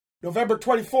November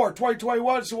 24,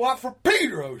 2021, it's the Watt for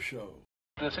Pedro Show.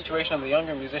 The situation of the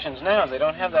younger musicians now, they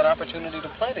don't have that opportunity to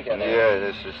play together. Yeah,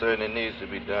 this certainly needs to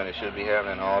be done. It should be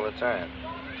happening all the time.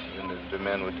 And the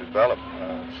men would develop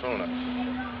sooner.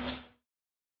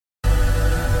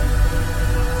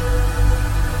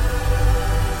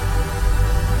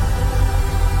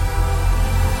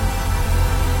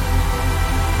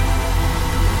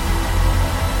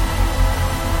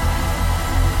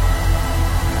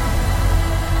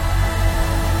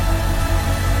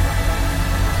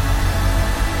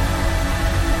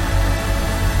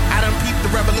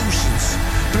 Revolutions,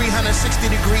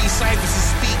 360-degree ciphers to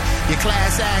speak. Your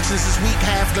class actions is weak,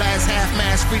 half glass, half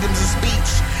mass, freedoms of speech.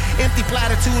 Empty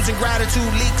platitudes and gratitude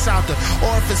leaks out the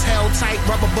orifice held tight.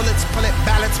 Rubber bullets, bullet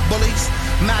ballots, bullies.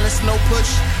 Malice, no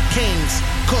push. Kings,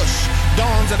 kush.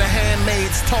 Dawns of the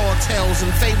handmaids, tall tales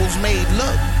and fables made.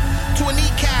 Look. To a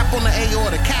kneecap on the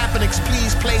aorta, Kaepernick's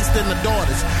please placed in the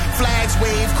daughters. Flags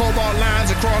wave, cobalt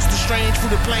lines across the strange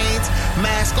fruited plains.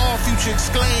 Mask off, future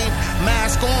exclaim.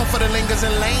 Mask on for the lingers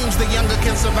and lames. The younger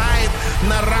can survive.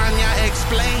 Naranja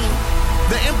explain.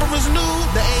 The emperor's new,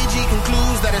 the AG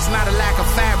concludes that it's not a lack of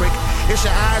fabric. It's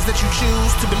your eyes that you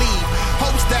choose to believe.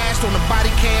 Hopes dashed on the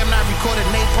body cam, not recorded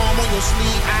napalm on your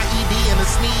sleeve. IED and a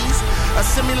sneeze. A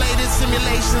simulated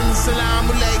simulation. Salam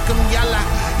alaikum, yalla.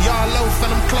 Y'all loaf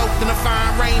and I'm cloaked in the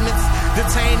fine raiments.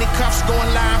 Detained in cuffs,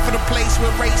 going live for the place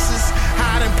where racists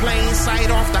hide in plain sight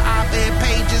off the op-ed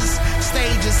pages.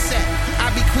 Stage is set.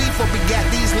 I bequeath or beget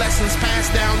these lessons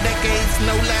passed down decades,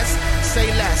 no less.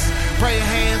 Say less. Pray your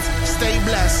hands, stay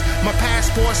blessed. My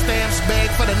passport stamps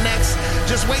beg for the next.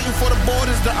 Just waiting for the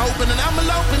borders to open and I'm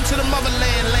eloping to the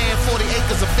motherland. Land 40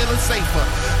 acres of feeling safer.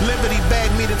 Liberty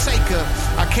begged me to take her.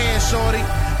 I can't, shorty.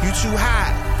 You too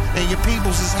hot and your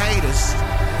peoples is haters.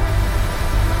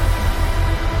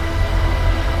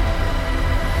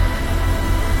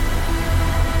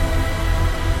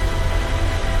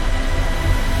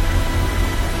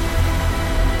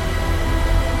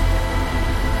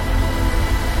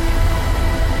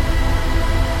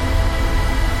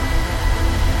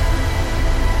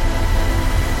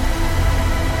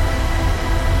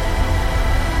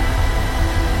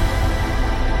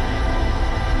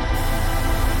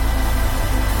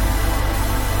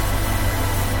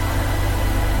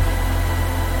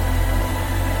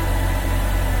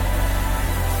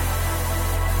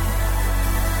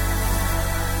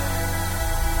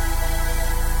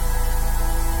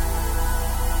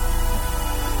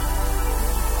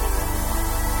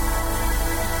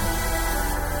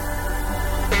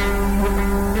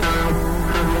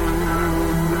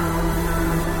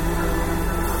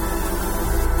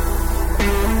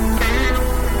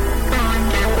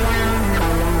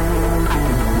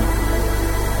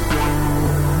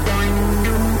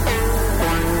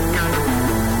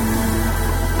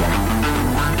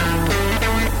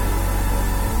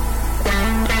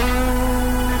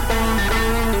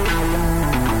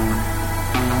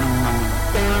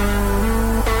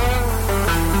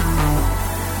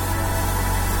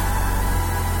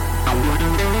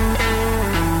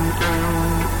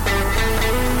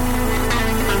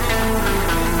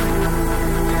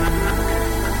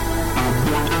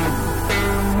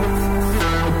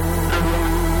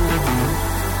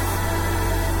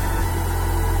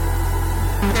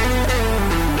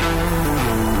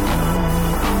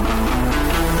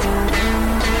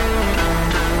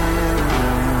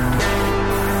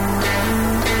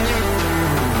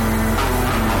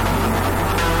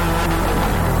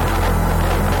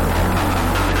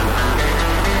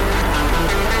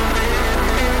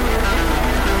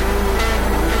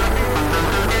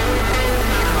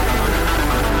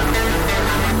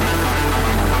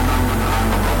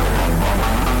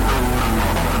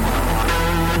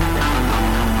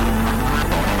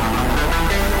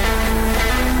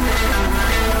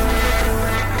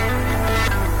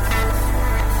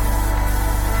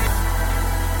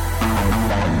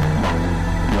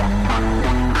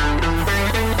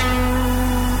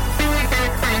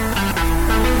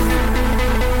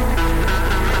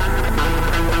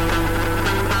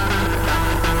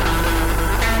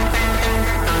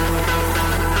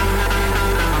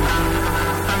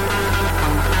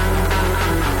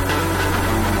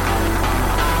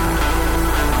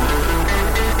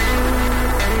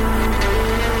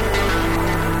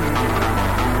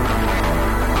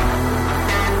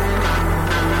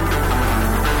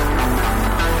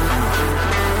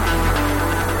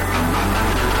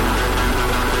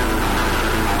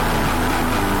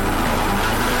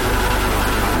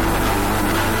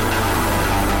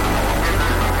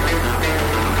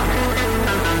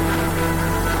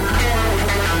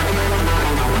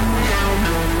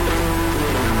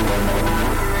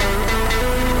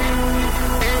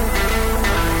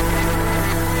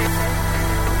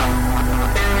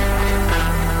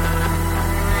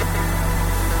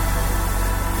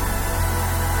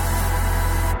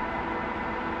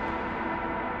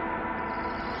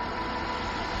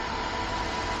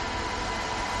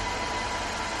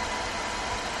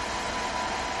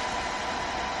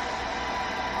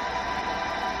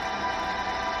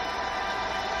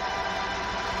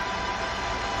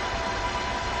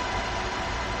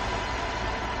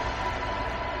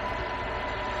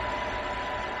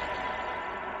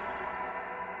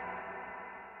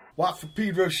 Watt for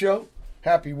Pedro Show.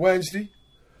 Happy Wednesday.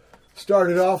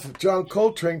 Started off with John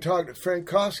Coltrane talking to Frank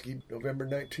Kofsky, November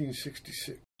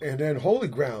 1966. And then Holy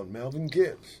Ground, Melvin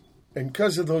Gibbs. And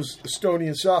because of those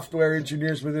Estonian software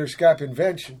engineers with their Skype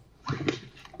invention,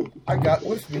 I got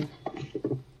with me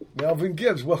Melvin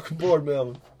Gibbs. Welcome aboard,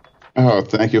 Melvin. Oh,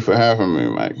 thank you for having me,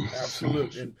 Mike.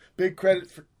 Absolutely. And big credit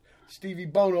for Stevie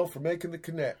Bono for making the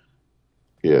connect.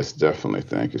 Yes, definitely.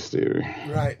 Thank you, Stevie.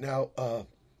 Right. Now,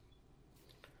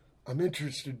 I'm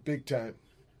interested big time.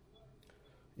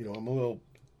 You know, I'm a little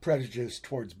prejudiced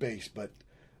towards bass, but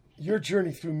your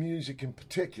journey through music in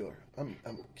particular, I'm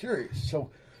curious.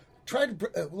 So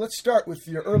let's start with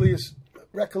your earliest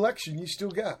recollection you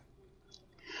still got.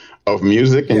 Of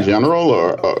music in general?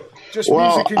 or Just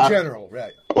music in general,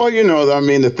 right. Well, you know, I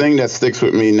mean, the thing that sticks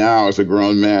with me now as a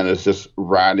grown man is just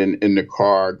riding in the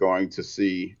car going to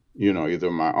see, you know,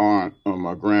 either my aunt or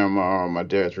my grandma or my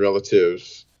dad's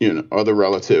relatives, you know, other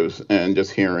relatives, and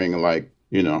just hearing, like,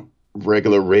 you know,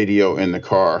 regular radio in the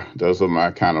car. Those are my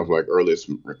kind of like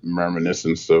earliest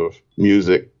reminiscence of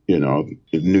music, you know,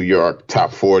 New York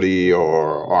top 40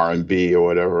 or R&B or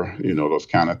whatever, you know, those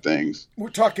kind of things. We're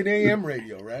talking AM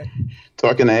radio, right?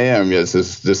 Talking AM, yes.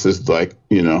 This is like,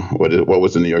 you know, what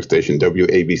was the New York station?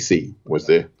 WABC was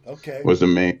the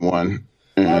main one.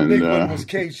 And our big one was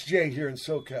KHJ here in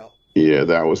SoCal. Yeah,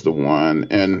 that was the one.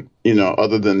 And, you know,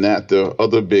 other than that, the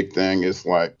other big thing is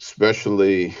like,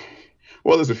 especially,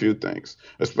 well, there's a few things,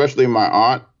 especially my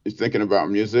aunt is thinking about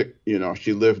music. You know,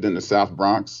 she lived in the South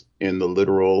Bronx in the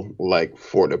literal like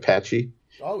Fort Apache.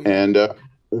 Oh, yeah. And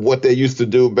what they used to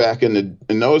do back in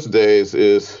those days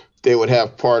is they would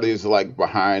have parties like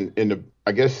behind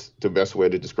I guess the best way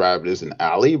to describe it is an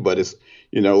alley, but it's,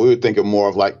 you know, we would think of more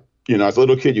of like, you know, as a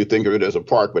little kid, you think of it as a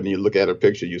park, but when you look at a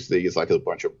picture, you see it's like a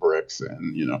bunch of bricks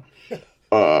and, you know,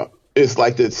 it's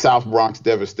like the South Bronx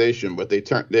devastation, but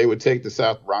they would take the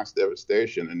South Bronx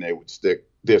devastation and they would stick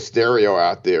their stereo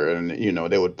out there and, you know,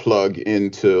 they would plug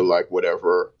into like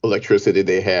whatever electricity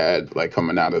they had, like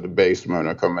coming out of the basement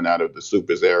or coming out of the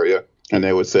supers area. And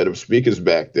they would set up speakers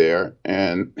back there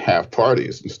and have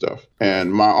parties and stuff.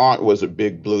 And my aunt was a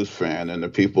big blues fan, and the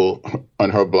people on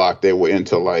her block, they were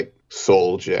into like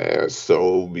soul jazz. So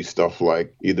it would be stuff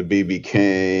like either B.B.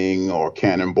 King or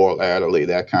Cannonball Adderley,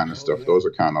 that kind of stuff. Yeah. Those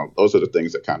are the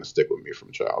things that kind of stick with me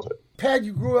from childhood. Pad,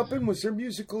 you grew up in, was there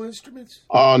musical instruments?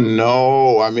 Oh,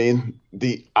 no. I mean,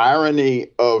 the irony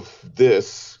of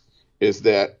this is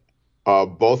that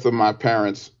both of my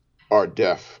parents are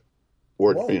deaf.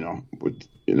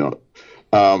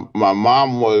 My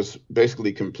mom was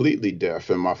basically completely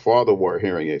deaf, and my father wore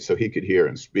hearing aids, so he could hear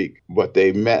and speak. But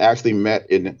they actually met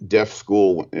in deaf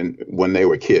school when they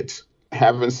were kids.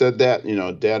 Having said that, you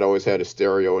know, Dad always had a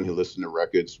stereo and he listened to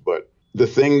records. But the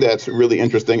thing that's really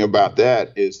interesting about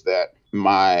that is that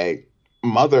my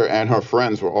mother and her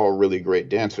friends were all really great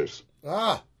dancers.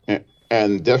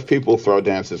 And deaf people throw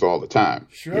dances all the time,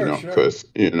 sure. Because,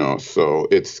 you know, so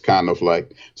it's kind of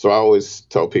like, so I always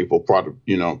tell people,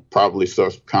 probably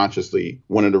subconsciously,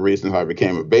 one of the reasons I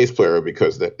became a bass player,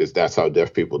 because that's how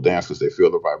deaf people dance, because they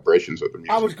feel the vibrations of the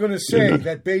music. I was going to say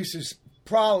that bass is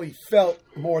probably felt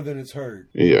more than it's heard.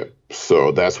 Yeah.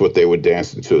 So that's what they would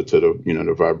dance into, to the, you know,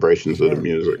 the vibrations of the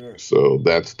music. Sure. So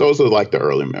those are like the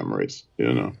early memories,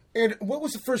 you know. And what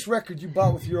was the first record you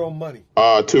bought with your own money?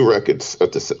 2 records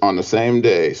on the same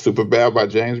day. Superbad by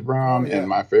James Brown and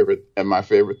my favorite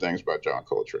things by John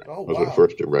Coltrane. Oh, wow. Those were the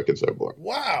first 2 records I bought.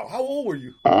 Wow. How old were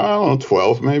you? I don't know,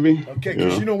 12 maybe. Okay,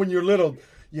 because you know when you're little,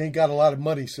 you ain't got a lot of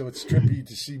money, so it's trippy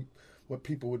to see what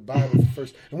people would buy with the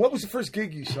first. And what was the first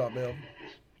gig you saw, Mel?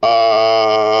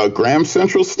 Graham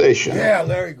Central Station. Yeah,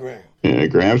 Larry Graham. Yeah,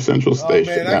 Graham Central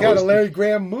Station. Man, I got a Larry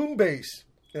Graham moon bass.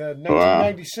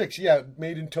 1996, yeah,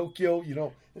 made in Tokyo. You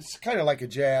know, it's kind of like a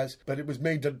jazz, but it was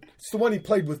it's the one he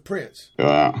played with Prince.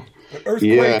 Wow. The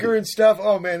Earthquaker and stuff.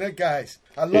 Oh man, that guy's.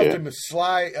 I loved him as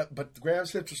Sly, but the Graham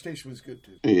Central Station was good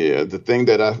too. Yeah, the thing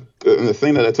that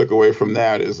I took away from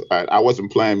that is I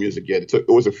wasn't playing music yet. It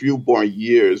was a few more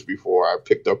years before I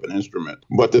picked up an instrument.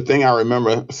 But the thing I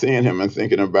remember seeing him and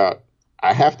thinking about,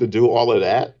 I have to do all of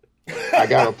that. I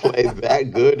got to play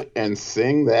that good and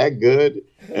sing that good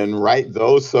and write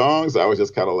those songs. I was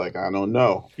just kind of like, I don't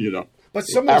know, you know. But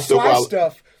some of the Sly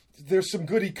stuff, there's some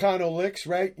good econo licks,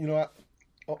 right? You know,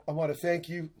 I want to thank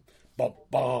you. Bum,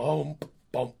 bum,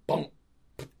 bum, bum,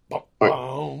 bum,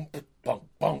 bum, bum,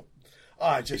 bum.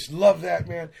 I just love that,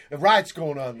 man. The ride's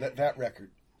going on, that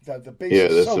record. The bass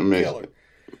is so killer.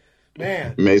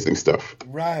 Man. Amazing stuff.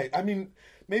 Right. I mean,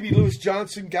 maybe Louis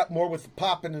Johnson got more with the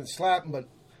popping and slapping, but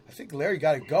I think Larry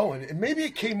got it going. And maybe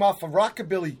it came off of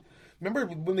rockabilly Remember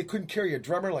when they couldn't carry a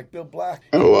drummer like Bill Black?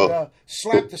 Oh, well.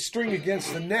 Slap the string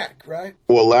against the neck, right?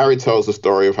 Well, Larry tells the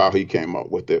story of how he came up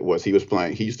with it. He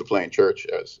used to play in church,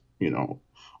 as, you know,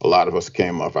 a lot of us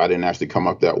came up. I didn't actually come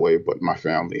up that way, but my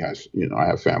family has, you know, I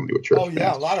have family with church Oh, yeah,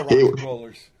 bands. a lot of rock and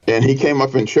rollers. And he came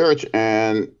up in church,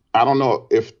 and I don't know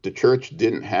if the church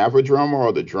didn't have a drummer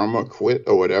or the drummer quit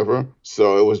or whatever.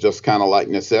 So it was just kind of like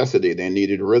necessity. They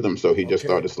needed rhythm, so he just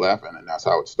started slapping, and that's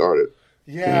how it started.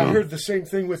 Yeah, I heard the same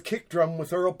thing with kick drum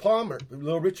with Earl Palmer.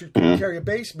 Little Richard couldn't carry a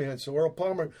bass man, so Earl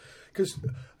Palmer, because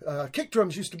kick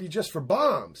drums used to be just for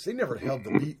bombs. They never held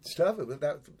the beat stuff. It was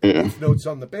beat notes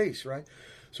on the bass, right?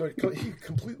 So he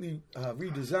completely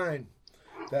redesigned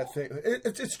that thing.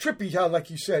 It's trippy how,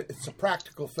 like you said, it's a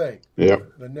practical thing. Yeah.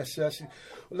 The necessity.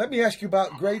 Let me ask you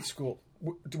about grade school.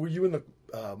 Were you in the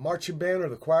marching band or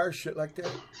the choir, shit like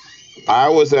that? I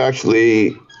was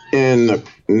actually I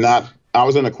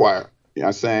was in the choir.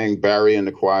 I sang Barry in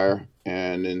the choir,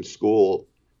 and in school,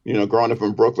 you know, growing up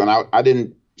in Brooklyn, I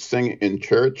didn't sing in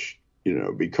church, you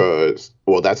know, because,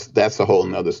 well, that's a whole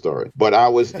nother story. But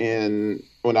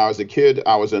when I was a kid,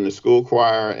 I was in the school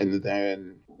choir, and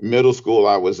then middle school,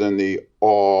 I was in the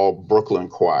all Brooklyn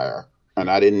choir,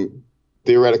 and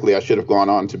theoretically, I should have gone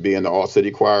on to be in the all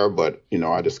city choir, but, you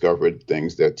know, I discovered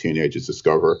things that teenagers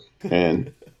discover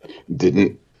and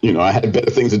didn't. You know, I had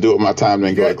better things to do with my time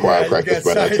than go to choir practice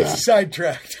by that time.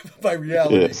 Sidetracked by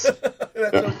reality. Yes.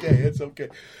 That's okay. It's okay.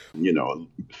 You know,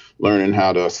 learning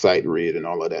how to sight read and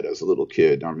all of that as a little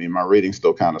kid. I mean, my reading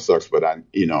still kind of sucks, but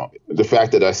the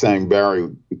fact that I sang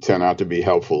Barry turned out to be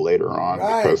helpful later on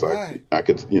because I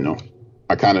could, you know,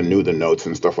 I kind of knew the notes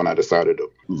and stuff when I decided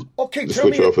to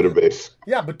switch over to bass.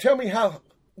 Yeah, but tell me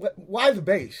why the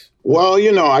bass? Well,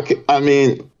 you know, I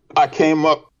came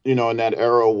up, you know, in that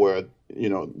era where, you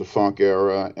know, the funk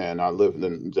era, and I lived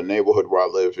in the neighborhood where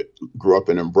I grew up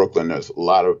in Brooklyn. There's a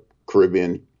lot of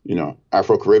Caribbean, you know,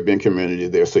 Afro-Caribbean community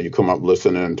there. So you come up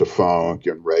listening to funk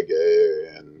and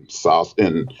reggae and South,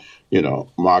 and, you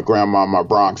know, my grandma, my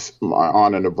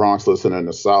aunt in the Bronx listening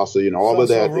to salsa, you know, all salsa, of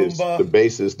that rumba. Is the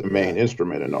bass is the main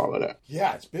instrument and all of that.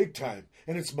 Yeah, it's big time.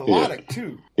 And it's melodic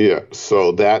too. Yeah.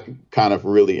 So that kind of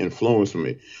really influenced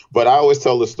me. But I always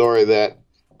tell the story that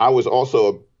I was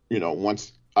also, you know,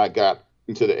 once I got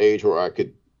into the age where I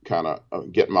could kind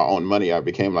of get my own money, I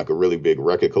became like a really big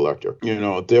record collector. You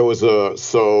know,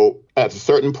 so at a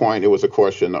certain point, it was a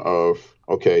question of,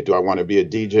 okay, do I want to be a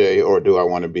DJ or do I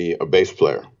want to be a bass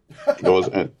player? Those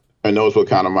were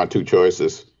kind of my two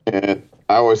choices. And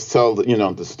I always tell, you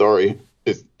know, the story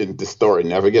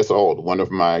never gets old. One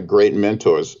of my great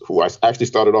mentors, who I actually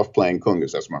started off playing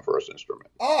congas, that's my first instrument.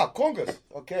 Ah, congas,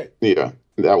 okay. Yeah,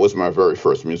 that was my very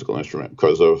first musical instrument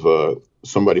because of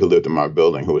somebody who lived in my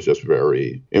building who was just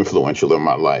very influential in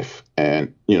my life.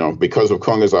 And, you know, because of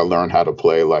congas, I learned how to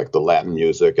play like the Latin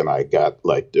music, and I got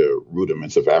like the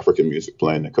rudiments of African music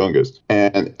playing the congas.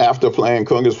 And after playing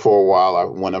congas for a while, I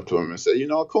went up to him and said, you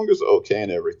know, congas are okay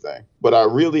and everything, but I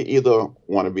really either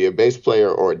want to be a bass player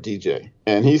or a DJ.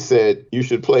 And he said, you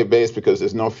should play bass because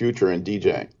there's no future in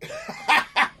DJing.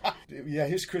 Yeah,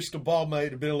 his crystal ball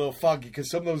might have been a little foggy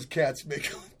because some of those cats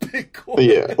make a big chord.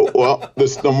 Yeah, well,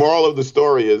 the moral of the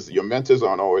story is your mentors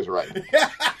aren't always right.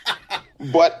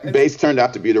 But bass turned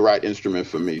out to be the right instrument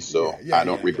for me, so I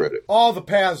don't regret it. All the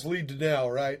paths lead to now,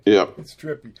 right? Yeah. It's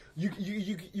trippy.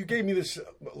 You gave me this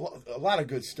a lot of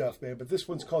good stuff, man. But this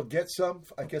one's called "Get Some,"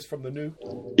 I guess, from the new.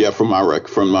 Yeah, from my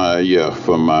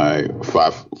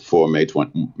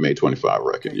May 25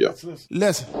 record. Yeah.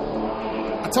 Listen,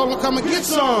 I told him to come and get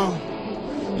some.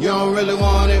 You don't really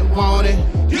want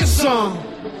it, get some.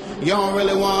 You don't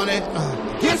really want it,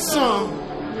 get some.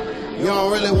 You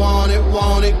don't really want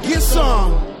it, get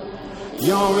some. You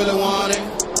don't really want it.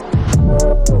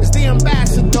 It's the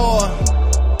ambassador.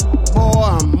 Boy,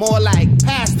 I'm more like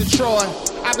Pastor Troy.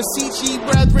 I beseech ye,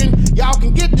 brethren, y'all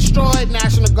can get destroyed.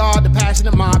 National Guard, the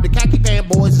passionate mob, the khaki pant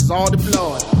boys is all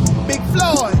deployed. Big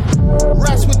Floyd,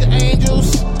 rest with the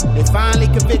angels. They finally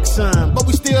convict some, but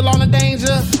we still on the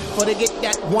danger. For they get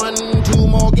that 1, 2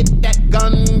 more, get that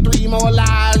gun, 3 more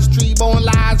lies, 3 born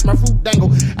lies. My fruit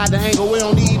dangle at the angle, we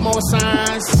don't need more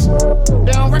signs.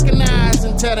 They don't recognize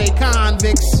until they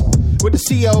convicts. With the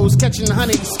COs catching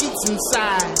honey skeets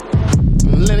inside.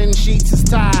 Linen sheets is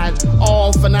tied,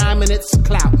 all for 9 minutes.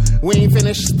 Clout, we ain't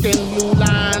finished. Thin blue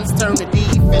lines turn to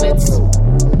defendants.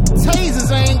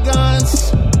 Tasers ain't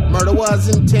guns. Murder was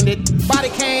intended. Body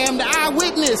cam, the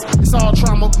eyewitness. It's all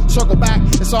trauma. Circle back,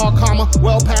 it's all karma.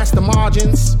 Well past the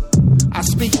margins. I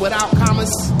speak without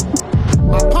commas.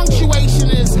 My punctuation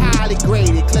is highly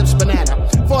graded. Clips banana.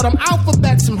 For them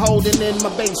alphabets I'm holding in my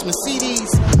basement.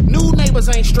 CDs. New neighbors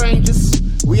ain't strangers.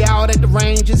 We out at the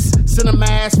ranges, send a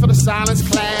mass for the silence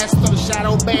class, for the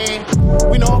shadow band.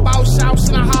 We know about shouts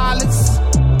and the hollers.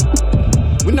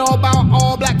 We know about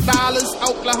all black dollars,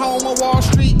 Oklahoma, Wall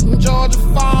Street, and Georgia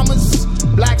farmers.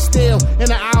 Black steel in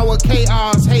an hour,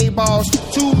 KRs, hay balls,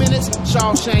 2 minutes,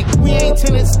 Shawshank. We ain't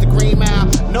tenants, the Green Mile,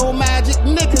 no magic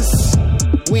niggas.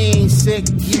 We ain't sick,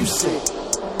 you sick.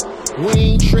 We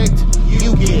ain't tricked,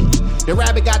 you get. The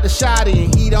rabbit got the shot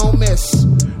in, he don't miss.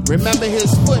 Remember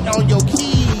his foot on your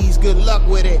keys, good luck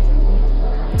with it.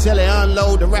 Till they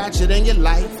unload the ratchet and your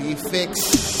life be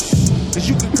fixed. Cause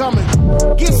you can come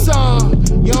and get some.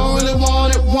 You don't really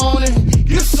want it,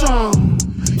 get some.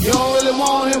 You don't really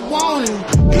want it,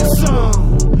 get some.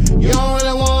 You don't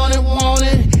really want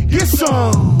it, get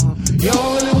some. You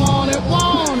don't really want it,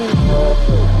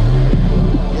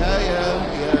 Yeah, yeah,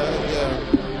 yeah, yeah.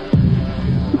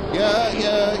 Yeah,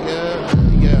 yeah, yeah,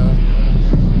 yeah.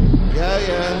 Yeah,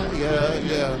 yeah, yeah,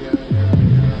 yeah.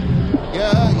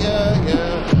 Yeah, yeah,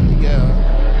 yeah, yeah.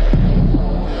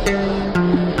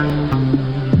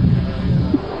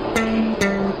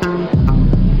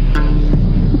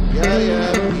 Yeah,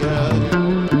 yeah, yeah.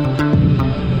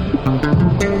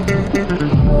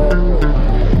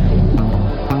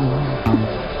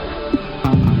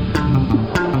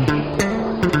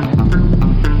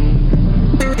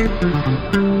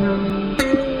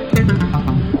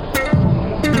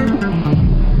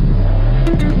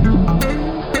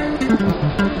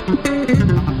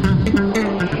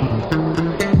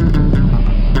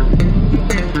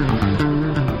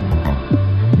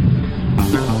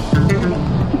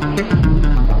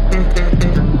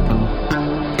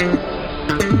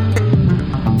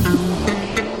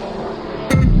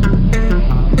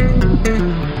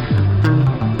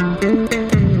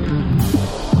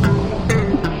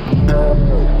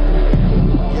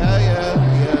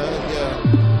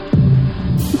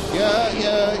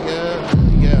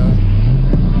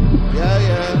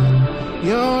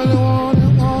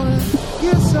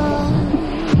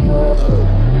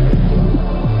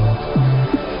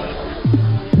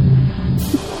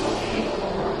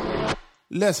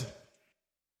 Listen.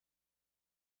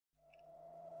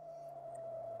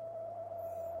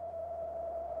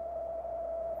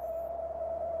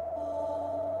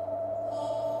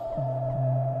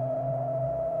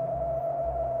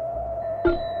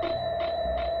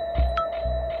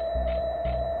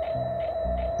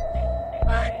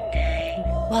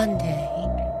 One day,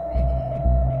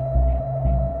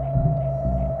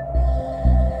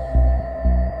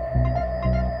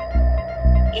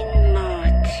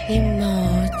 in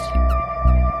March,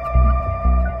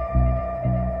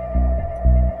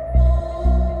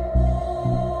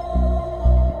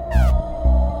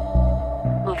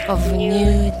 of a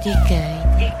new decade.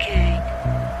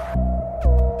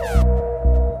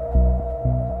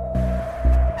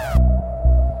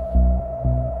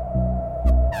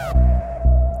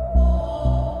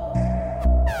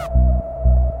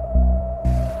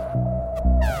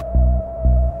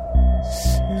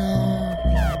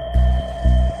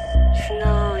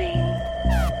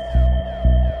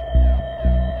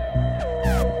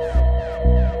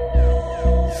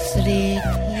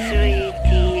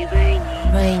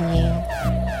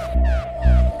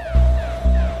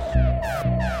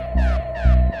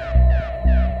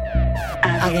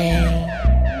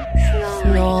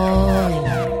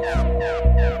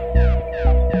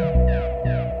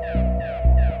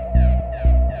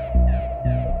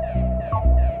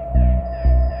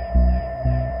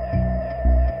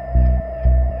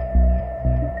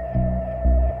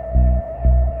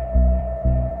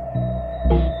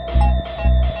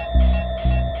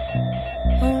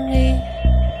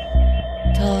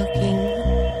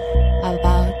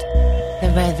 About the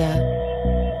weather.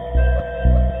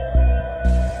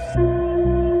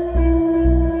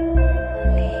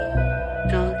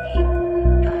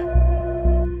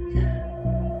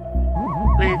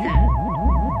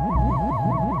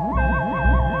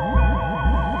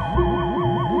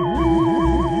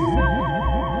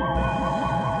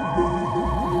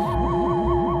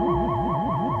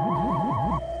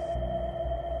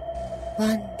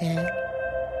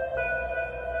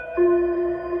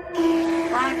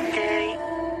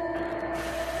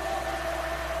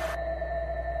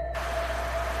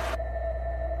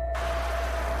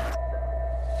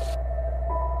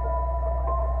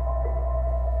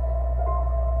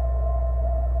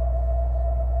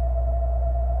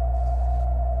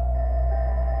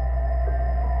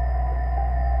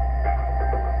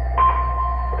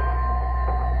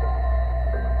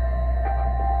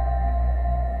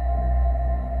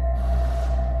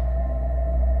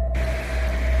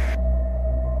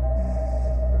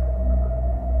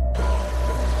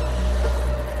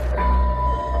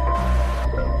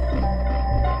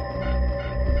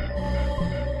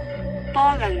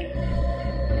 pollen.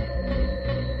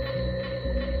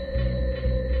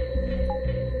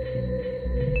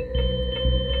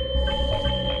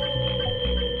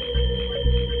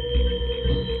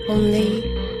 Only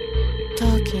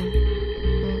talking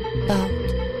about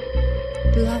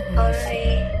flowers.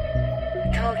 Only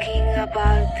talking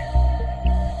about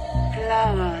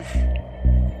flowers.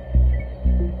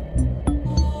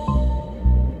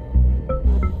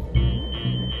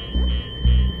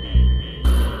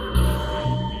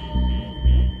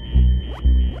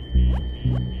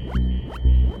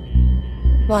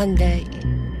 One day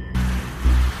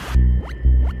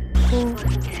in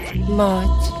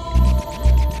March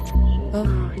of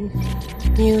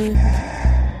new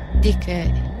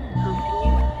decade.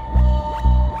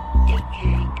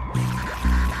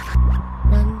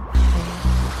 One day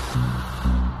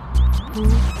in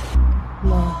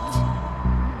March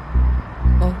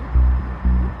of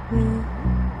new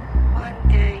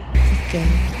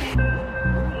decade.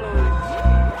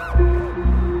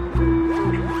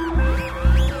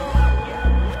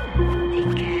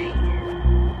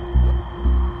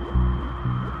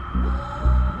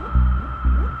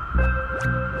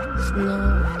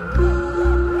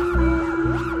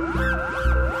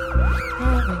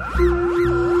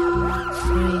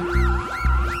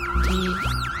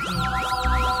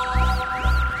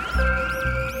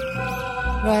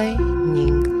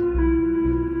 Raining.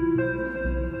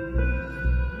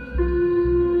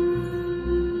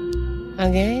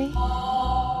 Again.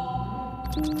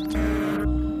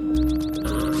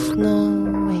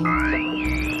 Snowing.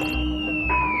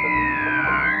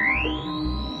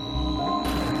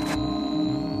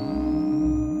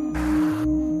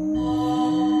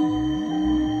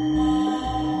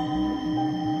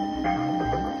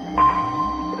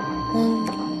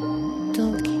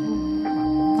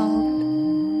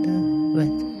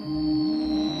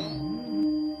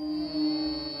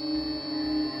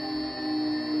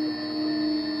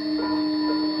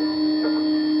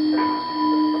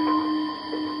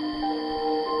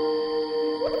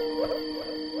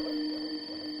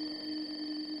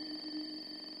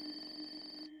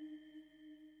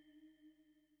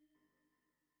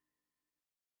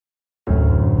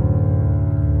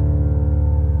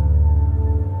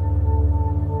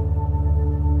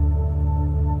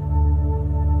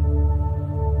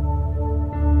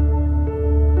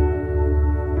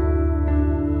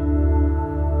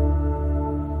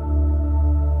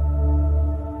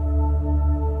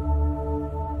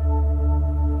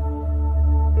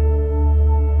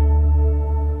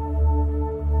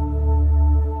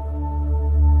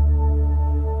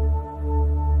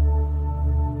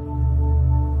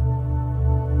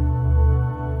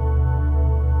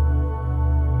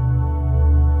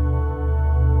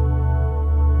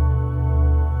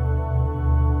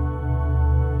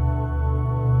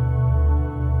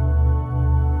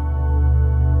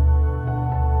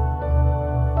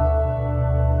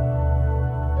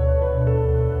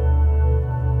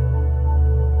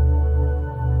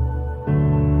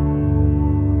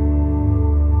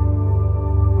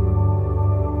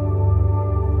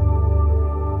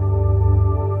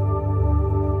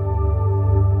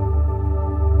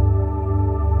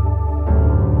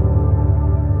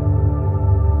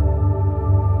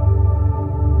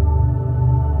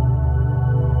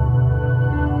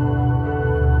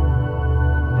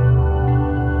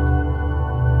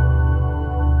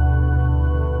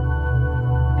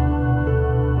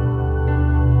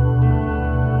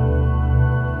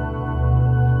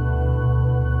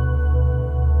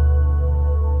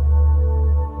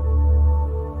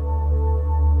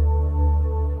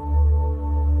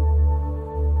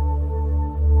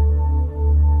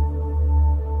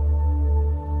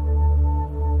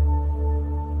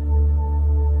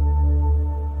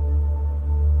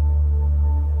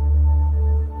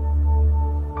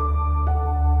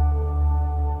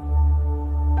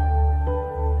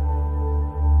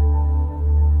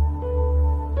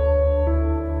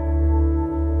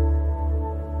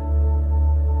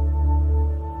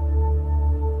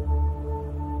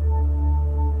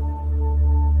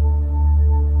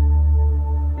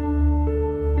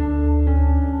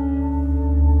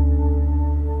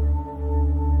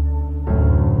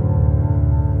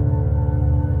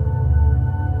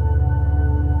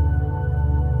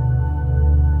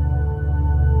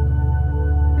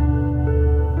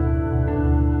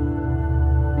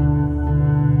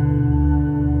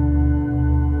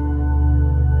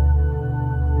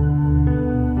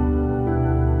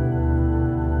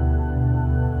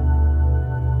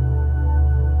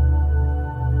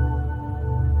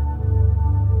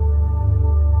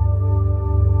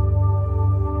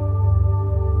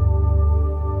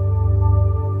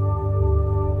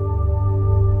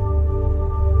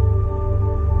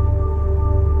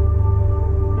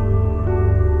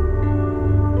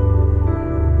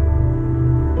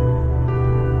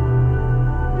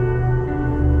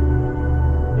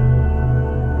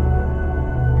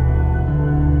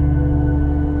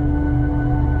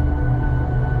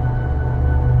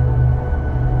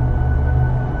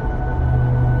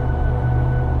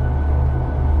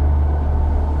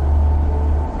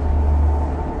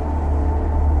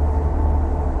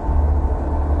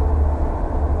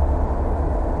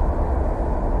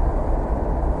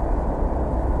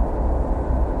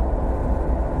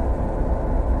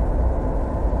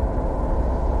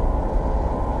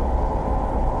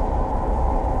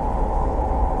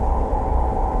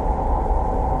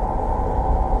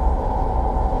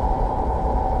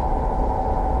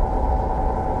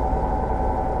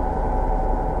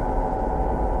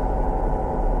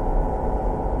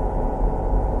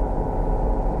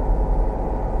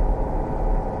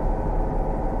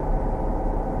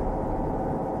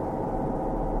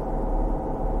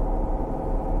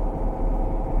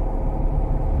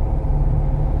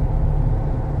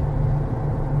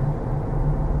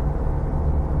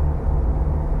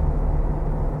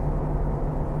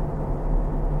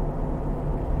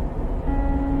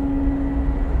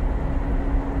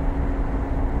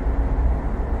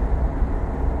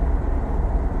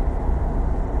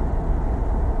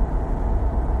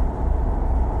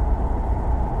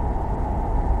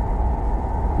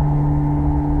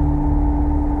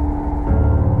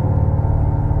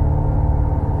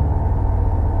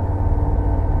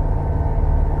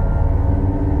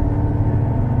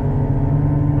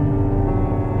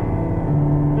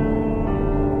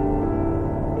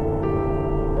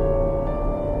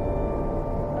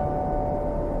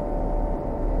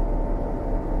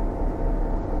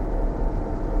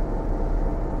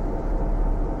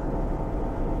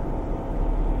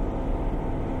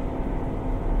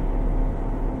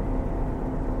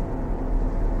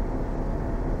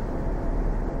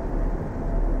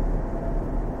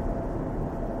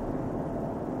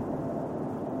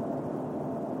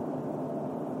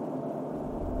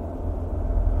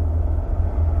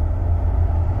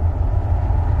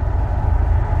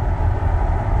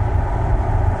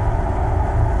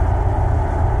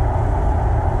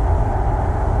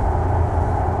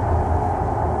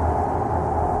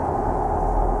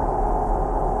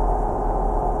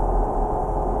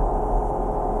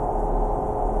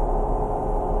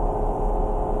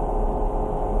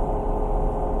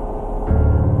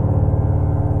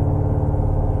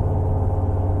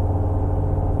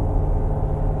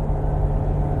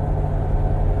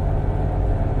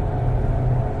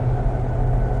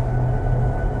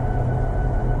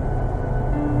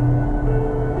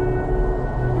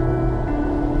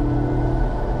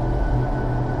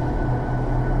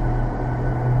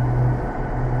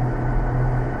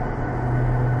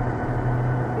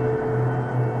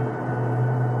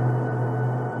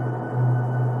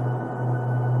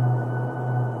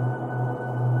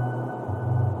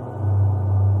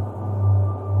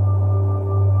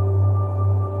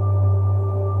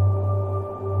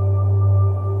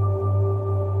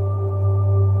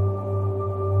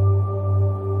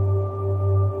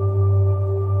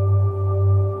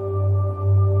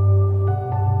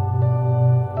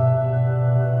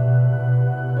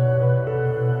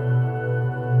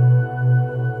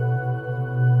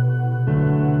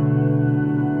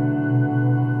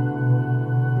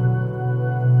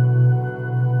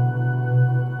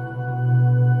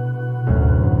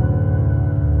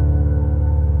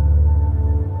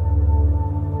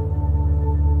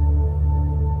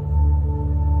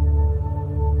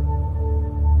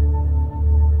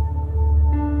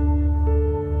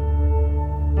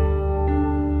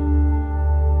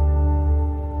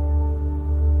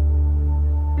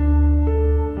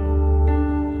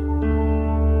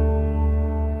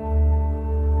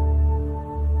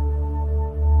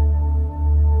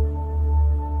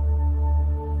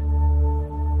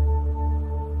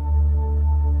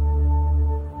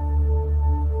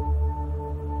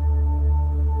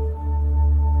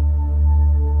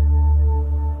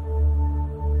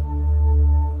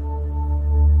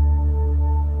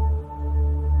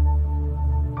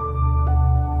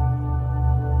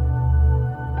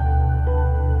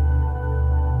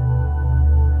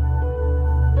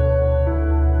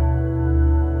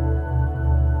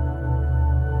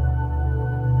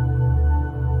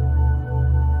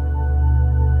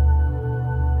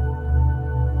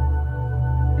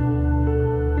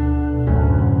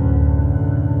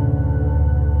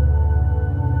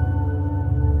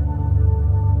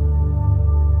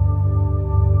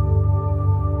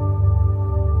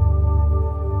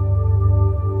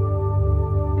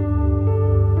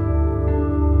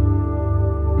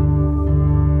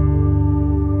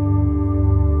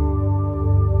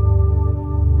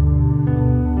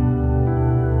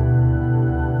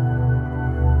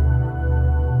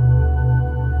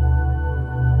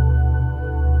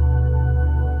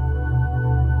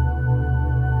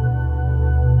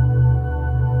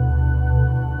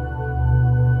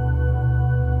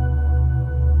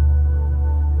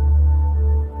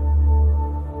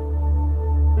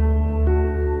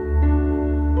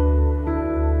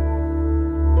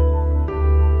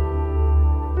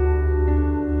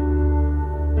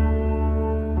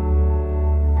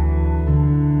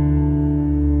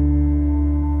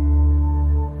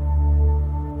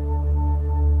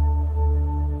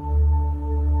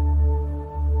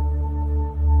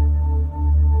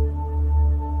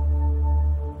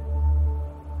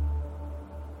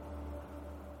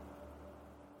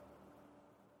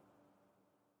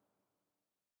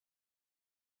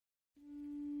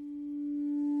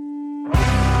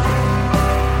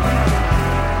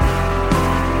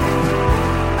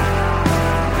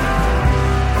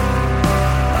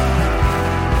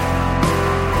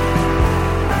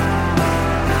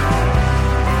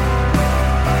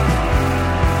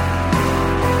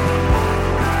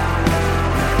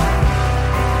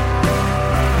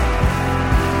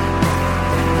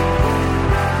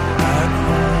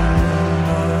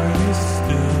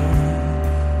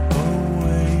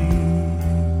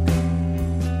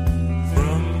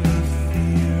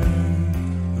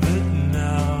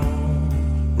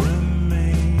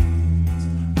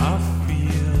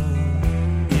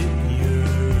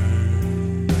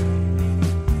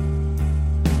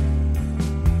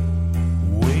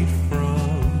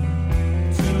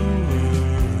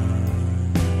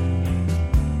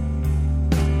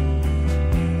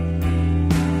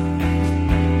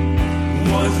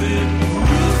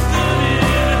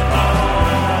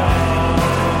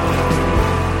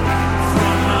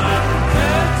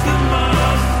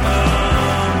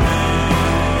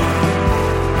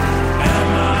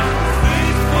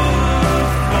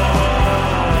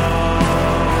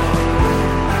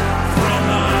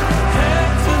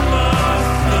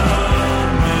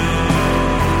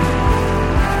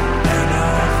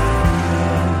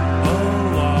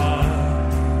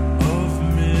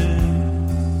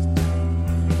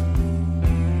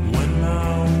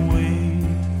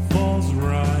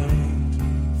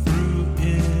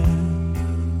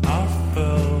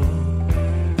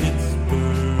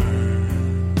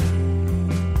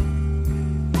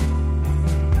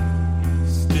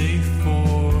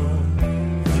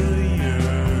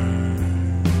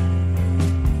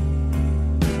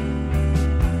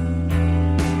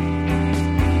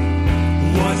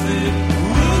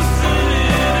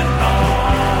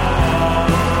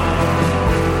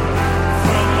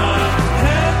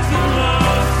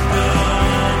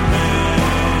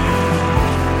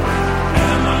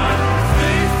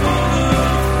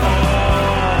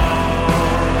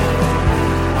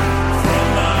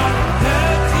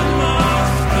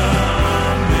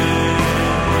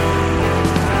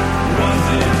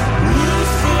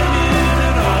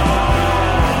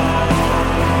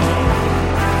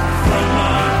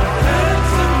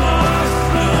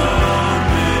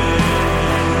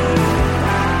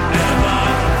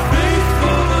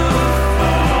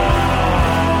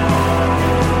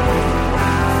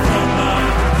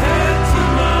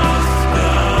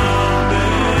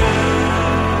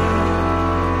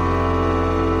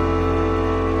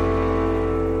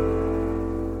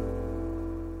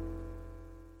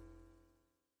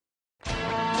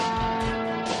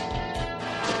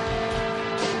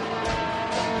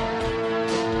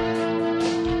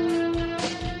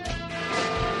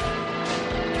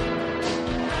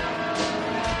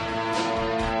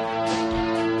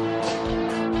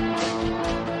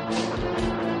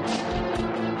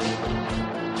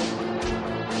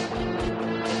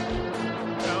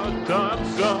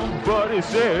 Somebody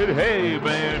said, hey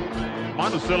man,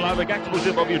 monosyllabic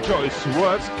expletive of your choice,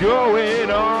 what's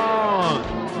going on?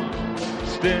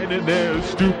 Standing there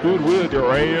stupid with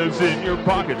your hands in your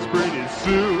pockets, pretty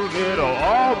soon it'll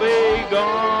all be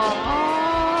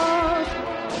gone.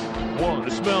 Want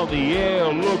to smell the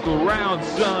air, look around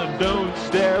son, don't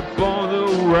step on the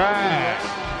rack.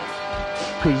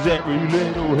 Cause every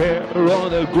little hair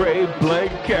on the grave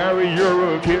blade carrier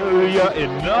will kill ya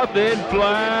in nothing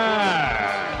flat.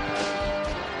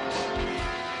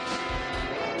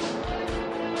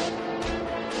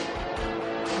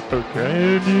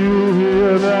 Can you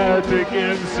hear that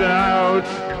ticking sound?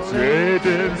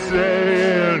 Satan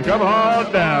saying, come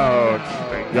on down.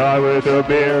 The guy with the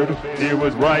beard, he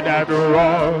was right after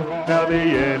all. Now the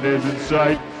end is in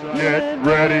sight. Get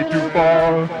ready to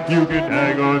fall. You can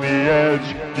hang on the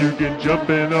edge, you can jump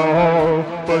in the hole,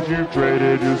 but you've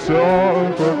traded your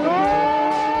soul for gold.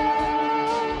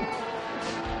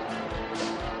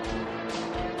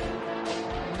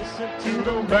 Listen to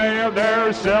the man,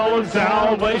 they're selling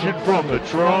salvation from the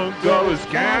trunk of his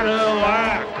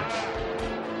Cadillac.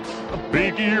 A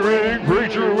pinky ring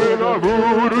preacher with a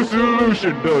voodoo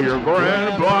solution to your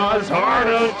grandpa's heart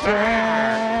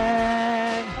attack.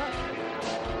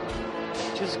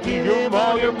 Give him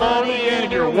all your money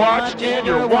and your watch and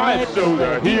your wife so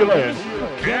the healing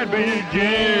can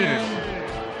begin.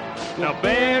 Now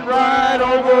bend right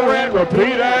over and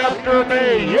repeat after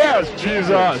me. Yes,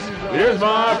 Jesus is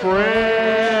my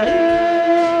friend.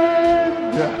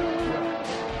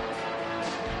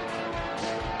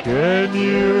 Can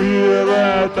you hear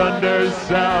that thunder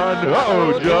sound?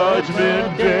 Oh,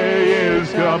 Judgment Day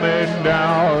is coming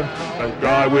down. A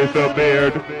guy with a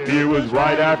beard, he was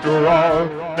right after all.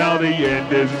 Now the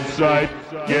end is in sight,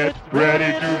 get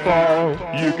ready to fall.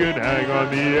 You can hang on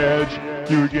the edge,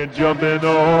 you can jump in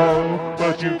the hole,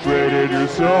 but you traded your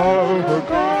soul for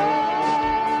gold.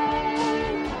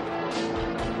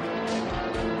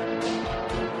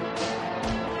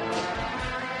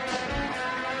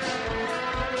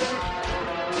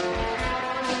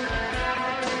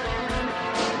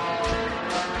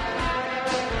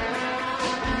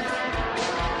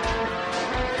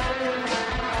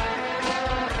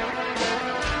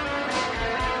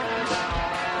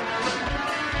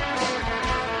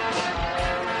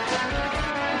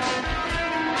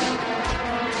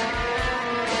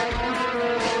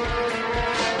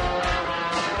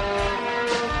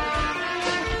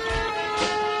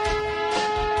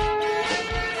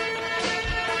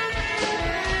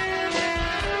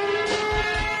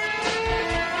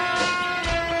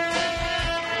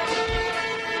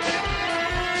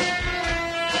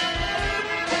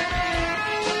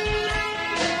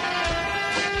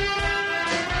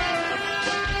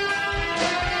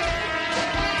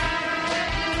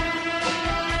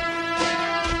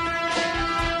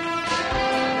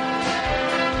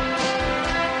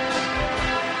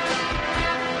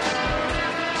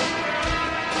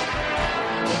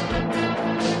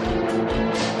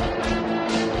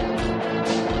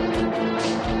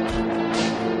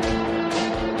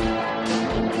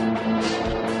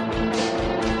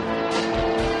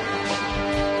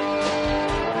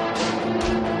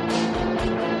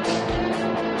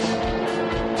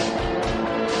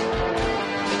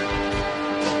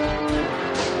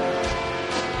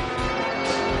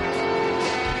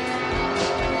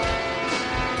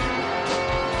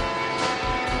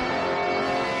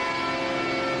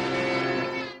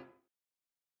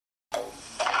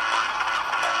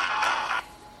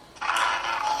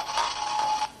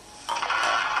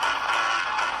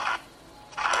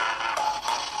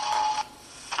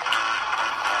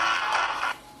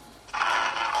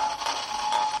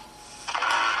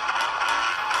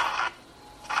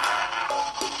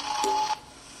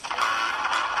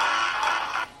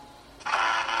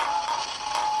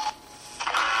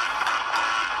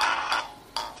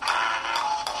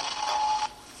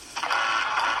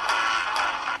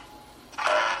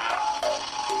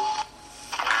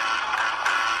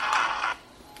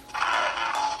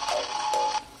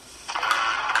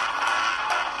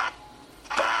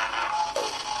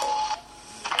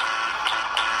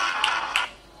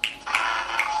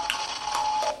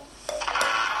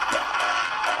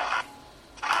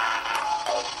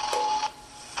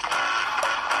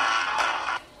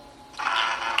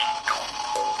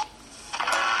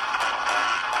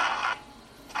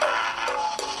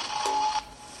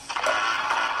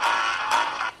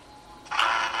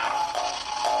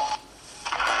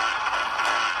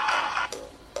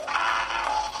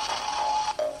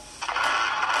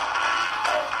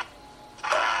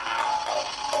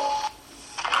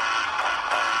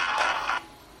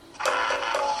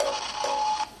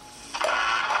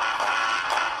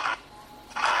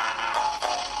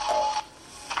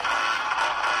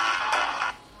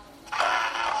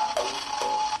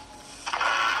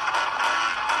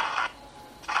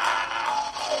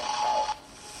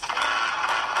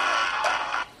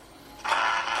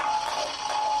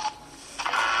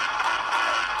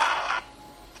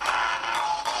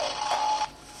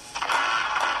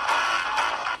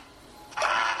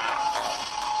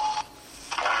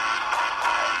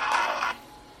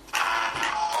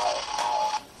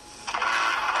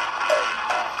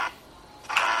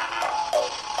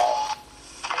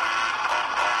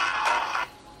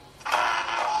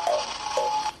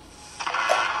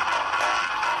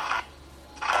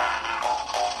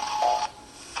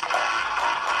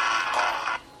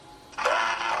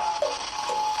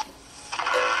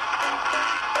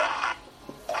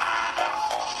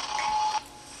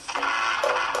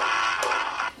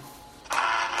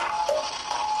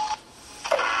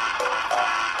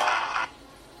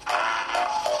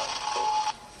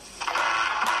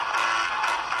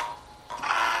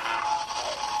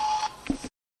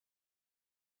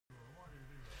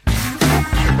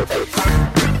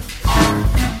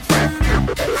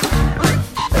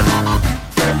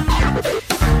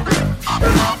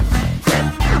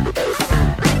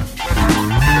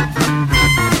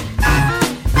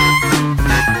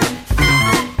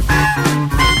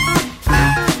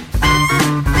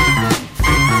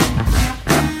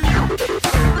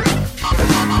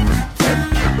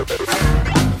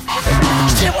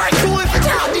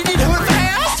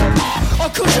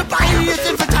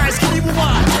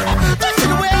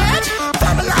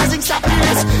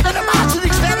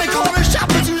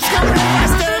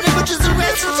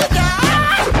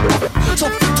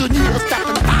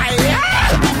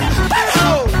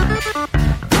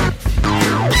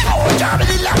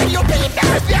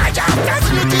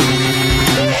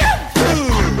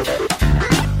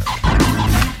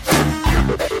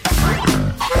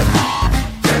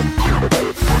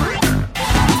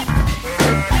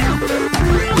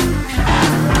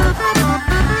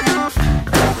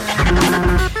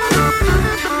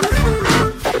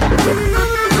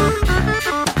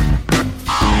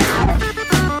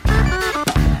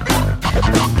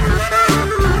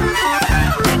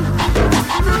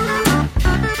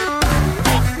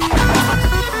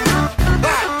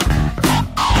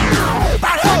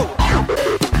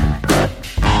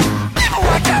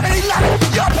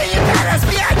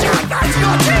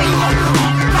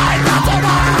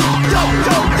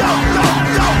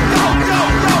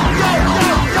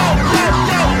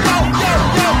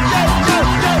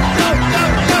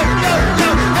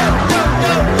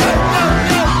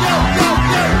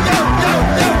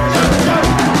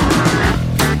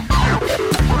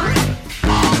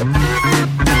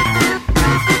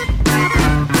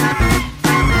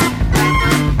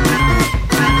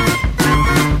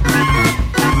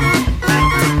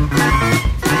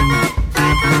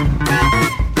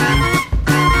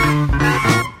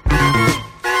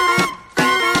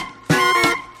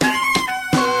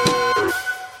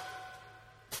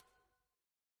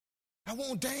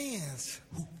 dance.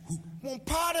 Want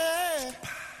party.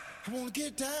 I wanna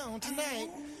get down tonight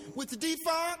with the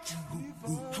defunkt.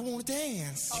 I wanna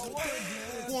dance.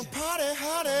 Want party,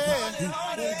 honey.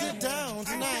 Wanna get down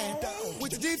tonight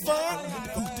with the defunkt.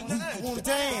 I wanna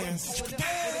dance.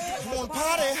 Want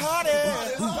party, honey.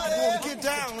 Wanna get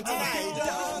down tonight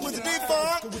with the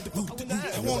defunkt.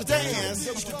 I wanna dance.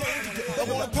 I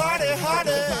wanna party,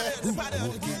 honey.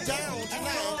 Wanna get down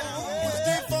tonight with the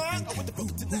defunkt.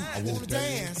 I wanna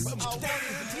dance. I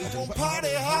wanna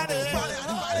party, honey.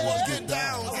 I wanna get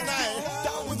down tonight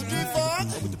with the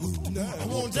defunkt. I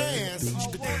wanna dance.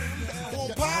 I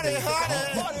wanna party, honey.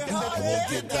 I wanna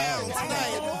get down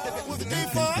tonight with the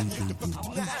defunkt.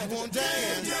 I wanna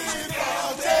dance.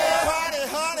 Party,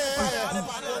 honey. I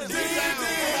wanna get down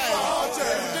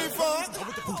tonight with the defunkt.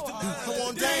 I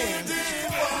wanna dance.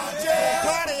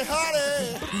 Party, honey.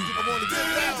 I wanna get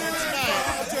down tonight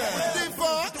with the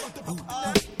defunkt.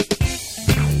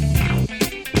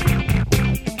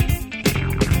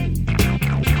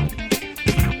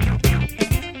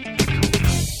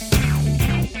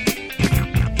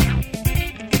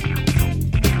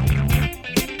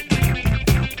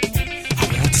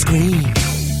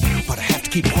 But I have to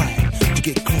keep quiet to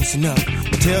get close enough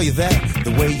to tell you that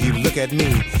the way you look at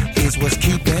me is what's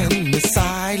keeping me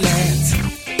silent.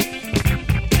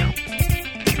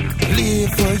 I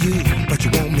live for you, but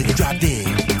you want me to drop dead.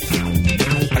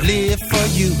 I live for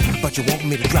you, but you want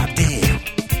me to drop dead.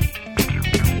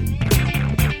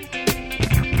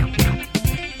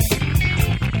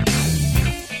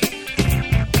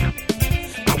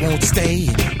 I want to stay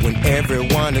when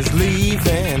everyone is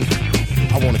leaving.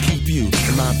 I want to keep you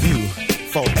in my view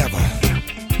forever.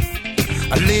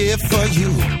 I live for you,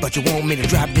 but you want me to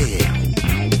drop dead.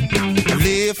 I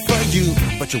live for you,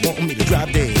 but you want me to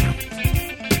drop dead.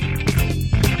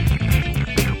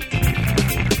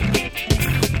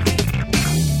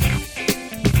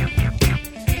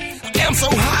 I am so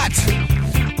hot,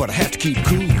 but I have to keep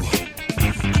cool.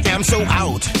 I am so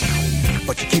out,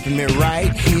 but you're keeping me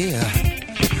right here.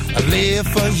 I live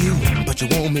for you, but you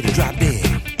want me to drop dead.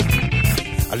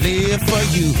 I live for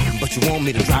you, but you want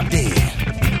me to drop dead.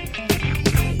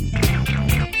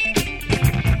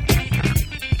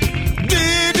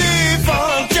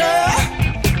 Defunkt, yeah.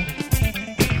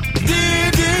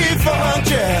 Defunkt,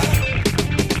 yeah.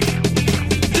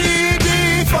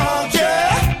 Defunkt,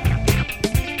 yeah.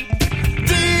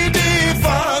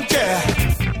 Defunkt, yeah.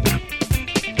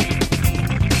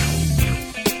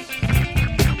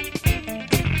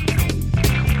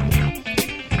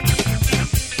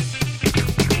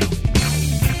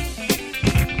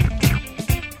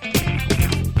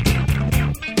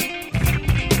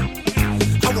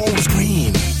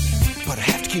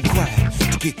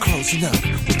 Get close enough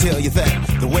to tell you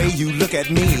that the way you look at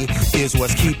me is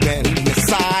what's keeping me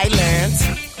silent.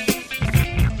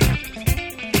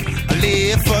 I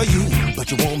live for you,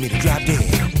 but you want me to drop dead.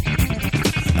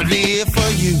 I live for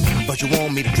you, but you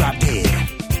want me to drop dead.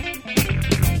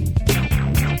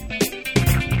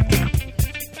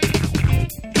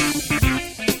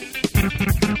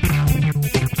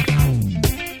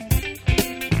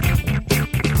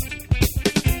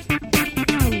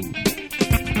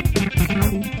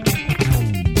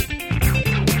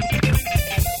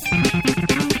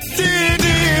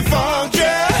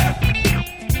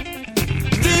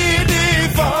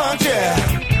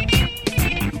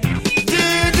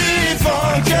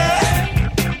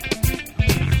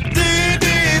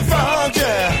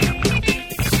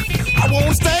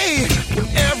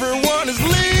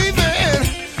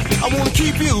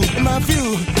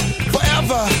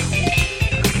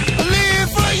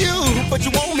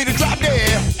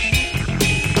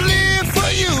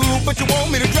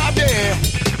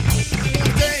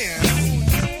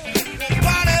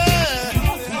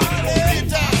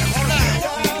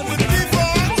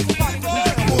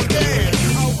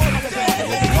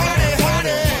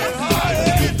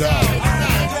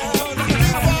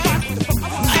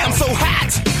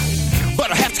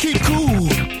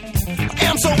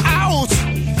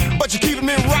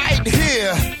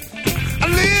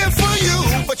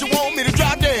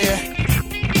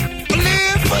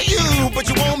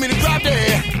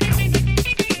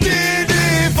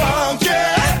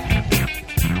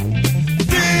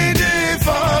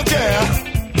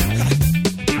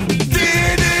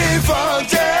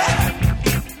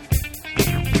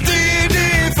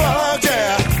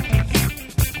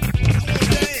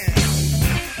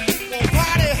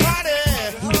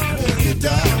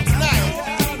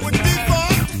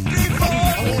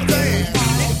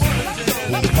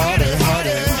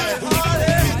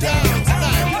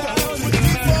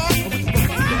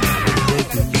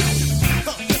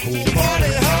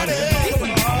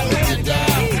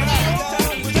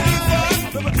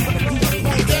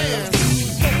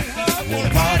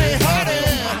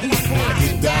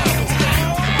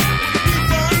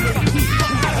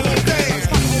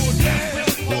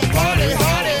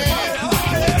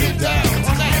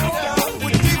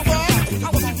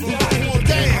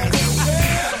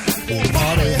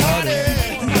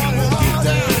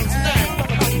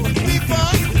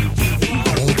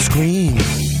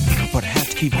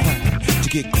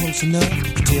 close enough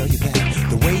to tell you that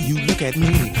the way you look at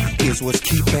me is what's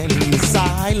keeping me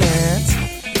silent.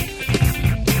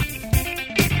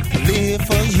 I live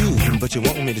for you, but you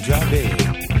want me to drop dead.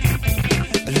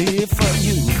 I live for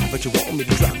you, but you want me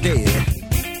to drop dead.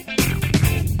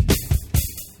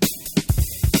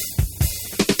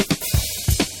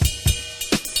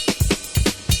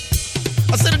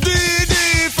 I said a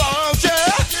defunkt, yeah.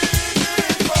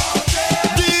 Defunkt, yeah.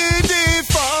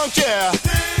 Defunkt, yeah.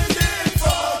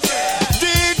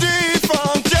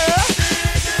 Defunkt, yeah.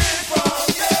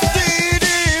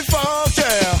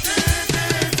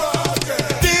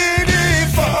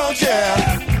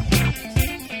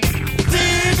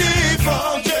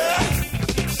 Defunkt, yeah.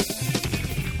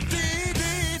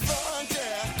 Defunkt,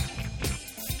 yeah.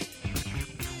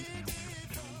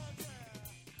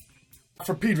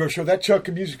 For Pedro Show, that chunk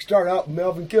of music started out with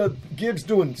Melvin Gibbs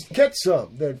doing Get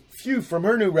Some, the Phew from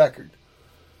her new record.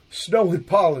 Snow and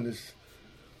Pollen is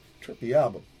a trippy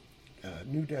album.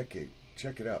 New Decade.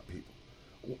 Check it out, people.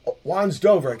 Wanz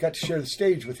Dover, I got to share the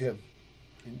stage with him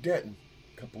in Denton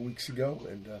a couple weeks ago,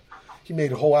 and he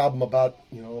made a whole album about,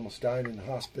 almost dying in the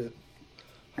hospital.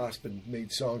 Hospital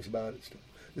made songs about it.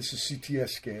 This is CTS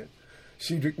Scan.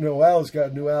 Cedric Noel's got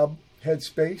a new album,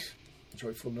 Headspace,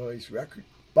 Joyful Noise record.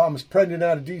 Bomis Prendin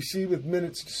out of D.C. with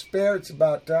Minutes to Spare, It's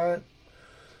About Time.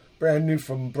 Brand new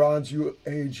from Bronze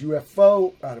Age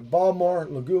UFO out of Baltimore,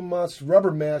 Lagoon Monster,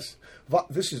 Rubber Mass.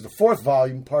 This is the fourth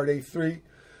volume, part A3.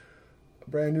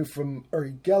 Brand new from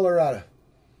Uri Geller out of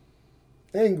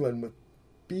England with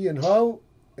B and Ho.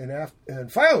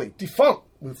 And finally, Defunkt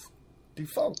with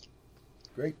Defunkt.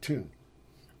 Great tune.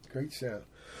 Great sound.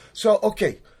 So,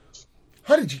 okay,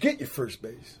 how did you get your first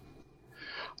bass?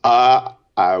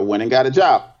 I went and got a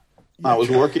job. I was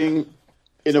working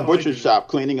in a butcher shop,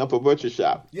 cleaning up a butcher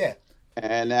shop. Yeah.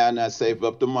 And then I saved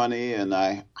up the money and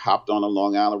I hopped on a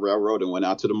Long Island Railroad and went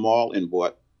out to the mall and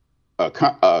bought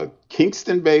a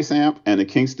Kingston bass amp and a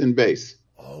Kingston bass.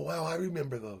 Oh, wow. I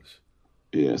remember those.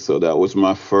 Yeah. So that was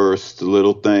my first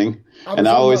little thing. I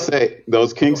always say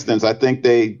those Kingstons, I think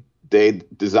they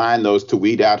designed those to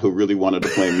weed out who really wanted to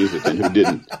play music and who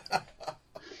didn't.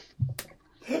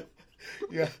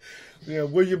 Yeah. Yeah,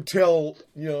 William Tell,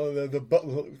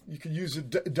 the you can use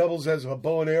it doubles as a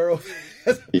bow and arrow.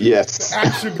 Yes.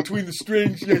 Action between the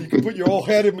strings. Yeah, you can put your whole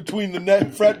head in between the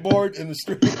fretboard and the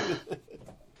string.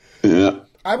 Yeah.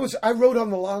 I rode on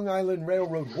the Long Island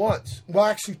Railroad once. Well,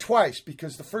 actually twice,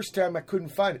 because the first time I couldn't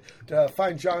find it. To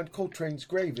find John Coltrane's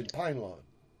grave in Pine Lawn.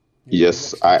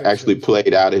 Yes, I actually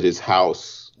played out at his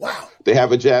house. Wow. They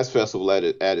have a jazz festival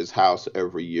at his house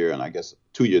every year, and I guess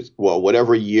 2 years,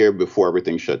 whatever year before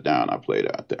everything shut down, I played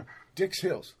out there. Dix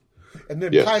Hills. And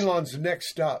then Yes. Pine Lawn's the next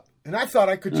stop. And I thought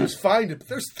I could just find it, but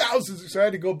there's thousands. So I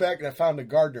had to go back, and I found a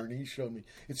gardener, and he showed me.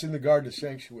 It's in the Garden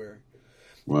Sanctuary.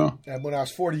 Well, And when I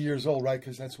was 40 years old, right,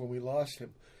 because that's when we lost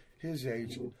him, his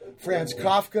age. Franz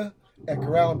Kafka,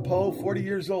 Edgar Allan Poe, 40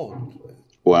 years old.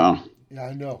 wow. Yeah,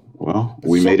 I know. Well,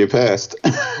 we made it past.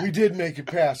 We did make it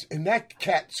past. And that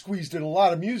cat squeezed in a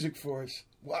lot of music for us.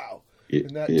 Wow.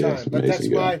 In that time. But that's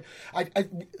guy.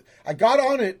 I got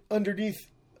on it underneath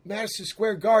Madison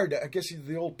Square Garden. I guess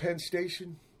the old Penn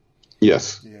Station.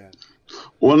 Yes. Yeah.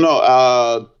 Well,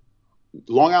 no,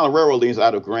 Long Island Railroad leads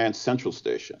out of Grand Central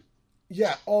Station.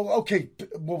 Yeah. Oh, okay.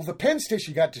 Well, the Penn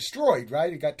Station got destroyed,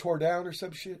 right? It got tore down or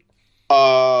some shit.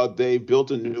 They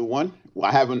built a new one. Well,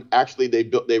 I haven't actually.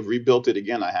 They've rebuilt it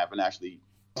again. I haven't actually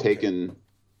taken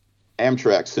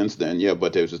Amtrak since then. Yeah,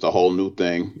 but there was just a whole new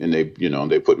thing, and they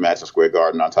put Madison Square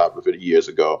Garden on top of it years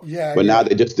ago. Yeah. But now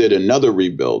they just did another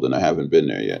rebuild, and I haven't been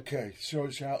there yet. Okay,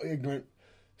 shows how ignorant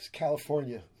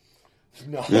California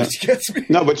knowledge gets me.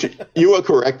 No, but you are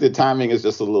correct. The timing is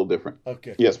just a little different.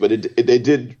 Okay. Yes, but they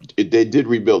did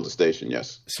rebuild the station.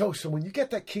 Yes. So when you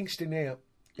get that Kingston amp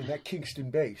and that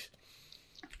Kingston bass,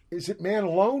 is it man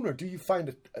alone, or do you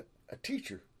find a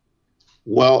teacher?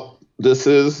 Well, this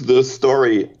is the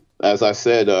story. As I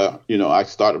said, I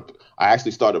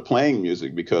actually started playing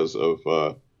music because of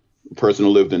a person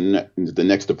who lived in the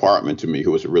next apartment to me,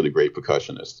 who was a really great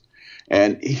percussionist,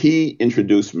 and he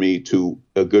introduced me to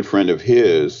a good friend of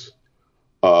his,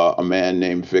 a man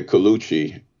named Vic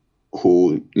Colucci,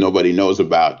 who nobody knows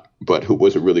about, but who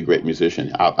was a really great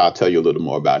musician. I'll tell you a little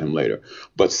more about him later.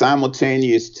 But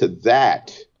simultaneous to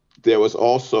that, there was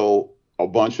also a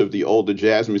bunch of the older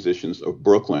jazz musicians of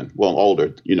Brooklyn. Well,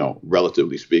 older,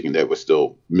 relatively speaking, they were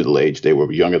still middle-aged. They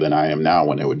were younger than I am now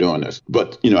when they were doing this.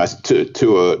 But, as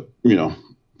to a,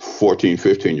 14,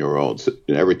 15-year-olds,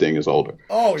 everything is older.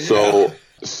 Oh, yeah.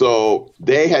 So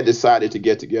they had decided to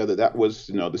get together. That was,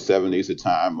 the 70s, a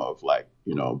time of like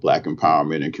Black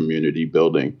empowerment and community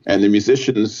building. And the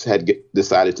musicians had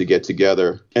decided to get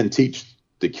together and teach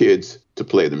the kids to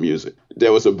play the music.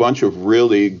 There was a bunch of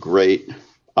really great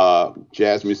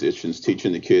jazz musicians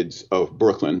teaching the kids of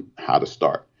Brooklyn how to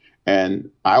start. And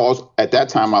at that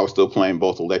time, I was still playing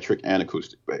both electric and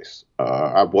acoustic bass.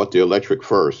 I bought the electric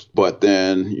first, but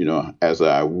then, as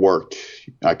I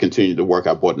continued to work,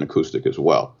 I bought an acoustic as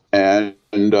well. And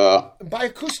by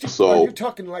acoustic, are you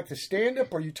talking like the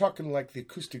stand-up, or are you talking like the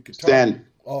acoustic guitar?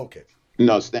 Oh, okay.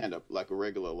 No, stand-up, like a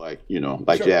regular,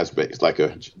 sure. Jazz bass, like a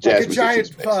like jazz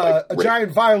a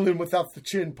giant violin without the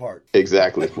chin part.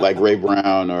 Exactly, like Ray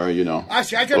Brown or,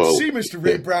 Actually, I got to see Mr.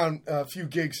 Ray Brown a few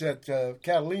gigs at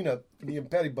Catalina, me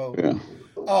and Pettibone. Yeah.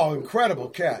 Oh, incredible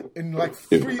cat. And like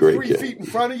three feet in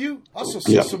front of you. Also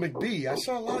Cecil McBee. I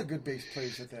saw a lot of good bass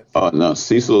players at that. Oh, no,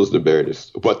 Cecil is the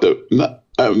baritist. But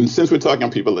since we're talking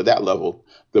people at that level,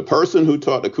 the person who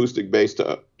taught acoustic bass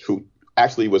who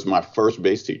actually was my first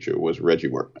bass teacher was Reggie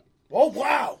Workman. Oh,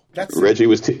 wow. Reggie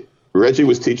was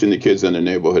teaching the kids in the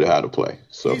neighborhood how to play.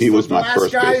 So he was my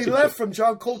first bass teacher. The last guy he left from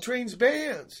John Coltrane's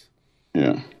bands.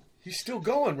 Yeah. He's still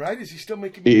going, right? Is he still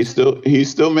making music? He's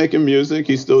still making music.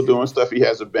 He's still doing stuff. He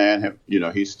has a band.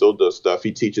 He still does stuff.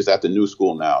 He teaches at the new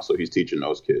school now, so he's teaching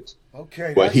those kids.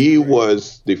 Okay. But he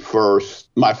was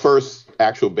my first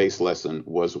actual bass lesson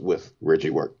was with Reggie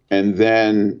Work. And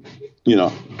then,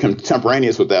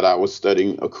 contemporaneous with that, I was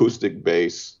studying electric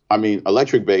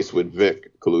bass with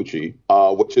Vic Colucci,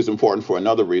 which is important for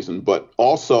another reason, but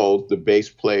also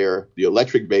the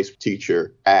electric bass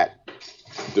teacher at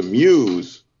the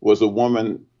Muse was a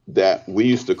woman that we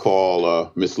used to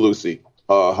call Miss Lucy.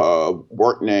 Her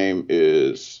work name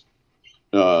is,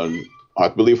 I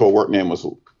believe her work name was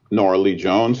Nora Lee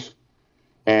Jones.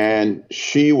 And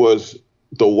she was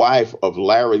the wife of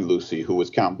Larry Lucy, who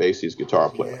was Count Basie's guitar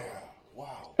player. Yeah.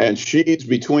 Wow. And she's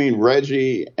between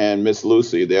Reggie and Miss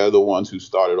Lucy. They're the ones who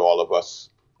started all of us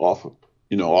off,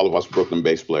 all of us Brooklyn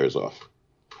bass players off.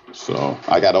 So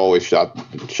I got to always shout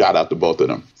out to both of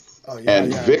them. Oh, yeah,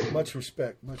 and Vic, much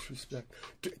respect.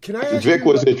 Can I ask Vic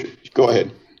go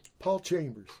ahead. Paul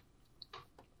Chambers.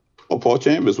 Well, Paul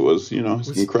Chambers was an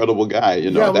incredible guy.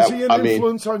 Was he an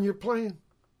influence on your playing?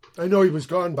 I know he was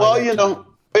gone by that time.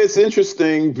 It's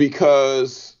interesting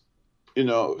because,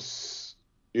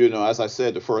 as I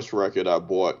said, the first record I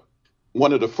bought,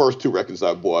 one of the first two records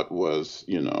I bought was,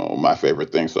 my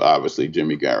favorite thing. So obviously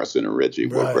Jimmy Garrison and Reggie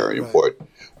were very important.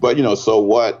 But, so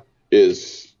what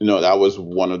is, that was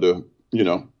one of the,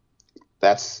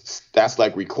 that's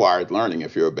like required learning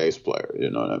if you're a bass player. You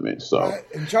know what I mean? So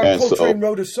and John Coltrane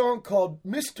wrote a song called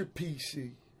Mr.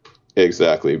 PC.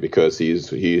 Exactly, because he's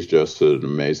just an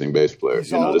amazing bass player.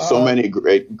 There's so many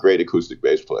great acoustic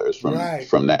bass players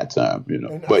from that time.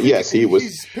 And but yes,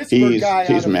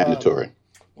 he's mandatory.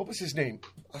 What was his name?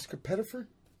 Oscar Pettiford?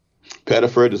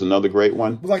 Pettiford is another great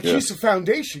one. He's a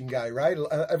foundation guy, right?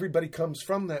 Everybody comes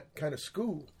from that kind of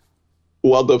school.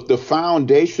 Well, the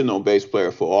foundational bass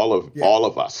player for all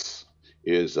of us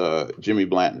is Jimmy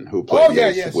Blanton, who played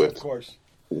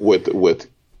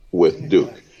with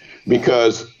Duke.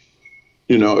 Because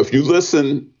if you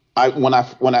listen, when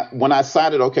I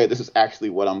decided, okay, this is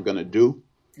actually what I'm going to do,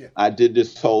 I did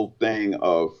this whole thing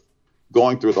of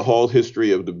going through the whole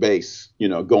history of the bass,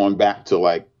 going back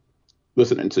to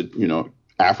listening to,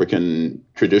 African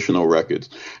traditional records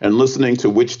and listening to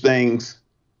which things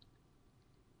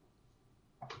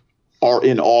are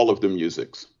in all of the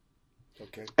musics.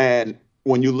 Okay. And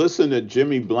when you listen to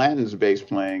Jimmy Blanton's bass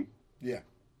playing,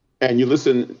 and you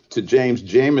listen to James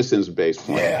Jameson's bass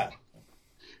playing,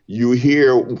 you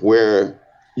hear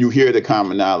the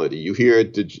commonality. You hear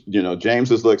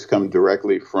James's licks come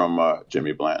directly from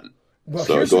Jimmy Blanton. Well,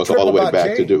 so it goes all the way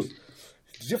back to Duke.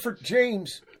 Different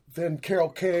James than Carol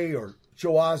Kay or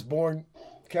Joe Osborne,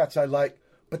 cats I like,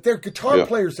 but they're guitar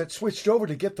players that switched over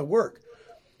to get the work.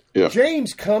 Yeah.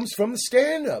 James comes from the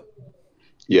stand-up.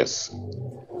 Yes.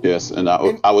 And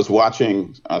I was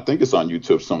watching, I think it's on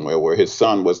YouTube somewhere, where his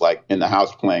son was in the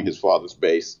house playing his father's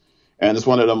bass. And it's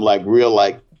one of them real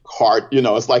hard,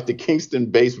 it's like the Kingston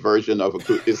bass version of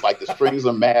it's like the strings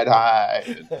are mad high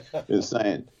and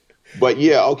insane. But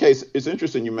it's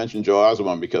interesting you mentioned Joe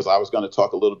Osborne because I was going to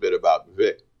talk a little bit about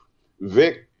Vic.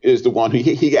 Vic is the one who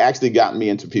he actually got me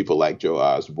into people like Joe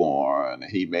Osborne.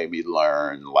 He made me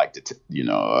learn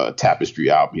the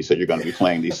Tapestry album. He said, you're going to be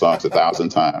playing these songs 1,000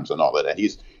 times and all of that.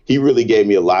 He really gave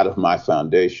me a lot of my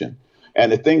foundation.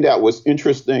 And the thing that was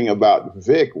interesting about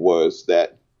Vic was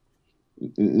that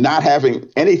not having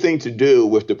anything to do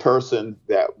with the person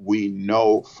that we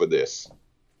know for this,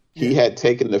 he had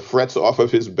taken the frets off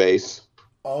of his bass.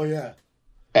 Oh, yeah.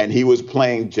 And he was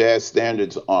playing jazz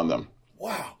standards on them.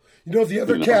 Wow. You know, the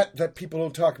other cat that people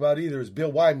don't talk about either is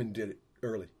Bill Wyman did it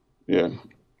early. Yeah.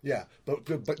 Yeah, but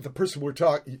the person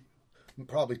I'm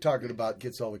probably talking about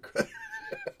gets all the credit.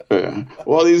 Yeah.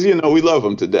 Well, we love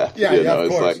him to death. Yeah, of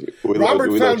course. It's like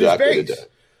Robert found his Jockey to bass.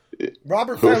 death.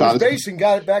 Robert found his bass and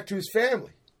got it back to his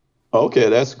family. Okay,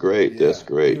 that's great. Yeah, that's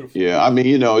great. beautiful. Yeah, I mean,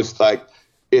 it's like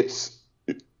I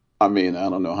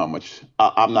don't know how much.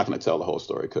 I'm not going to tell the whole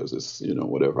story because it's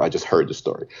whatever. I just heard the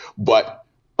story, but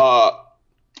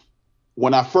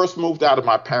when I first moved out of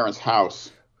my parents'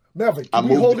 house. Melvin, can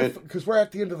we hold it? Because we're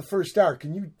at the end of the first hour.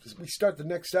 Can we start the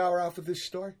next hour off with this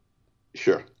story?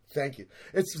 Sure. Thank you.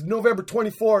 It's November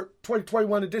 24,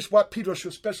 2021 edition. What Pedro Show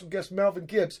special guest Melvin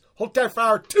Gibbs. Hold tight for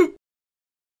hour 2.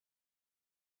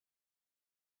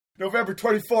 November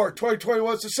 24,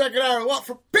 2021. It's the second hour. What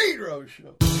for Pedro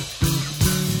Show?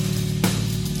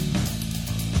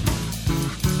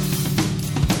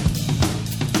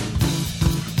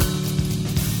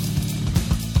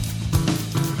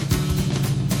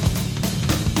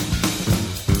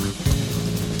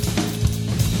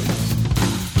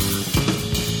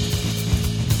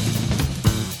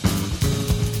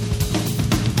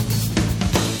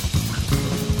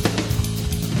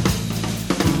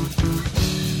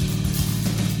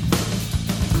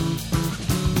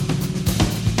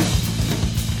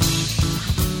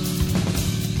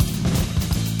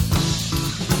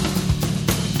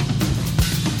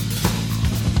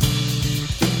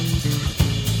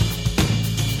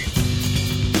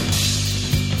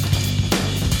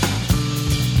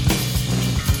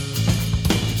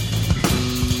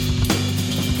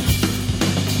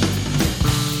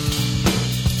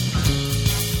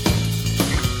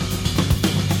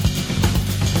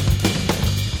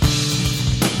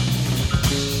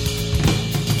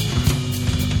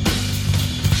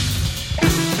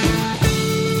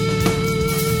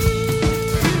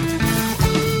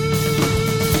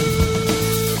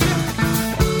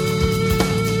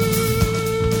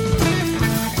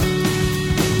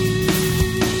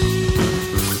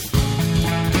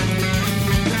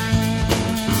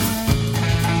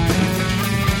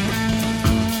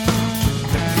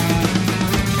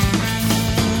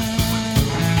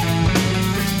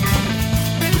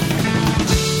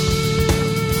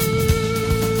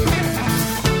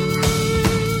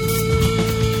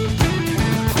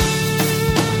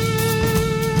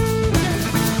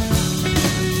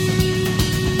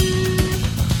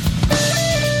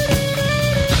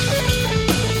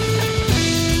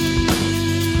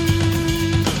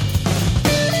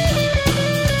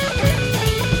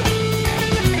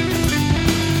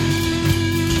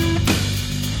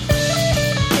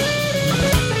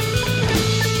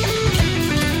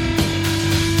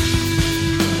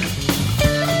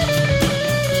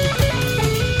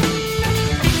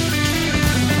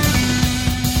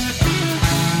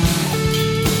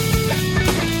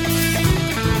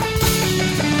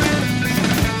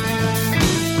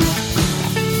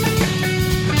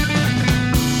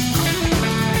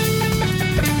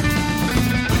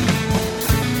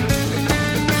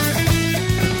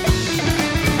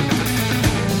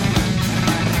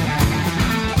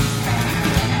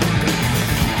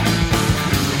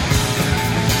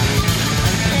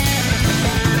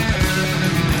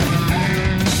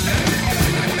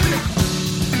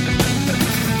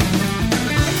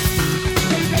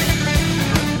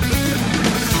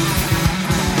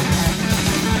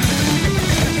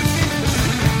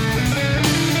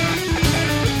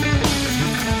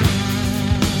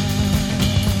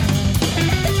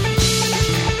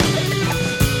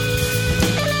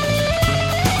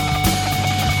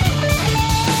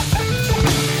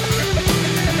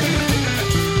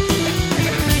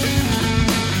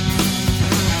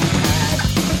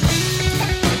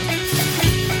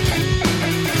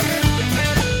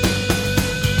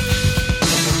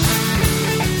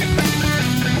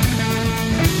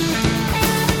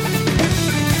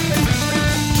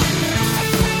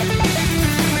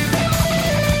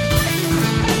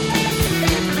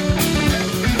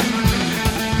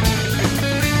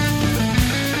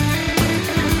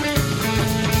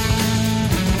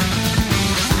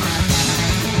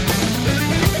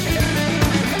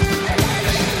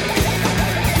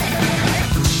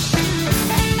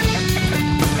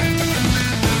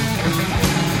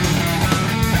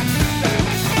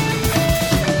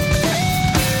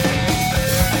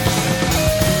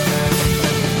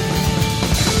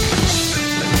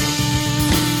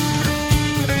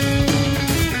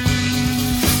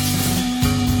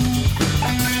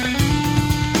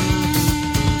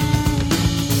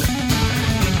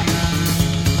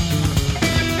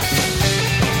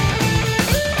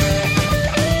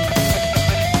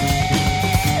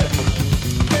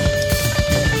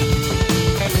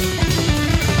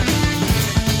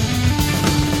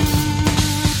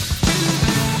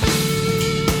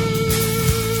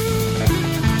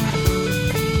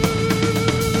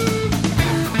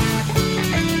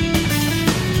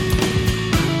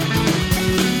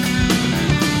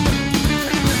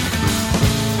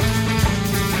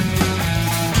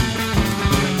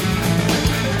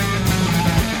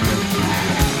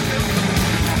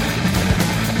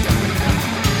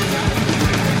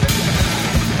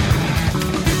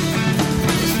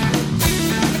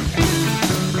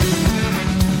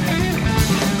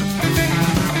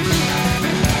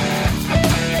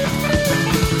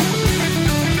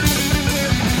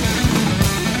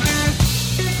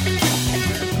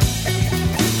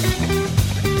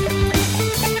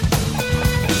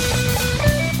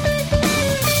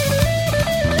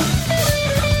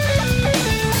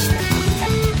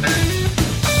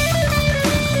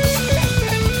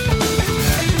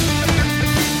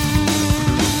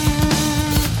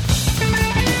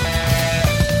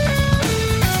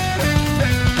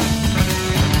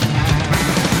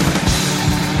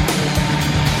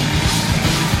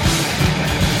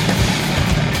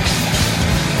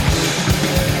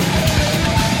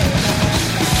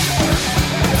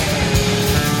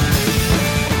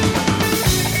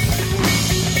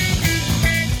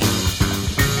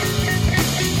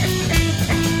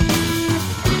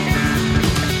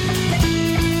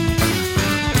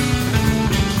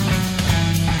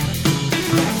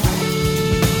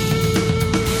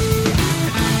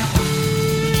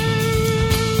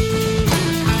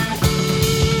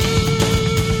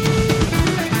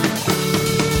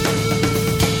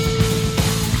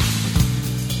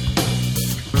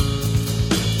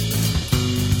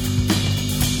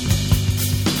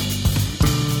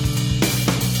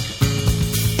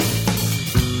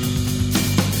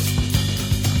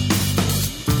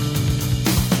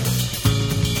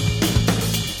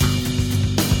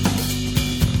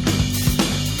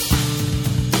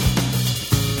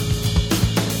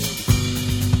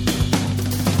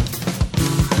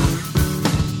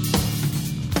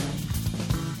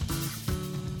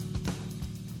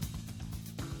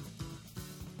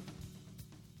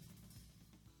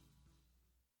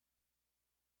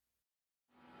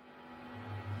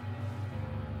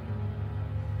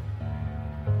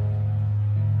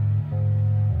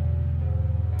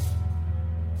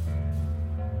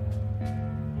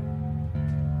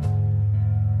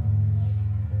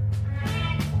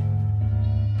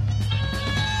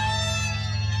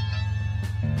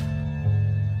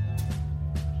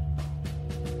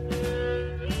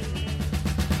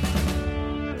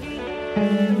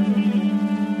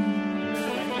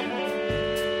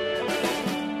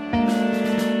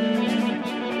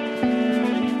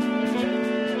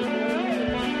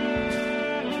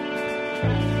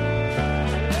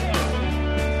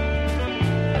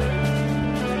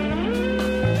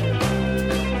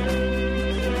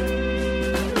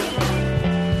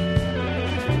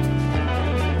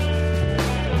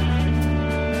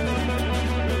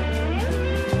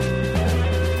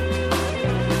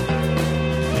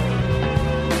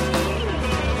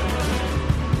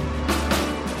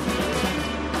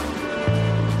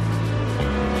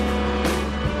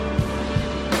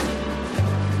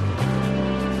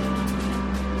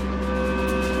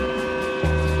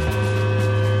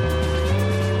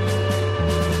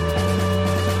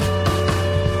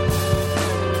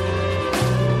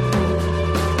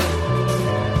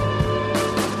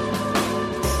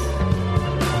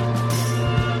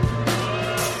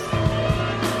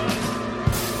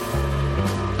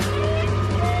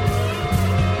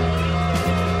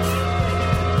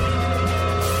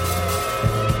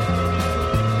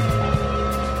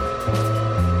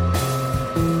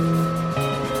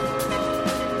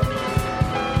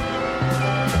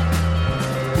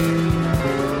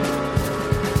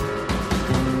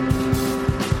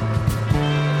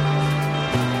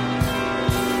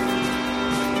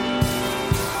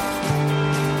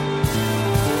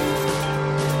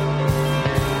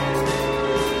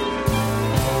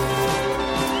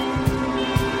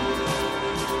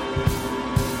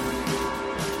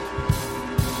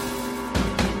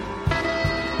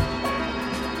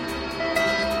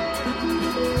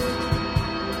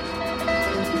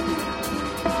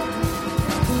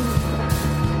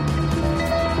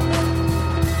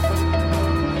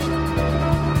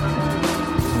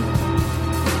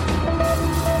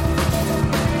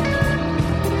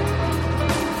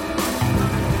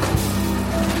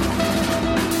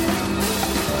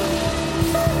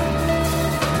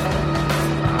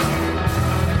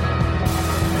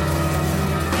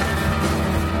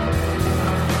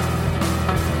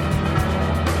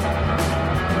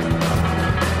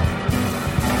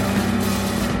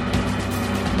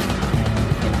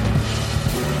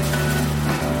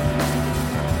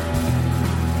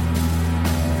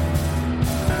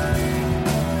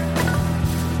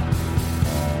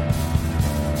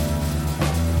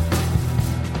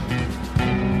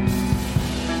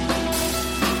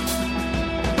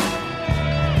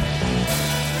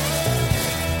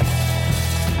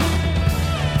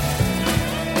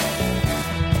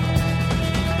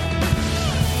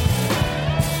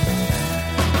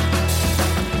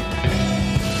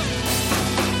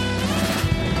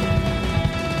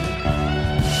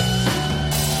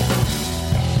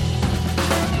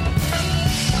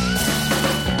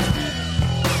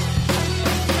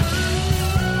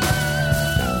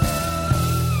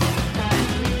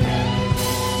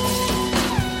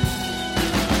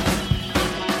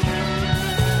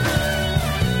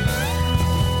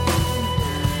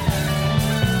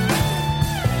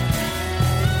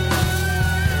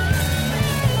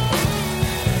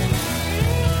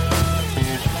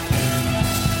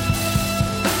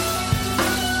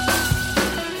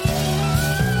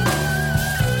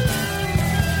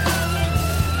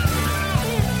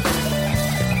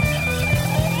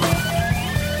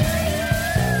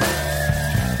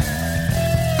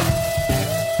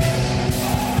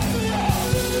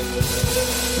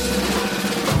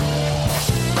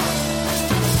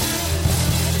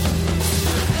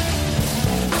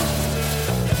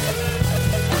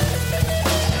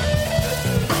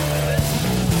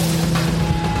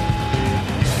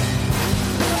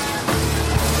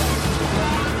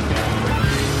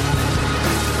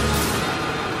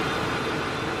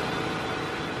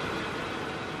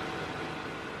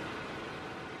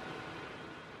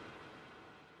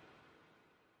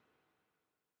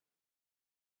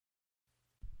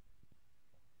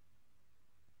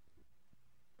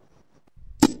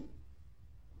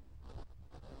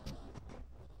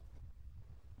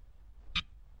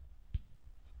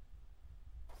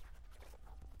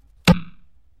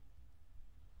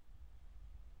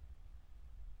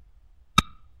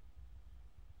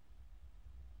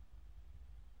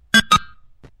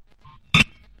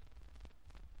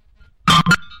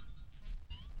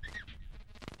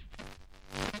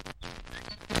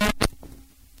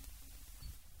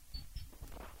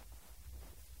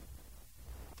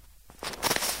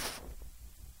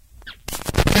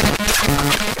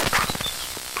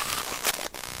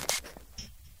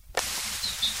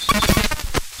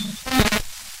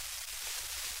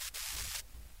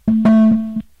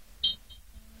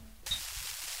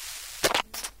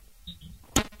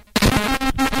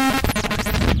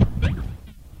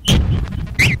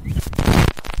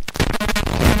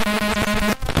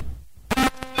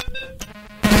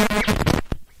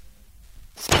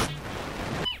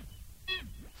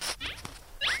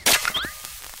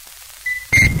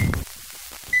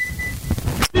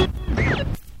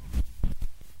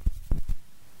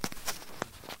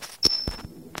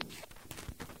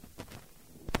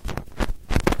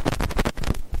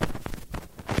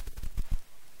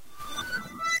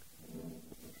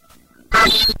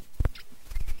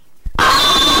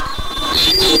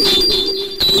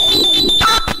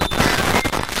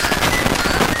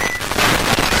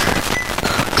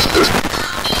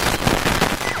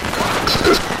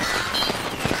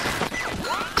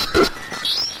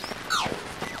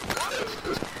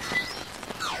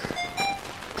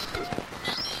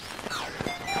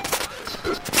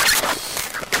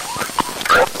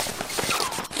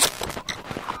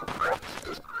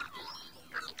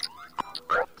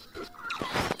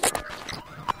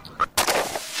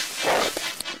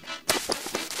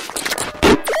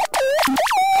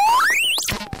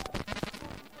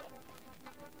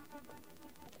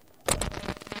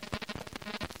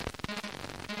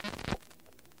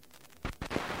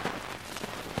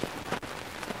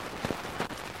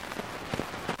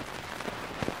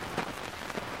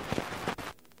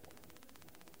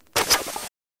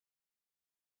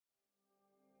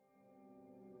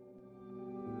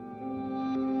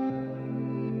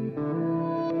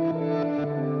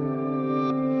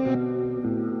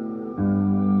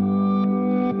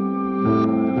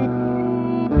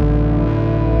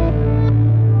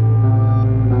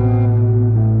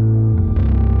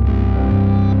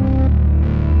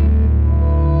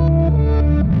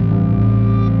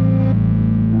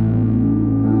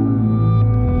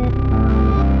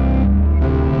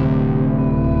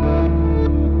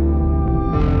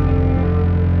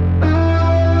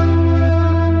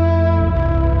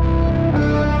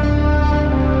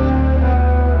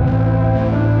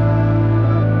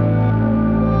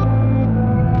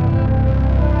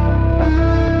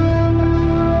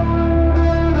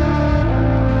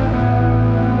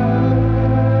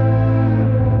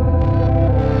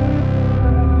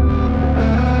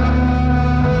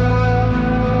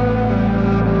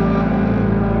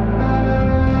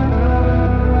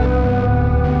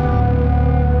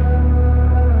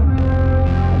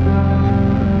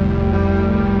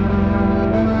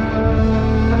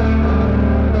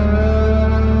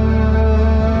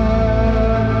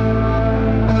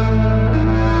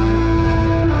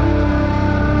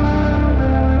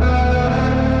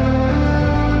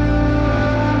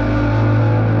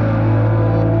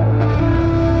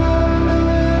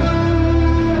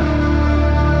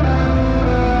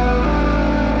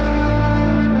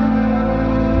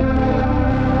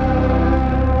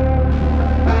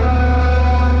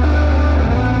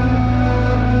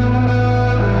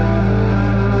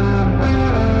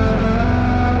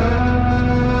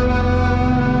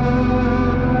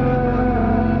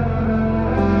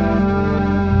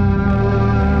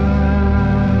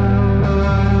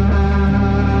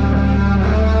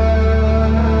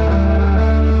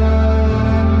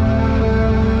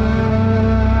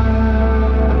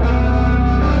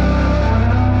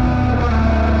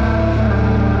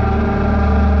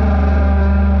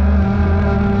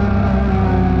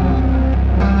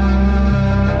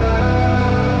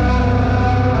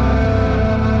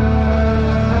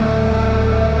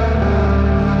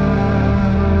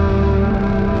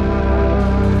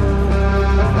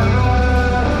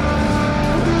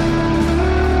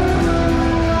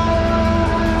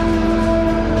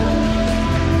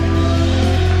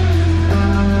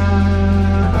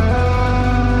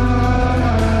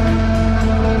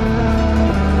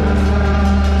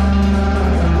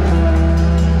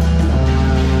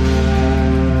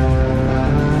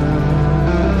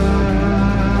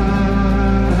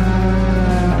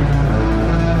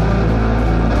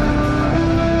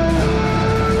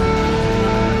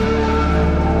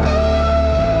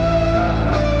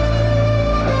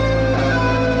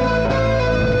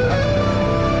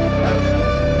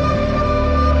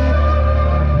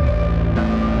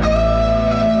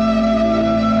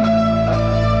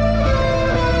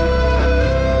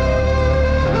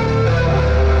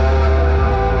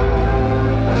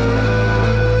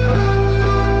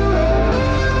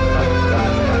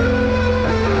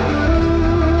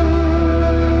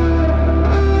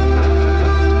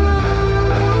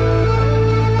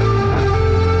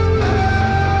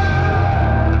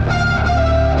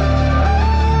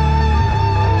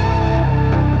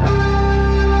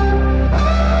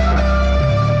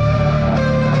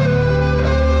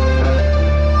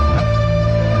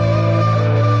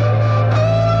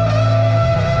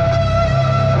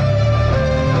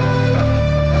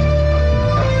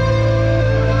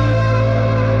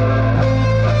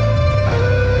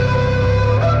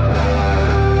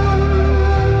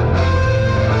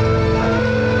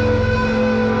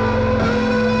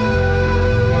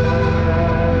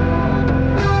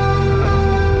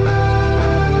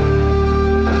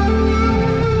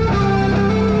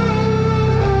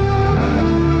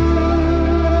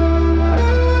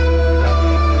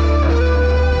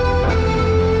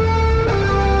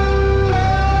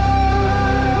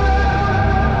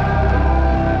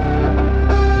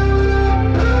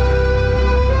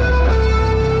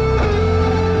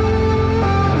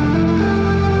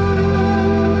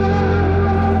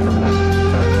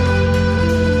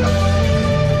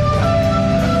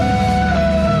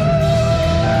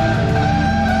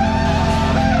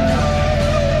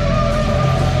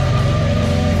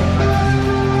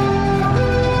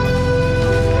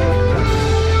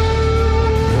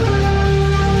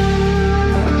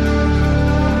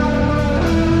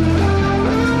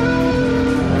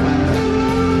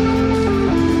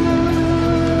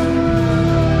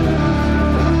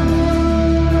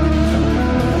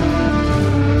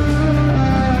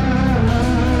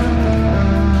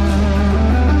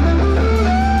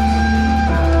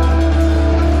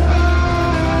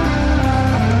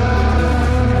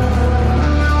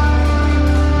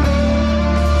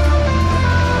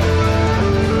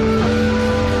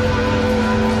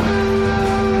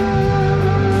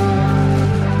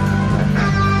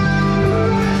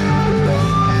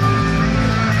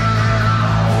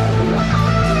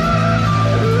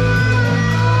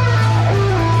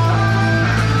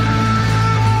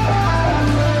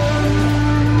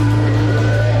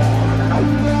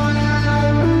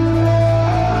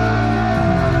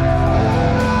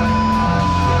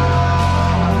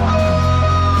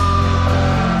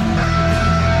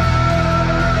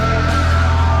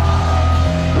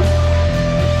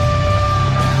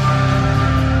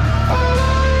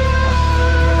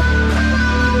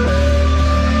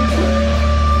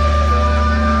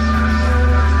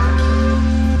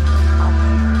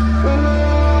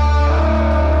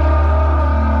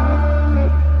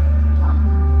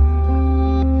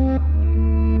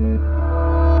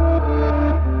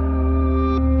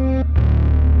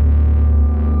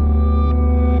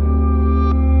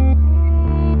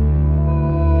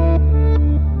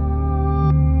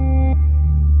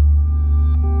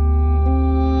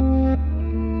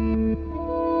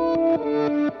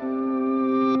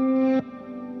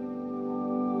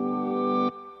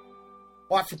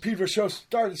 Watch the Pedro Show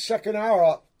started the second hour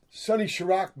off. Sonny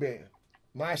Sharrock Band,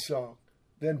 my song.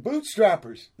 Then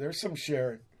Bootstrappers, there's some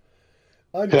sharing.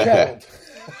 Unkettled.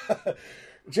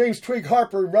 James Twig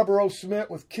Harper and Rubber O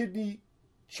Cement with Kidney,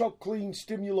 Choclean,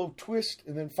 Stimulo-twist.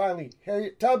 And then finally,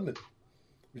 Harriet Tubman,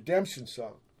 Redemption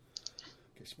Song.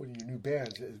 It's one of your new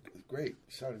bands. It's great.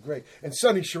 It sounded great. And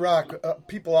Sonny Sharrock,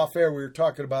 people off air, we were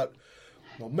talking about,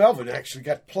 well, Melvin actually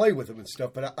got to play with him and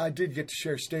stuff, but I did get to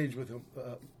share stage with him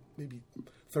maybe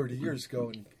 30 years ago,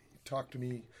 and he talked to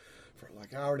me for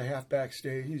like an hour and a half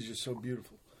backstage. He's just so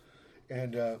beautiful.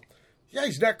 And, yeah,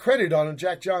 he's not credited on him.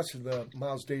 Jack Johnson,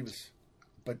 Miles Davis.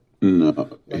 But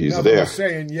no, like he's Melvin there. was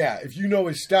saying, yeah, if you know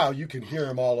his style, you can hear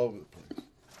him all over the place.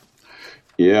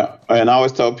 Yeah, and I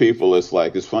always tell people it's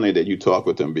funny that you talk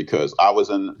with him because I was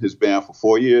in his band for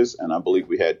 4 years, and I believe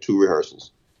we had 2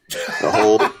 rehearsals.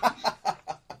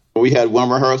 We had 1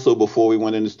 rehearsal before we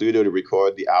went in the studio to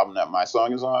record the album that my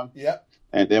song is on. Yeah.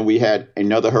 And then we had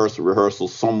another rehearsal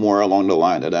somewhere along the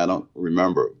line that I don't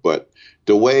remember. But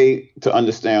the way to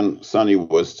understand Sonny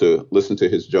was to listen to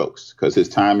his jokes because his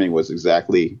timing was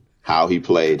exactly how he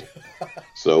played.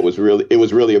 So it was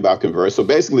really about converse. So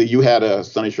basically, you had a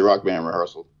Sonny Sharrock Band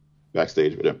rehearsal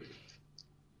backstage with him.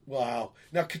 Wow.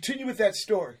 Now continue with that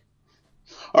story.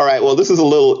 All right. Well, this is a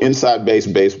little inside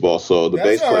baseball, so the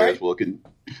That's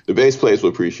bass players will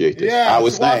appreciate this. Yeah, I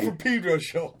was saying from Pedro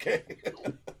Show. Okay.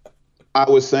 I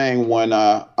was saying when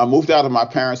I moved out of my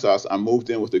parents' house, I moved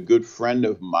in with a good friend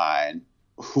of mine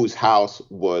whose house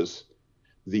was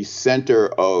the center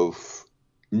of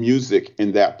music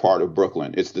in that part of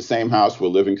Brooklyn. It's the same house where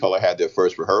Living Colour had their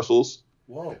first rehearsals.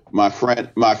 Whoa. My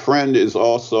friend is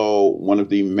also one of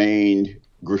the main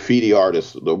graffiti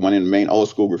artists, one of the main old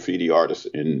school graffiti artists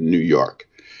in New York.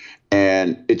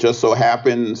 And it just so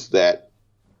happens that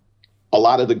a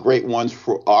lot of the great ones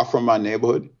are from my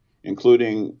neighborhood,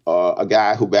 including a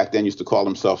guy who back then used to call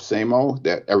himself Samo,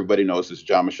 that everybody knows is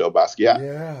Jean-Michel Basquiat.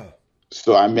 Yeah.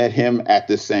 So I met him at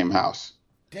this same house.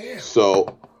 Damn.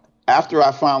 So after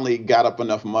I finally got up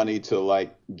enough money to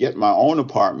get my own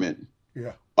apartment,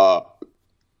 yeah.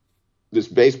 This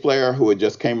bass player who had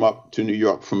just came up to New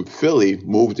York from Philly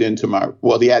moved into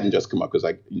he hadn't just come up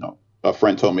because a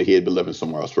friend told me he had been living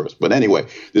somewhere else first. But anyway,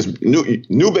 this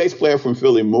new bass player from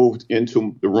Philly moved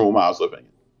into the room I was living in.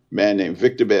 A man named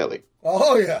Victor Bailey.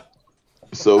 Oh, yeah.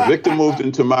 So Victor moved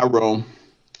into my room,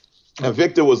 and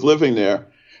Victor was living there.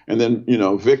 And then,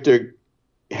 Victor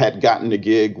had gotten the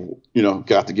gig,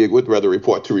 with Weather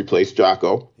Report to replace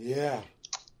Jocko. Yeah.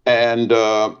 And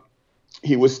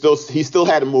he still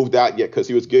hadn't moved out yet because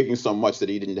he was gigging so much that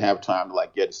he didn't have time to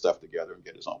get his stuff together and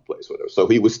get his own place, whatever. So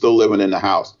he was still living in the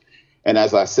house. And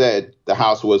as I said, the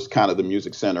house was kind of the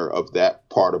music center of that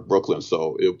part of Brooklyn.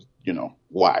 So it was,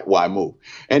 why move?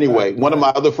 Anyway, one of my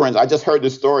other friends, I just heard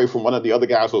this story from one of the other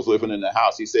guys who was living in the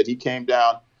house. He said he came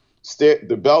down,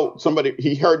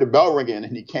 he heard the bell ringing,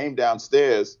 and he came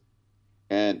downstairs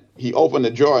and he opened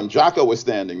the door and Jocko was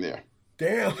standing there.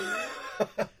 Damn.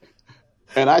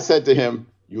 And I said to him,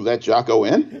 "You let Jocko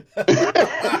in?"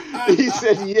 He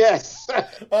said, "Yes."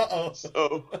 Uh-oh.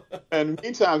 So, and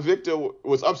meantime, Victor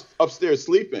was upstairs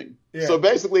sleeping. Yeah. So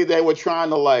basically they were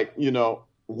trying to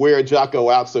wear Jocko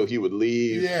out so he would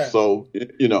leave. Yeah. So,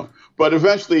 but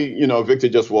eventually, Victor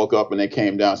just woke up and they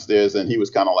came downstairs and he was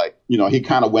kind of he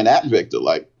kind of went at Victor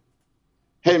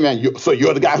 "Hey man, you're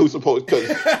the guy who's supposed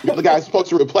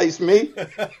to replace me?"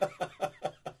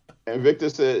 And Victor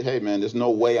said, "Hey man, there's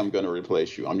no way I'm going to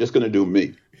replace you. I'm just going to do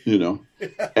me,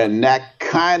 And that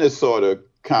kind of sort of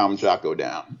calmed Jocko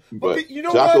down. But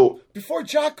Jocko, what? Before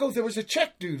Jocko, there was a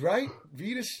Czech dude, right?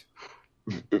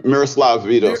 Miroslav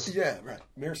Vidos. Yeah, right.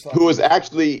 Miroslav. Who was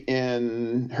actually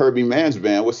in Herbie Mann's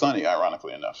band with Sonny,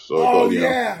 ironically enough. So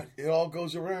it all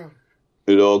goes around.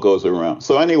 It all goes around.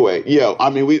 So anyway,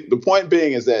 the point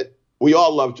being is that we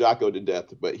all love Jocko to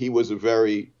death, but he was a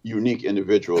very unique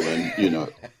individual, and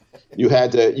you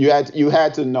had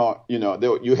to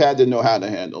know how to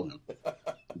handle him.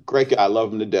 Great guy, I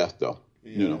love him to death, though.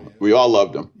 Yeah. We all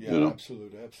loved him. Yeah,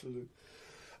 absolute.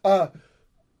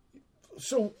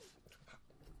 So,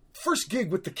 first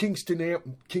gig with the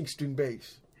Kingston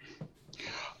bass.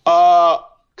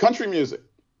 Country music.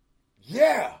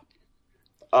 Yeah.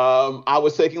 I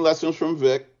was taking lessons from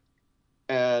Vic,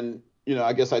 and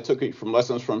I guess I took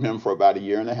lessons from him for about a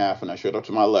year and a half, and I showed up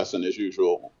to my lesson as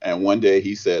usual. And one day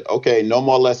he said, "Okay, no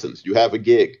more lessons. You have a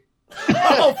gig."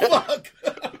 Oh, fuck.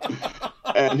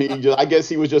 And I guess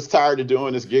he was just tired of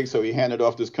doing this gig, so he handed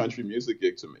off this country music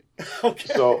gig to me.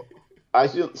 Okay. So I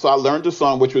learned the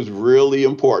song, which was really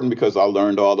important because I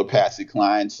learned all the Patsy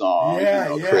Cline songs,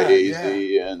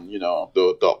 Crazy, and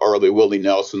the early Willie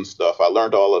Nelson stuff. I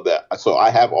learned all of that, so I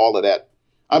have all of that.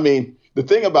 I mean, the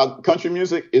thing about country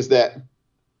music is that,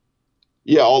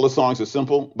 all the songs are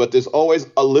simple, but there's always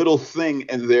a little thing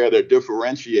in there that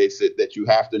differentiates it that you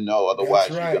have to know, otherwise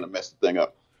you're going to mess the thing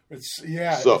up. It's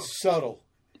subtle.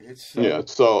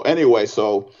 So anyway,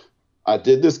 I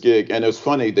did this gig, and it was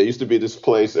funny. There used to be this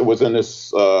place. It was in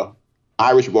this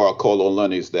Irish bar called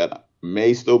O'Lunny's that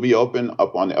may still be open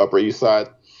up on the Upper East Side.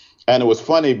 And it was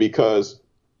funny because,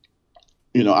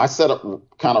 I set up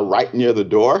kind of right near the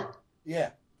door.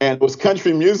 Yeah. And it was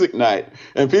country music night.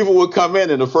 And people would come in,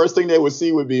 and the first thing they would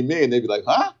see would be me. And they'd be like,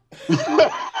 huh?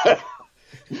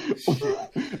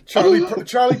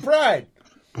 Charlie Pride.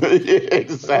 Yeah,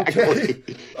 exactly.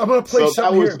 Okay. I'm going to play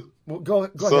something here. Well, go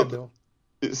ahead, Bill.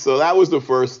 So that was the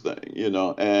first thing,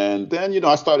 and then,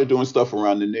 I started doing stuff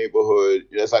around the neighborhood.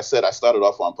 As I said, I started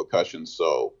off on percussion.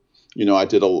 So, I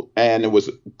did and it was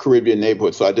Caribbean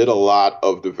neighborhood. So I did a lot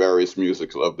of the various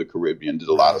music of the Caribbean, did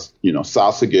a lot of,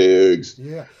 salsa gigs.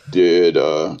 Yeah. Did,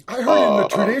 I heard in the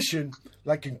tradition,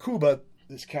 like in Cuba,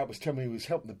 this cat was telling me he was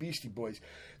helping the Beastie Boys.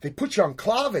 They put you on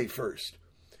clave first.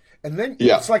 And then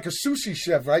it's like a sushi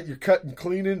chef, right? You're cutting,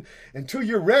 cleaning until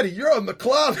you're ready. You're on the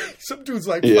clave. Some dude's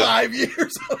like 5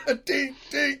 years. Dink,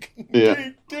 dink,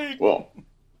 dink, dink.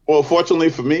 Well, fortunately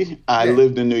for me, I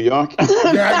lived in New York.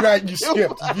 Yeah, right. You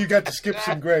skipped. You got to skip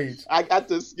some grades. I got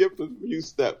to skip a few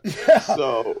steps. Yeah.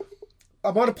 So I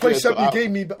want to play something you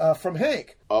gave me from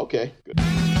Hank. Okay. Good.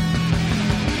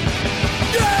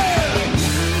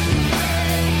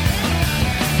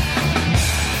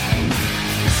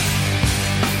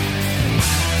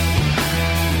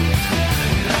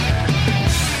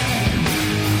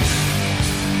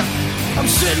 I'm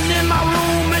sitting in my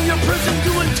room in your prison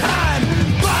doing time.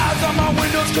 Bars on my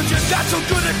windows cause you got so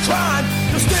good at crime.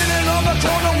 You're standing on the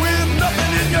corner with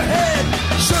nothing in your head.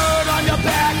 Shirt on your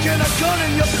back and a gun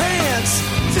in your pants.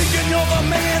 Thinking you're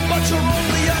the man but you're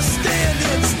only a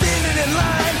standing in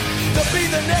line to be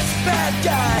the next bad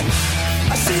guy.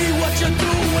 I see what you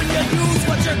do when you use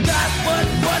what you got. But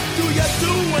what do you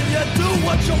do when you do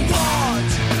what you want?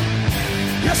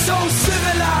 You're so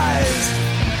civilized.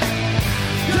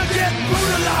 You get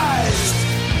brutalized.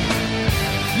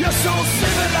 You're so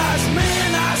civilized,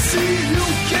 man. I see you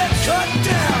get cut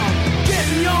down.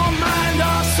 Getting your mind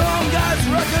off some guy's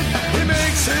record. He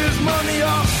makes his money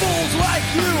off fools like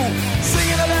you.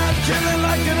 Singing about killing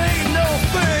like it ain't no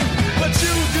thing. But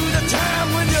you do the time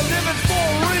when you're living for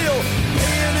real.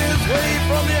 Paying his way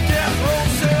from your death row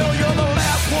cell. You're the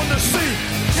last one to see.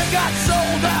 You got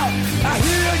sold out. I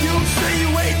hear you say you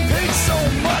ate pigs so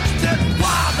much that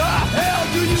why the hell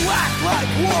do you act like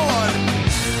one?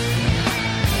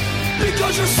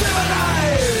 Because you're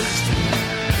civilized.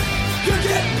 You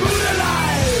get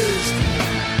brutalized.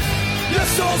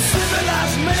 You're so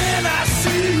civilized, man. I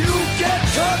see you get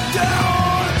cut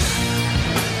down.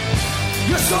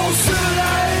 You're so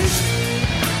civilized.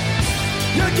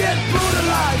 You get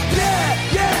brutalized.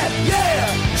 Yeah.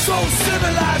 So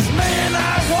civilized, man. I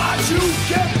watch you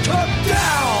get cut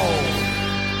down.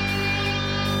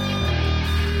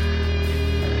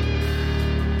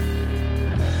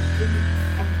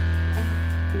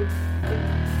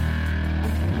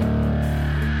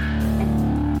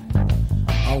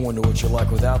 I wonder what you're like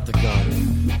without the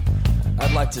gun.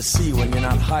 I'd like to see when you're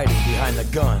not hiding behind the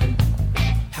gun.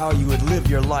 How you would live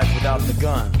your life without the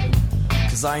gun.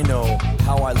 Cause I know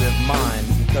how I live mine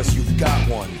because you've got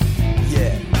one.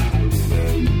 Yeah.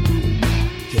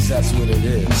 Cause that's what it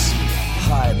is.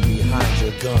 Hiding behind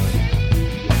your gun.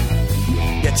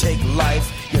 You take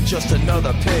life, you're just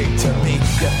another pig to me.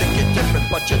 You think you're different,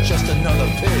 but you're just another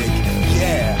pig.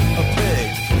 Yeah, a pig,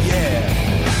 yeah.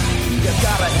 You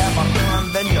gotta have a gun,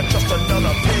 then you're just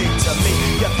another pig to me.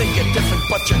 You think you're different,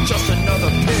 but you're just another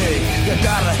pig. You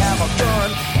gotta have a gun,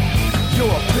 you're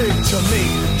a pig to me,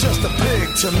 just a pig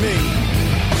to me.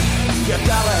 You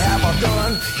gotta have a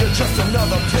gun, you're just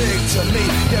another pig to me.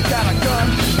 You got a gun,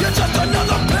 you're just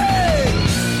another pig.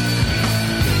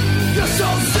 You're so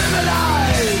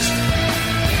civilized,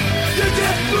 you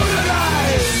get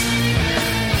brutalized.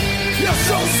 You're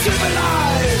so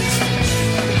civilized.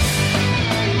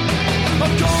 A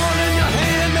gun in your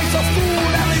hand makes a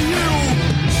fool out of you.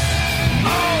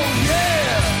 Oh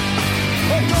yeah.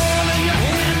 A gun in your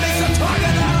hand makes a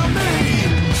target out of me.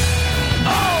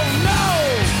 Oh no.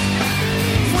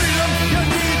 Freedom, you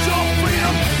need your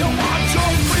freedom. You want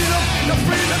your freedom. Your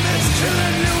freedom is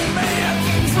killing you, man.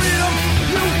 Freedom,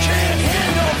 you can't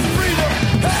handle freedom.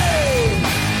 Hey.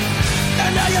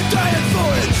 And now you're dying for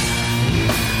it.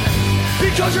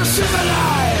 cause you're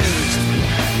civilized.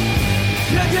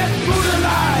 You get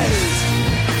brutalized.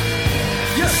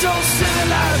 You're so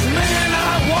civilized, man,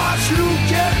 I watch you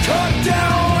get cut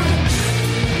down.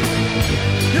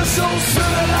 You're so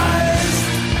civilized.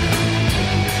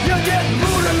 You get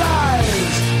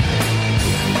brutalized.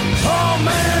 Oh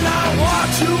man, I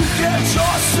watch you get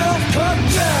yourself cut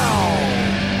down.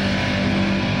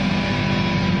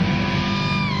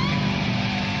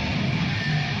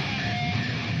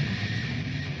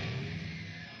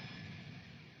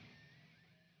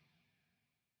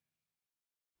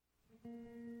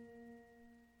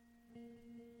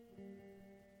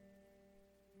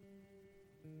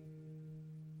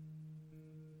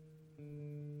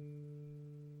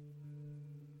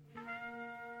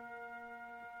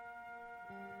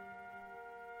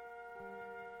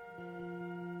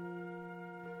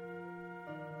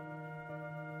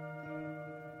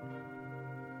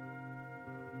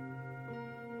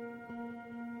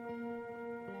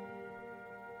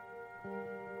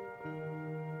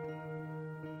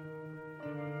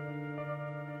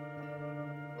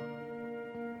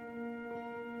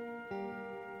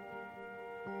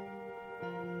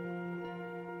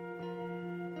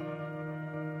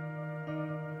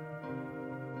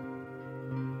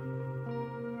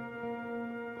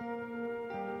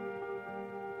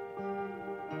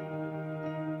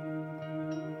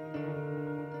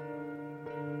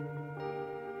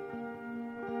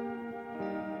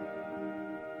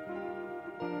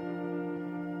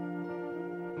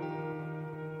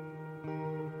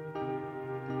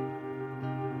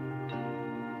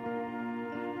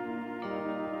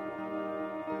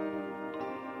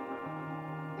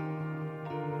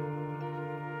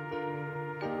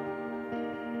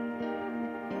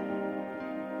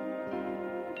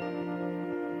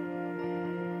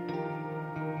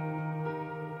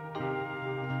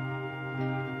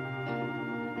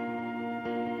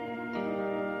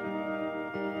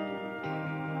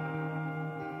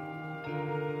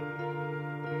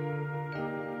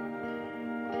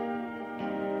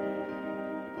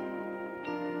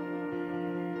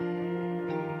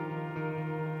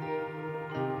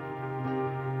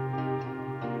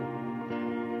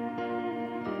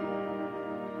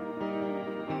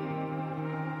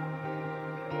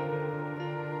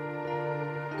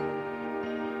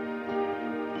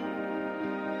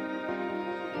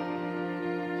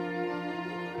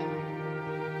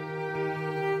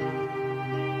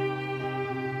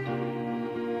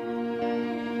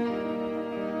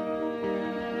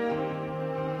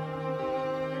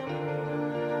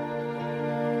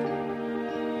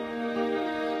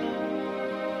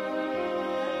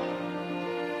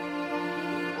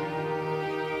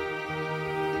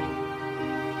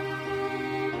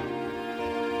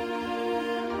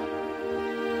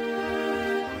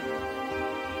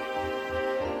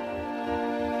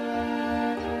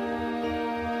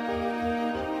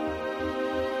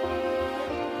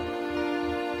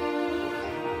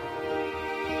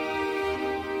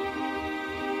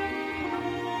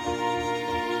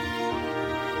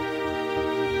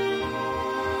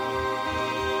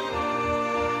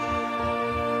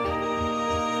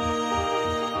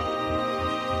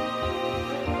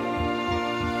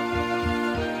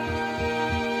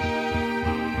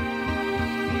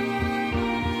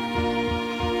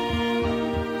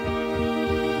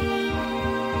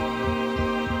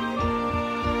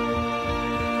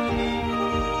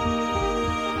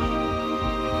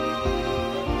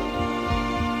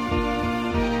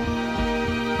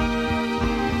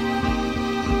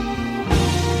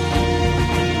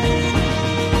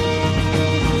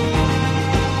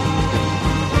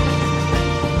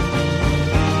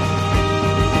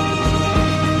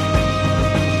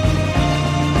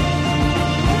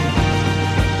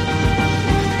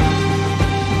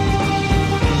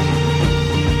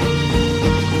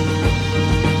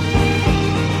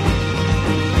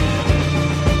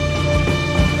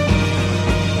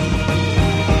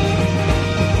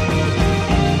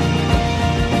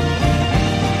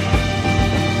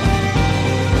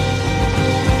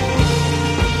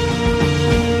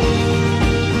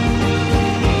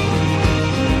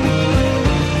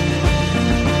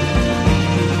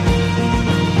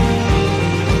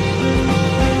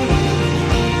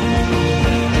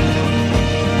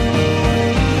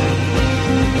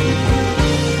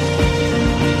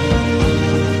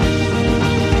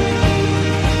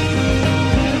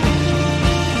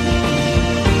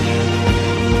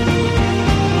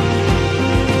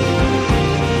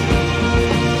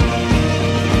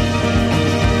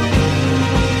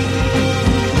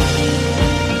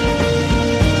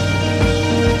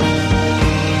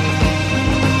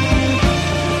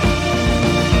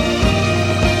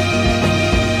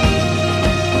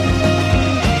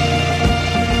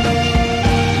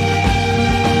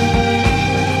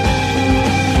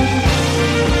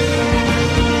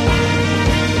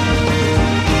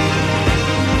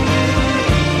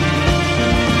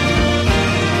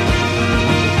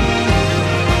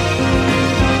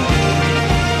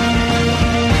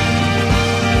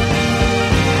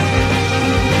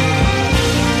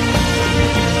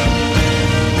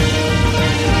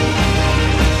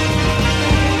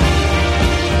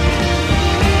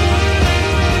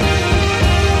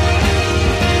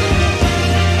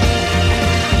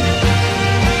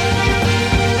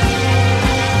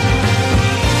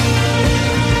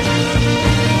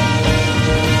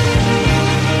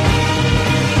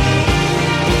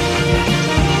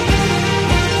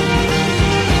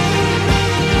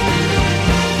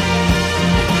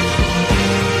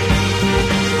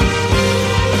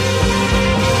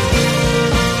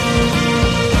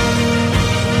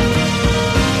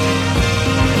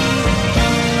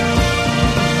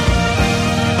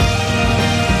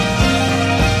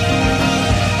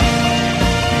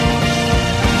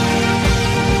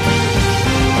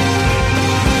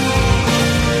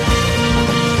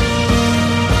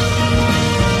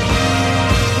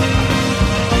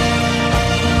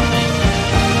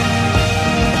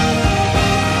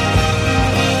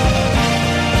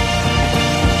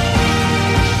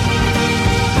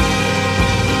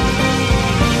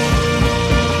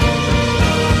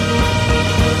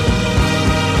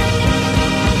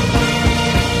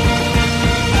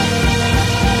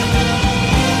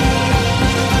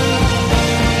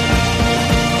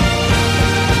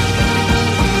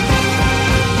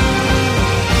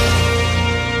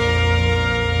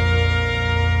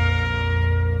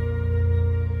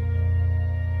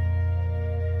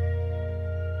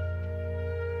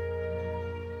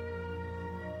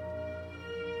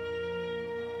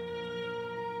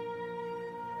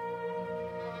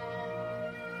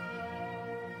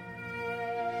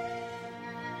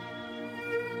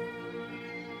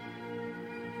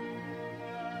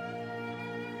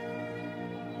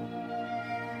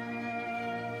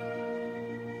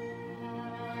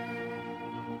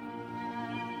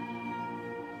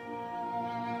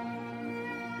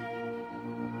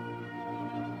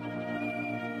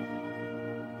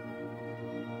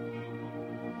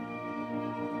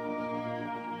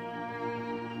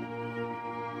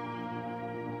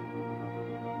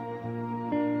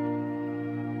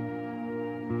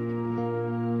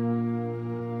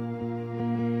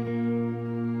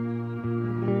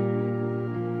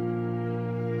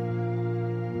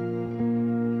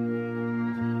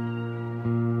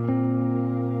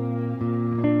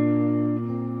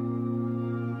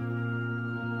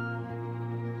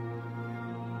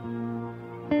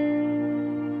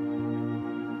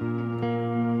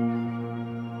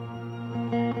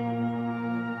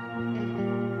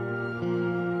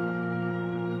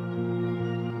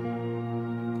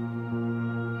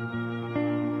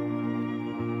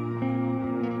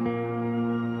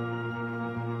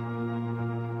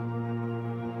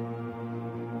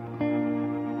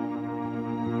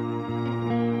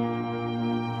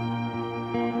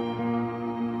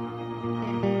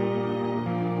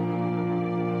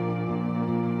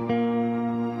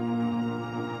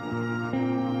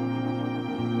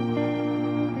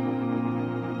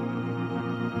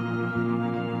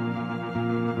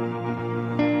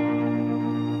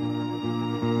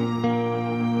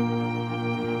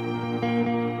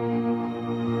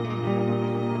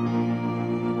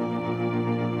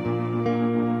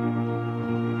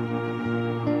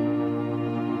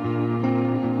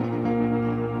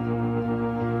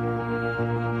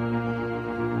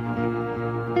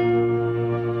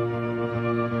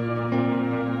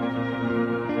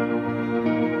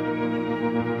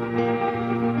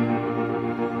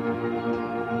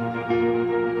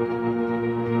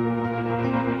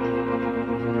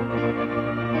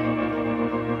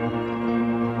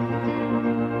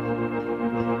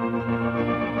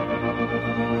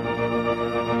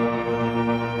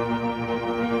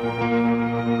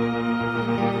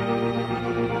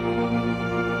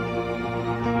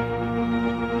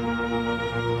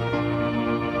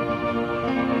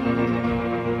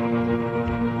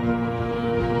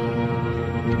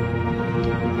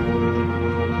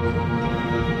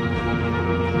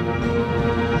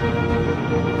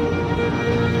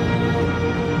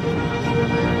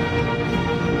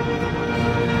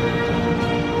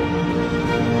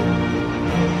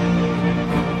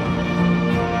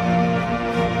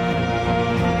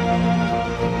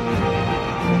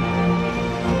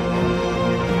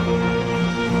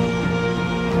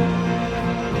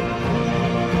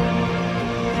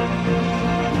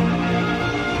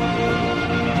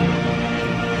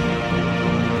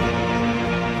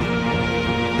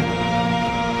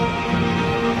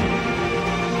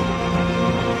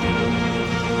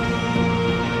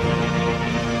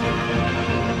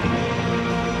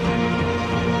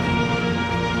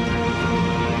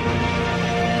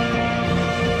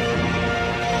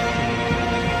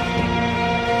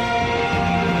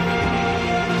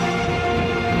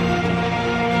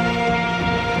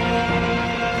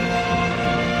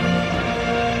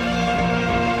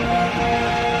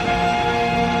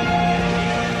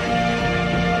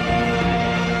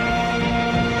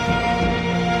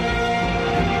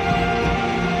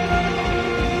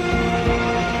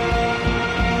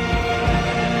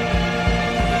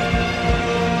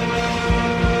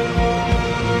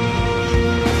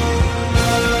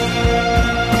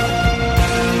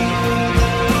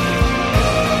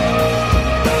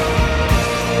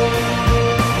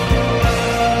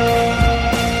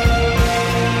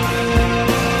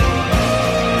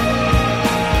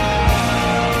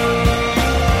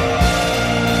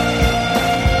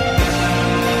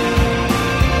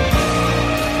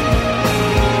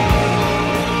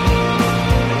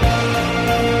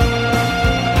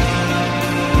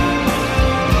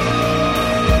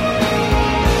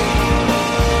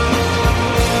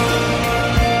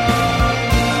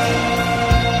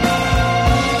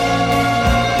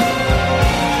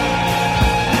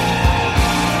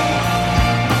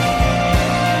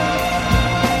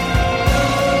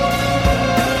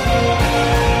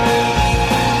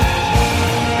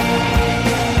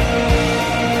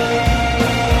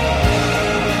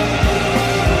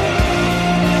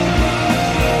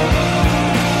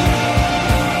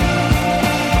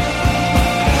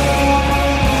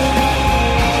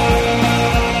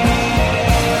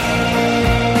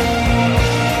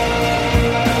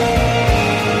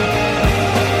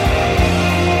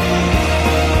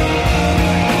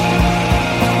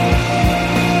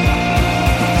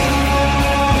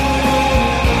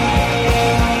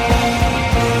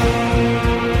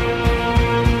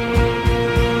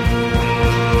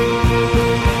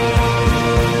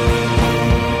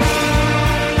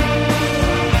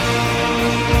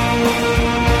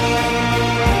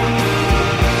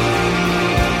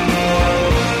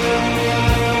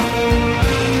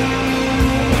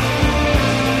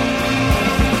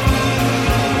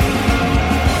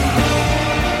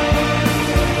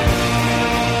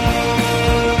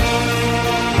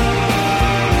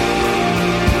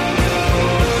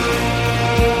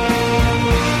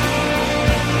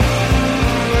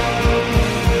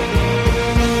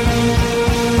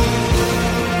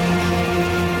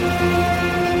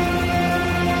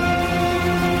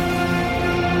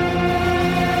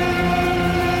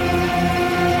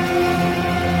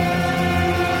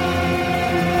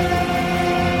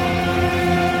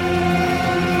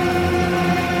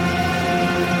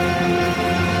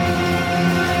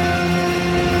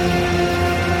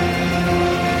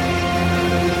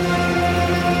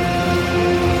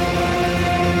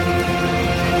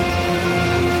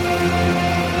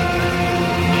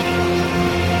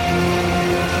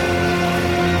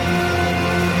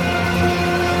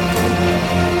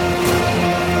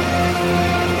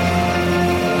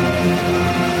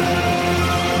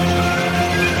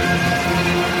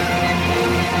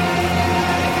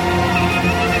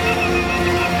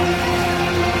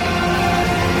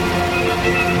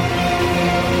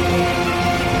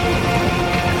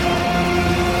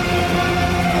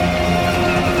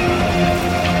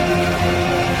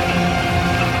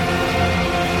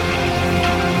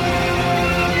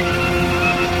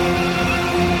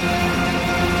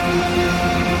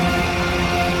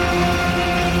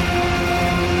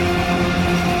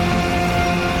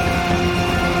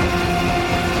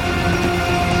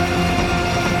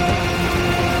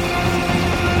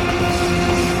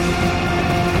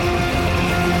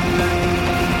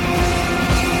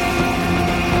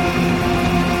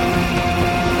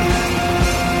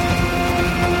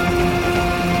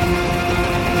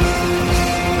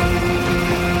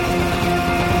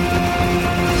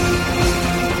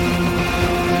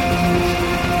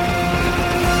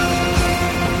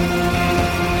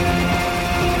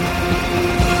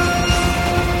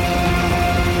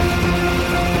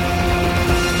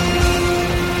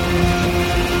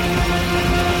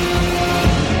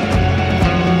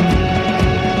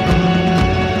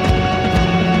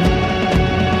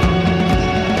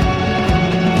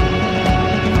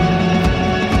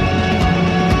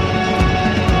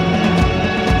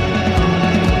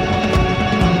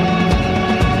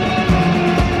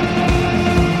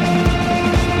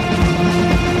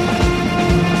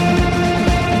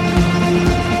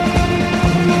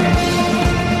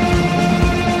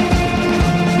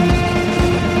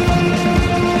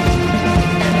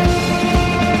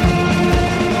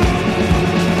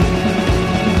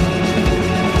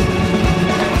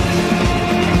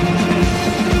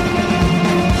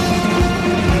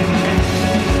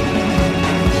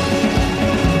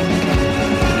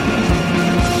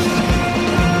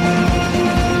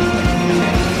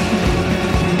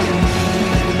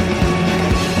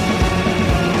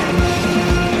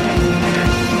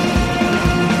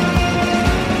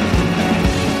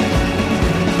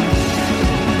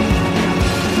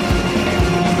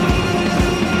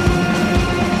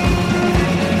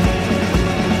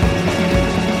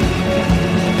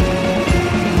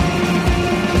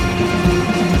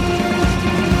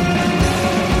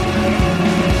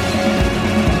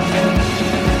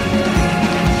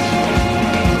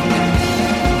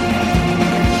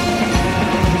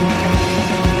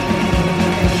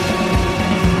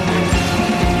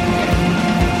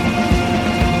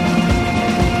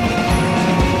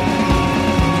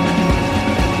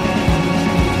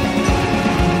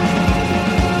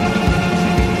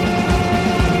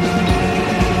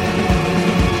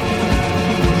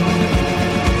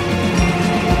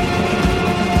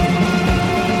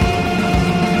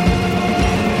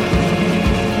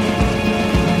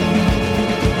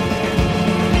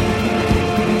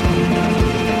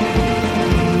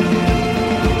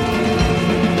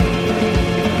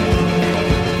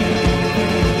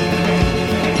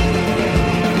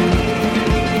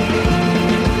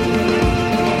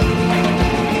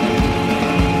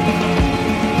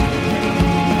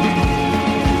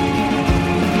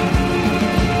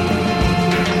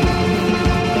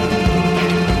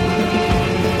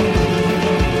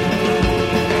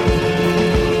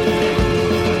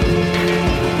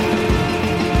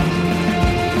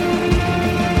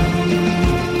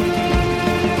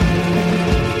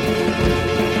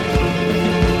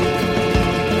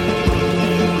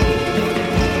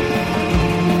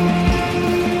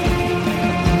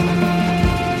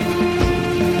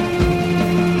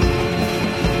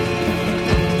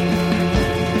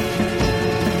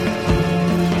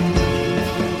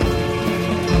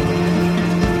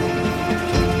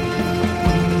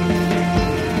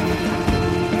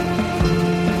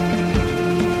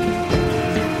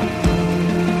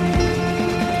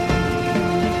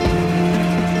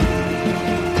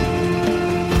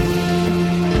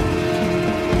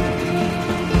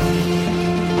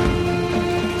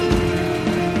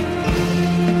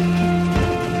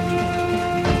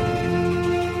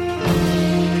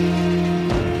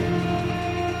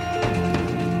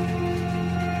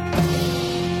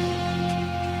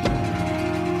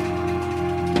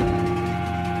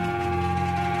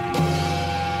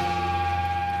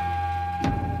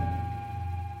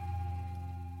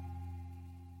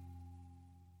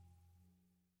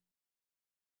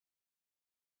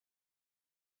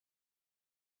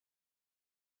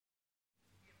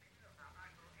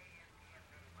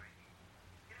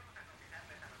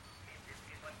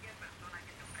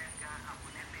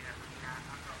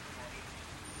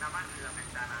 abre la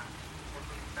ventana o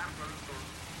solicitar productos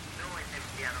no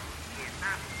esenciados que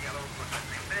están asociados con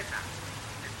nuestra empresa.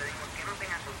 Les pedimos que no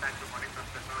tengan contacto con estas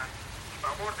personas y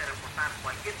favor de reportar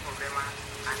cualquier problema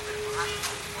al personal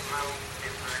informado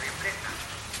dentro de la empresa.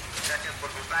 Gracias por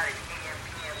comprar en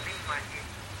AMPM Mini Market.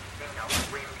 Tenga un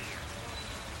buen día.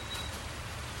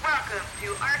 Welcome to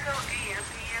Arto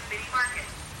AMPM Mini Market.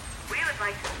 We would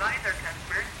like to advise our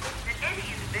customers that any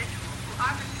individual who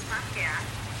offers to pump gas,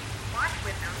 wash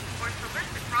windows, or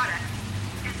solicit products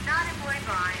is not employed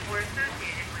by or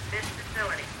associated with this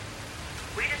facility.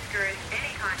 We discourage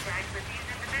any contact with these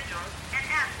individuals and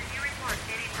ask that you report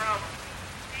any problems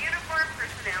to uniformed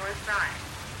personnel inside.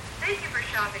 Thank you for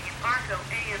shopping at Arto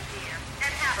AMPM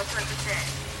and have a pleasant day.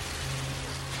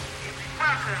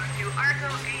 Welcome to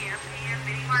Arto AMPM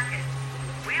Mini Market.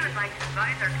 We would like to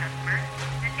advise our customers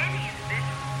that any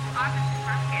individual who offers to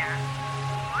pump gas,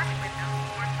 wash windows,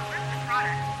 or solicit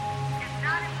products is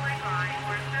not employed by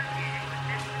or associated with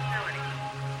this facility.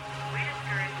 We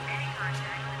discourage any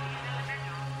contact with these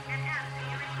individuals and ask that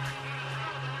you report any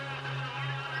problems to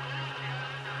uniformed personnel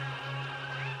inside.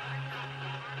 Thank you for shopping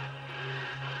at Arto.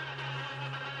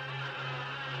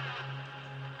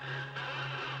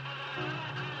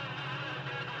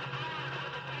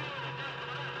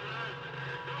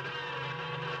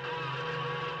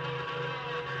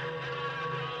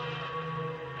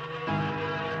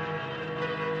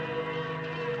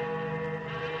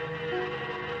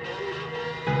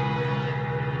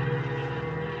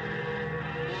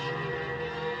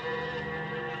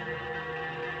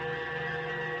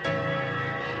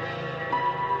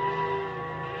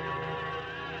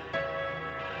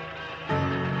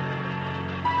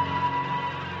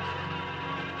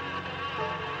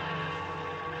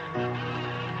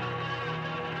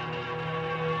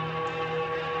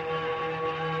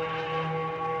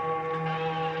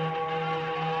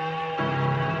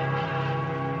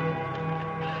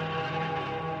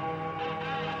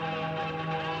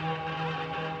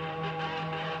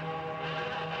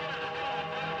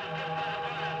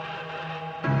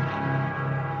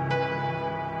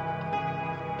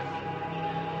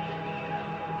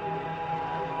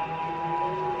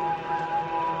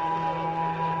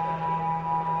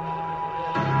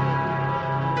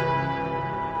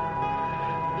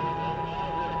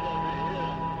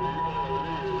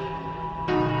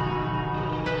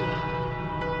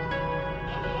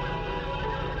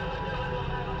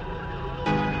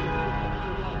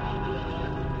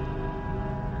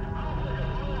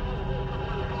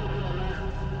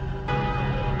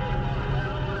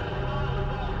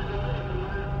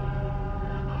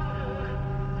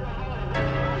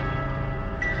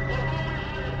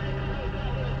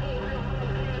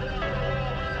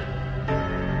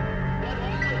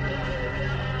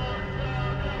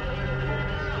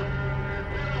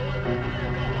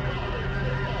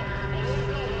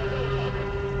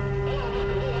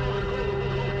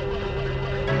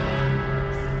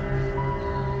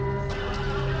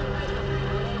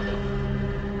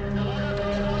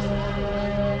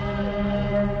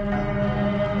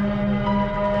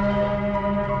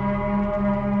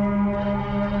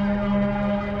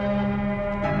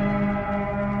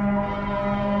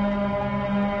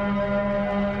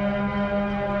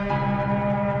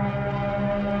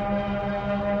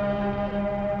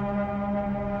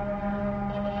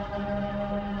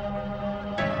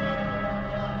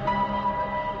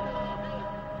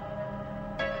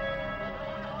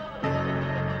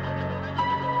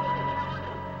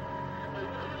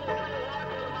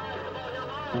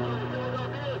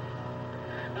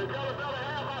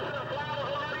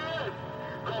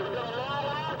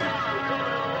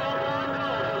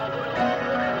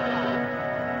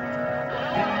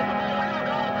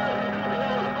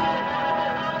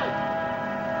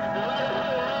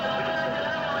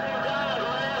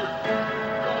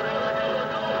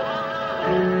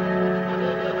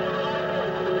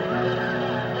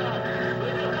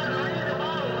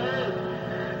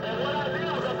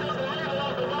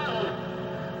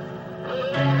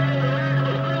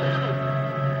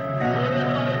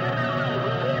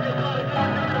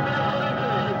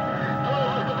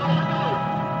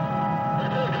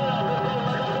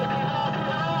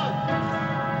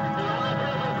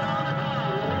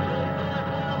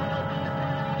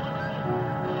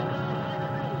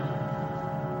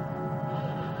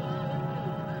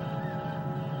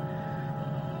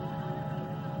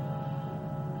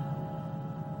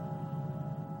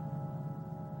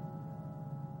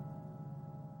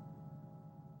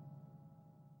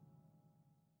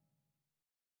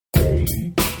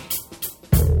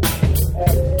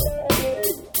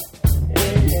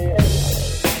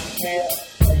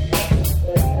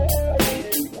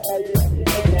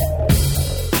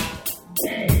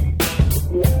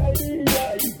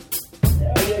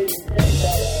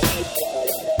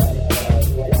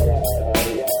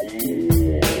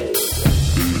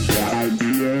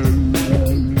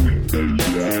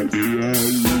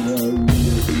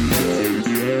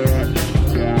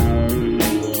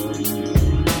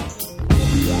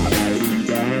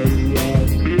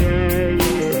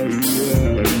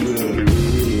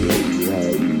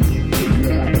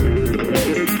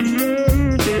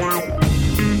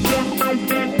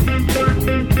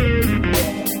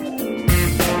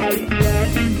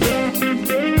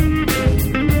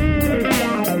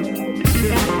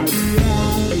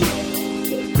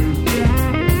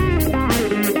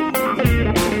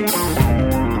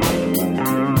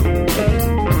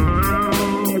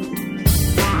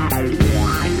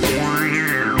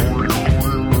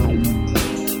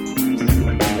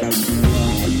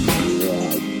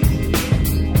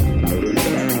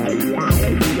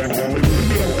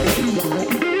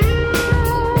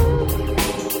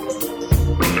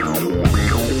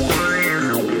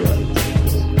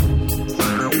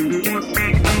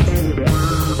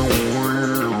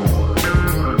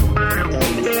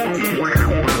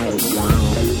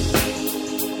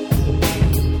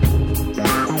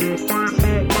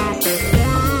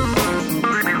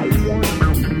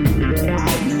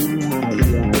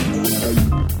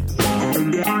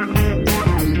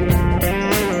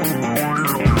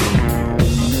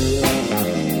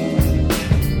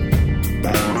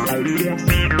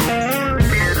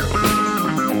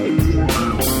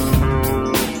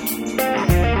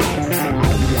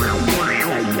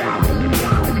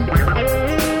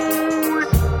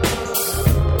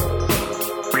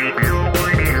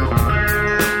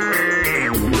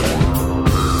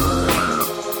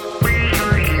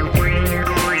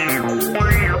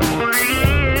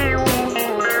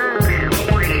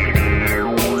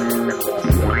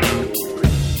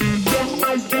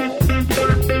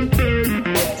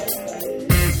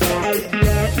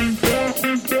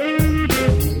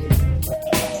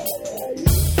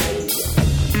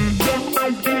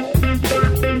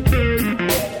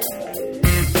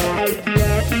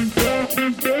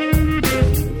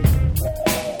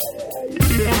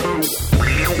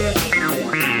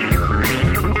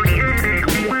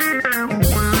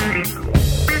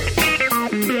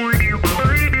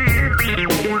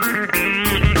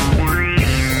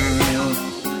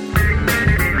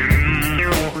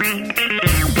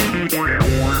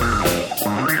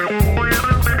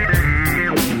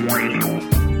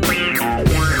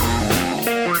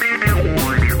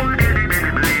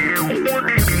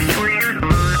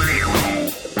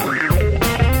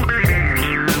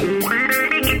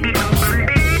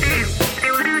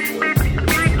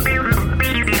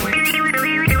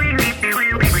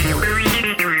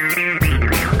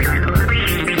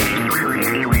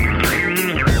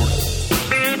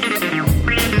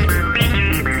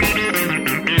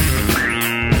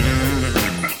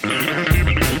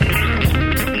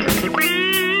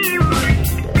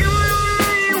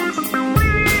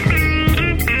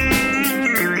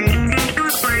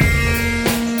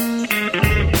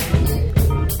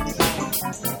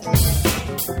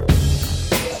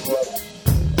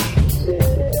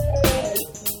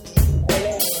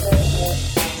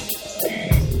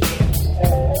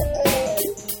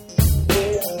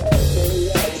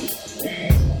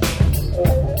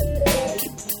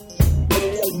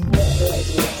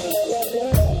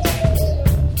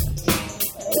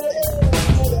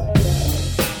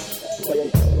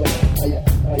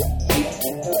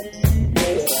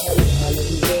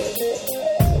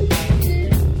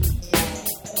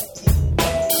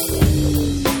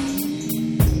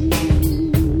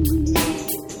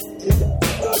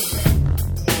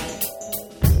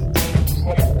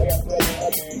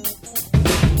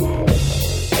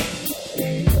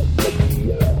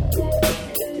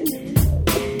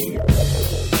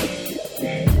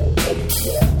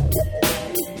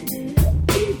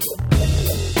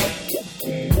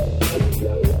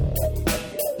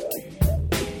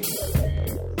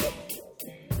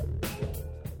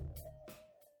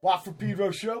 For Pedro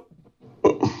Show.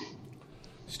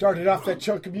 Started off that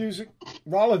chunk of music.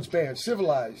 Rollins Band,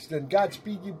 Civilized, then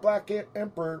Godspeed You Black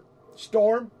Emperor,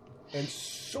 Storm, and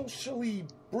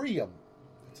Socialybrium.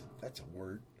 That's a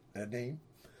word, a name.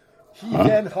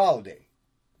 Heathen Holiday.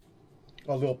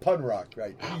 A little pun rock,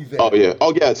 right? Heathen. Oh yeah.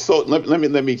 Oh yeah. So let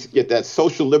me get that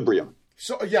socialybrium.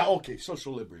 So yeah, okay,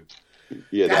 socialybrium.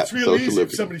 Yeah, that's real easy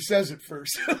if somebody says it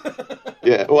first.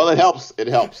 Yeah. Well, it helps. It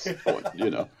helps. You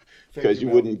know. Because you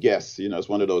wouldn't guess, you know, it's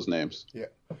one of those names. Yeah,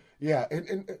 yeah,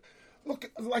 and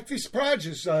look, like these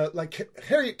projects, like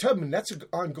Harriet Tubman, that's an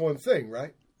ongoing thing,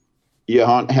 right?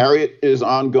 Yeah, Harriet is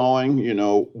ongoing. You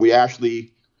know, we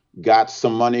actually got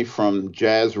some money from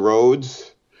Jazz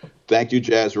Rhodes. Thank you,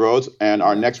 Jazz Rhodes. And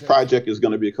our next project is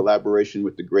going to be a collaboration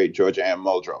with the great Georgia Ann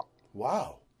Muldrow.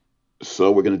 Wow.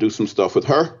 So we're going to do some stuff with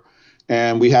her.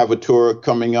 And we have a tour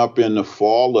coming up in the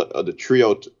fall, the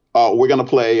trio. We're going to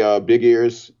play Big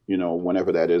Ears, you know,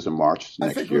 whenever that is in March next year.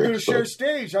 I think we're going to share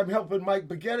stage. I'm helping Mike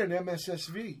Baguette in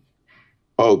MSSV.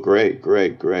 Oh, great.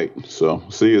 So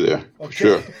see you there. Okay.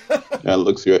 Sure. That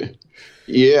looks great.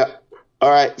 Yeah. All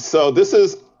right. So there's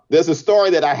a story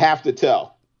that I have to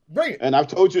tell. Bring it. And I've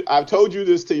told you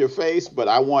this to your face, but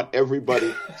I want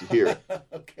everybody to hear it.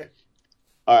 Okay.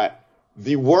 All right.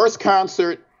 The worst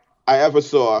concert I ever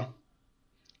saw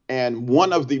and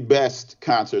one of the best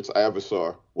concerts I ever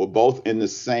saw were both in the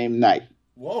same night.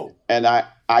 Whoa. And I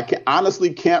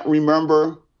honestly can't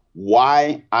remember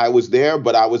why I was there,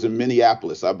 but I was in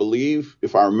Minneapolis. I believe,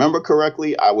 if I remember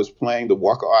correctly, I was playing the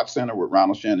Walker Arts Center with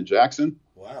Ronald Shannon Jackson.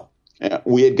 Wow. And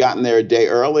we had gotten there a day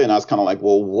early, and I was kind of like,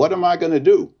 well, what am I going to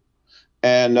do?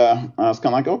 And I was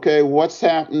kind of like, okay, what's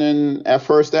happening at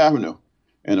First Avenue?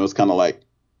 And it was kind of like,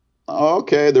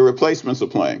 okay, the Replacements are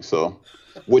playing. So,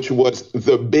 which was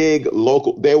the big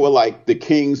local, they were like the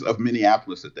kings of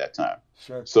Minneapolis at that time.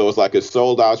 Sure. So it's like a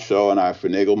sold out show, and I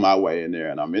finagled my way in there,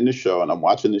 and I'm in the show, and I'm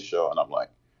watching the show, and I'm like,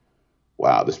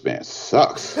 wow, this band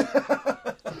sucks.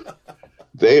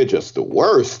 They are just the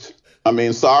worst. I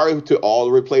mean, sorry to all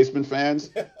the Replacement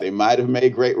fans. They might have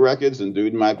made great records, and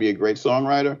dude might be a great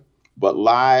songwriter, but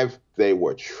live, they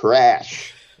were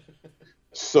trash.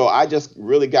 So I just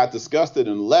really got disgusted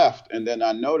and left. And then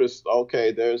I noticed,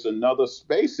 okay, there's another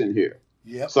space in here.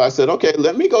 Yep. So I said, okay,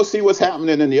 let me go see what's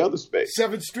happening in the other space.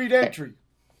 7th Street entry.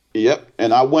 Yep.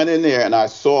 And I went in there and I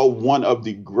saw one of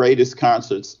the greatest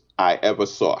concerts I ever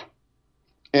saw.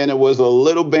 And it was a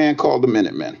little band called the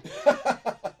Minutemen.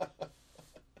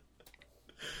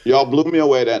 Y'all blew me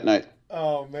away that night.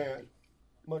 Oh, man.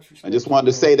 Much respect. I just wanted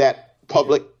to say that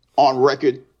public on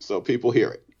record so people hear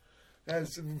it.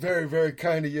 That's very, very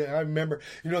kind of you. I remember,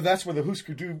 that's where the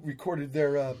Husker Du recorded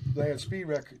their Land Speed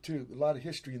record, too. A lot of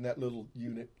history in that little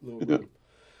unit, little room.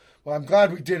 Well, I'm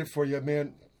glad we did it for you,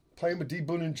 man. Playing with D.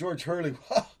 Boone and George Hurley.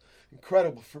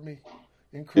 Incredible for me.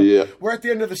 Incredible. Yeah. We're at the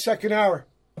end of the second hour.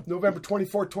 November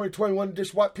 24, 2021.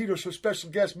 Dish Watt Pedro Show special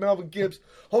guest Melvin Gibbs.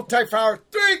 Hold tight for hour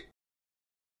 3.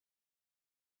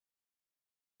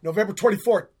 November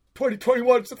 24th,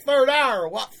 2021. It's the third hour.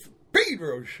 What's the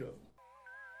Pedro Show?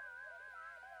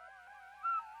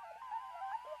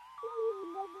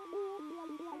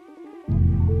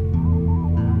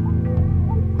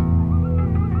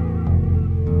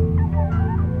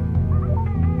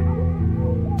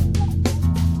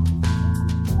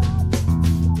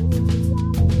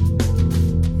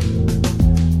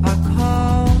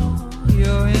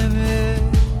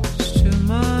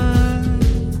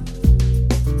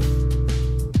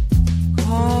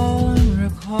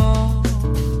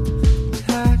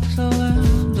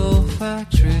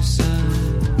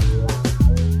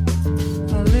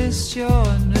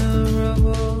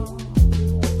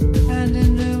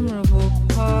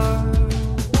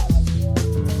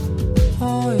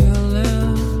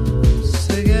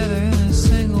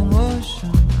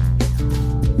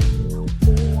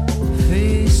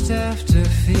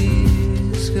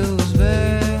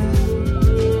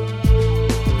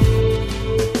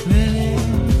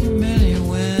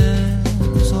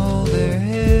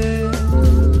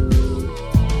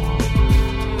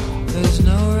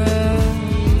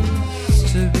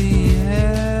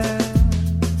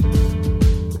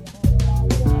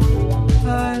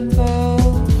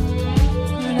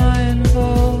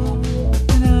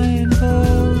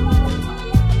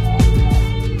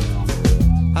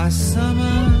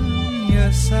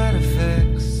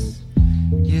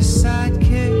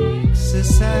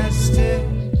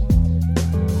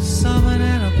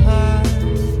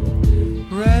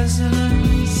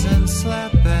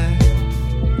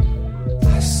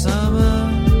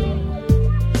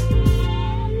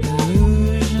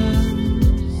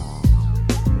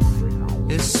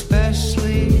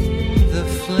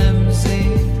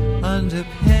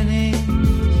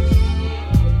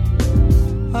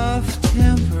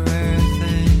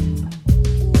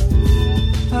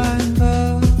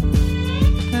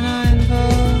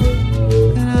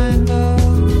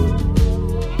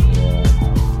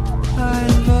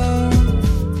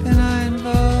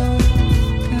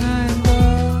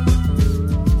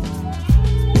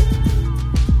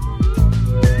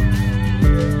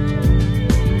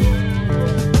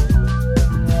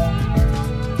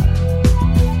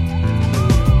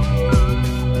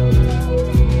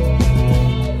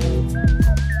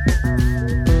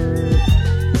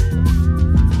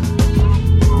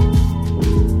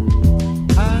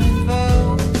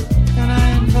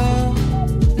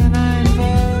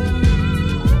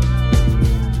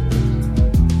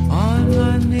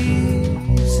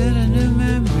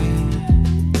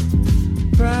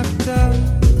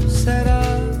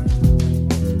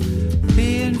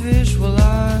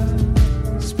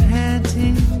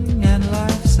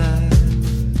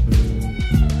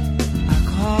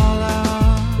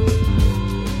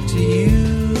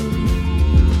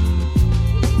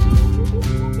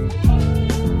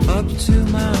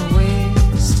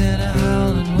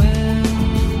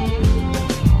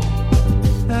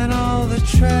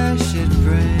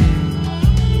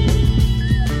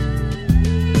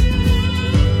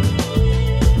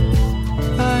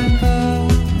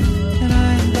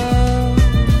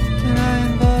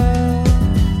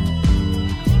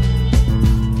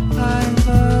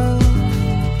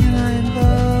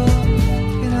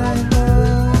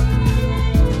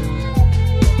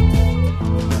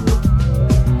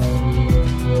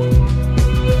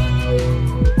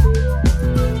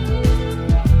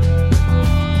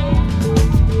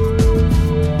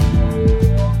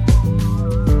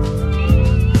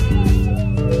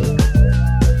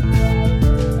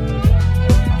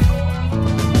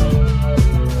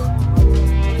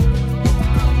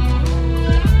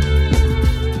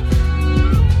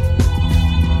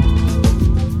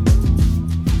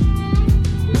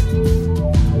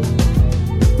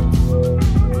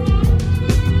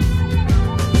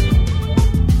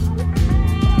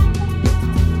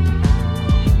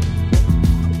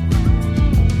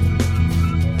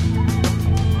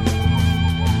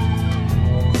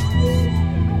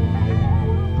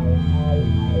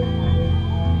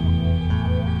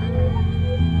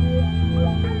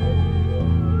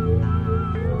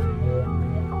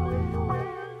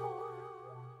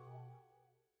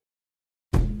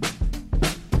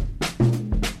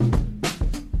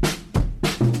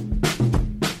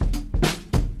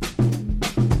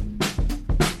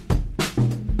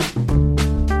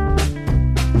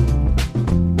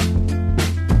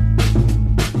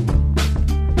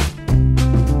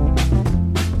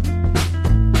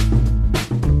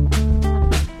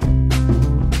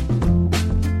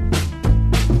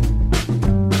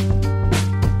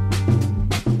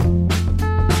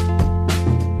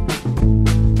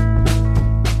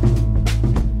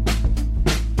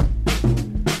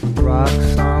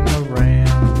 rocks on the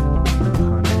ramp.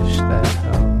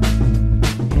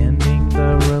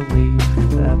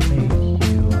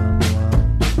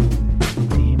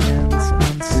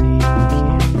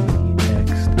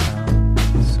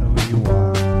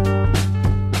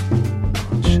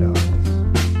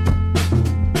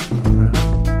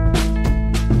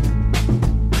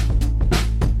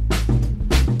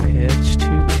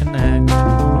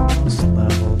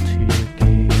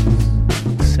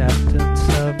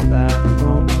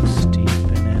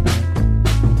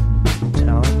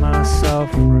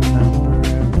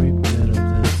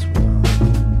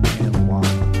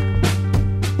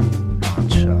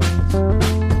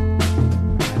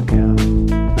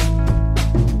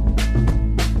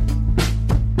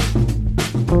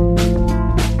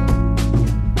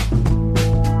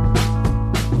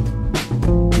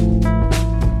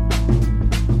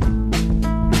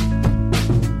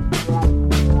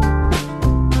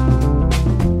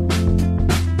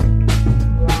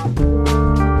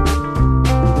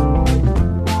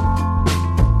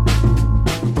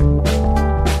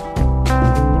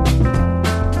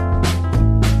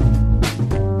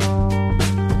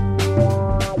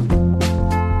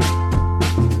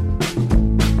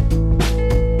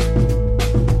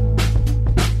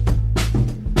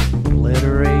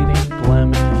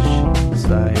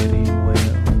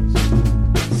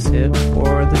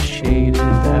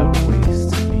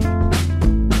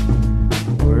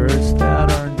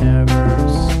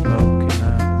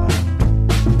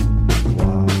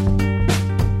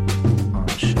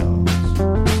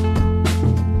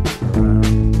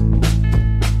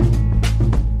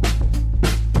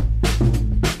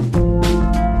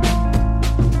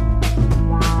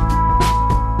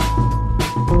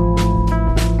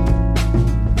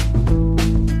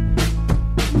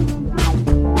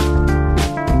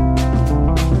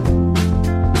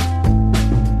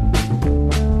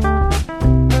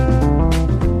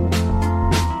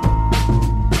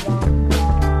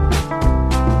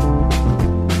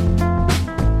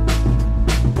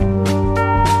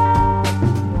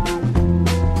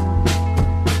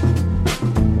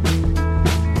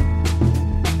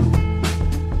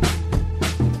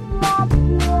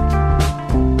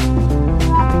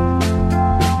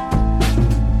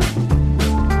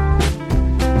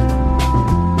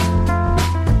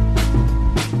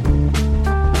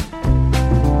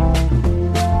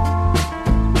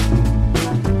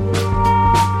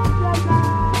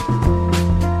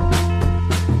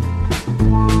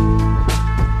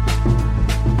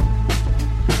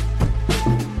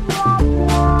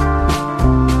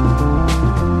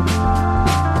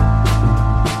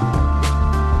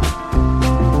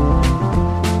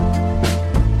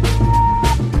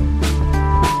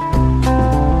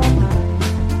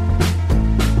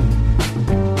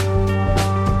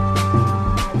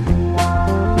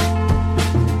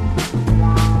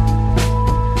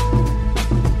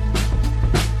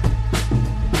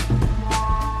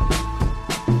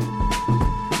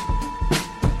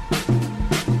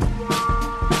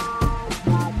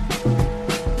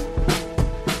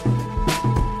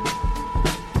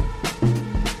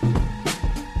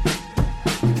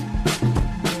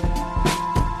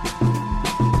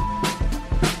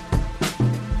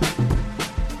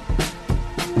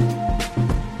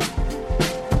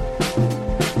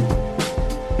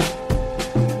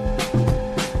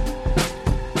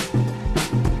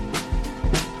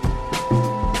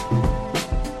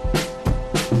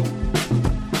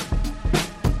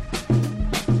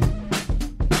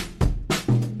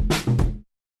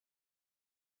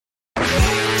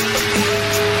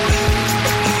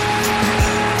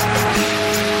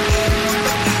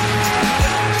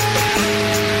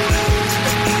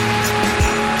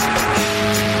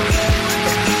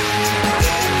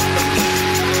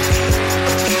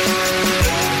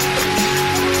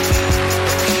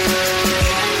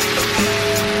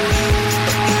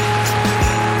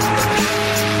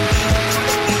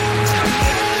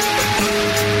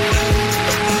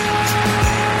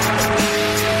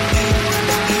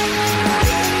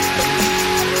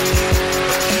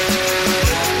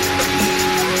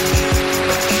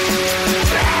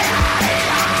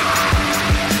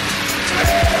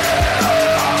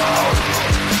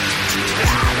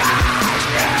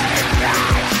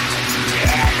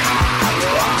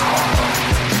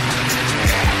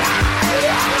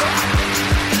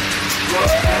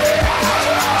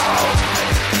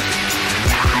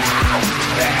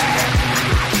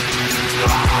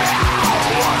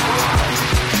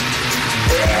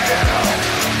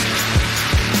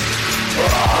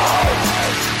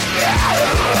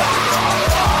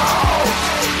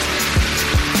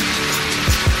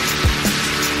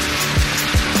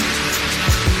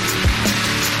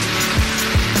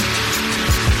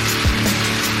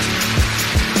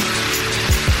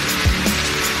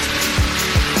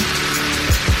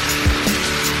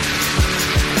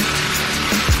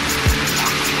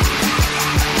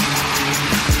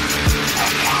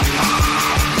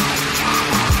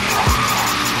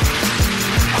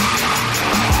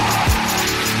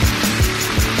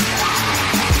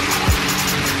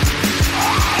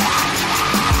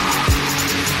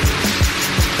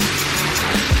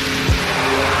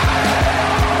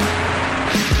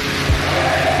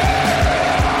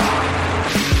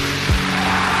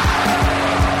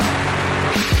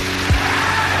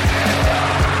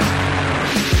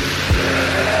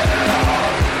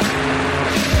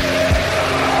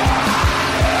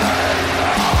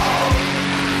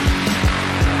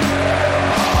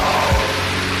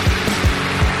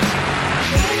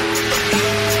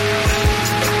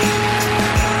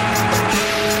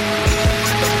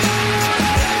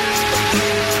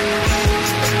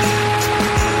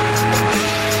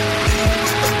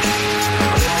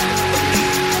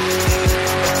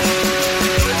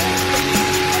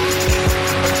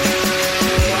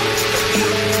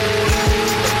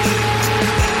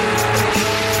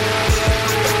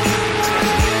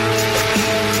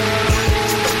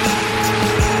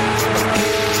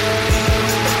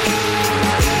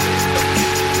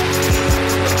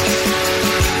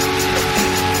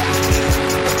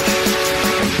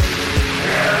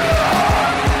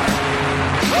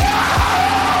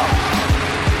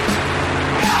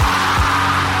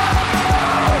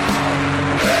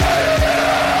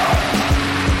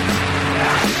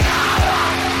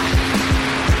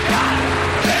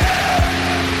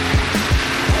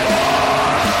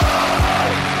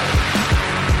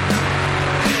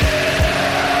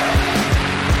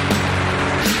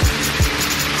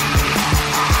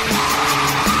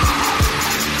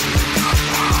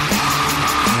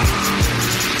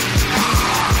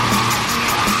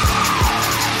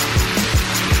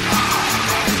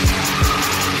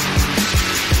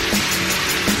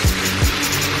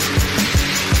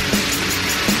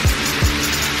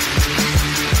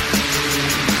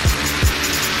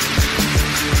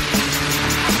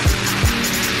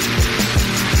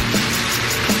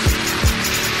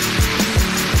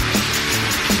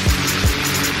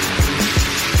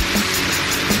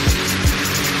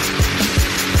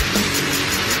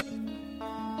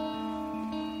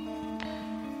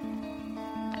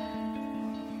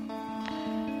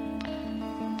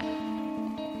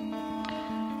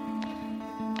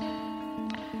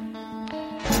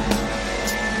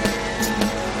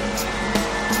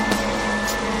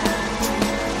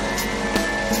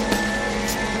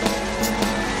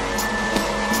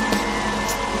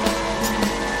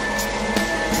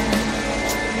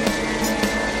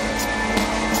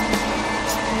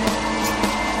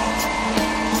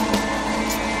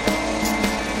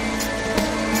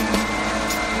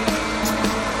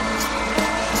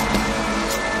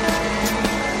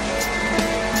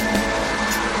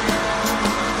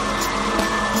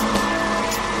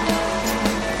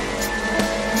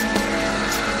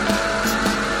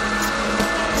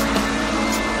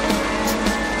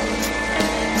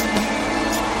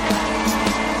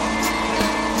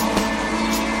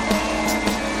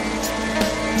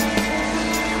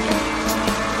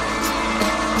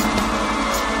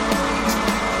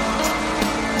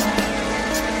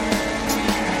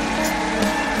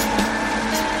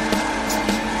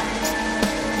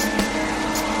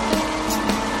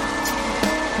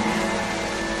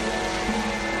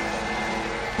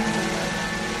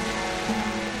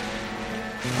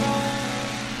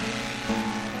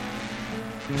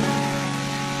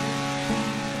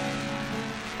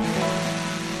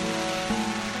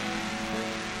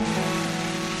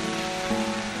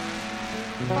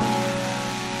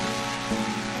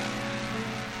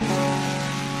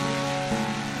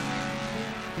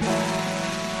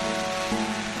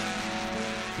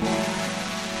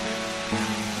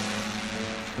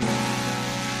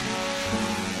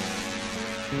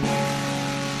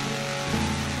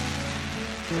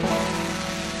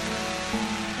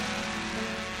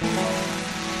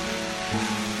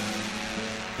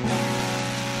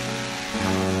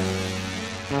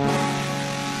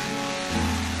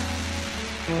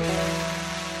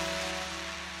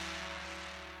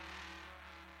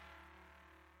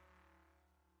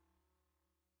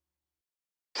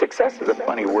 Success is a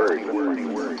funny word.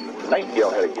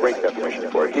 Nightingale had a great definition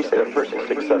for it. He said a person's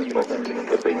successful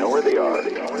if they know where they are,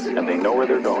 and they know where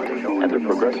they're going, and they're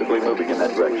progressively moving in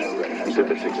that direction. He said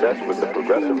that success was the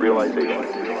progressive realization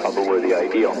of a worthy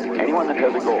ideal. Anyone that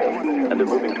has a goal, and they're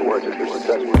moving towards it, they're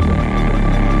successful.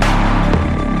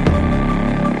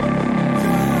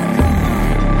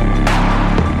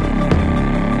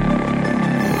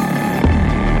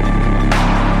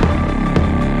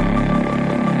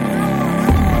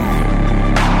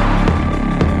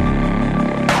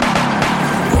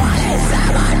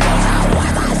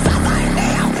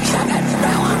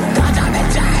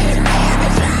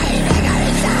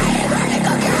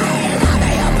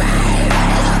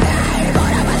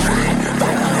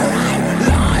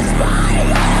 Lost by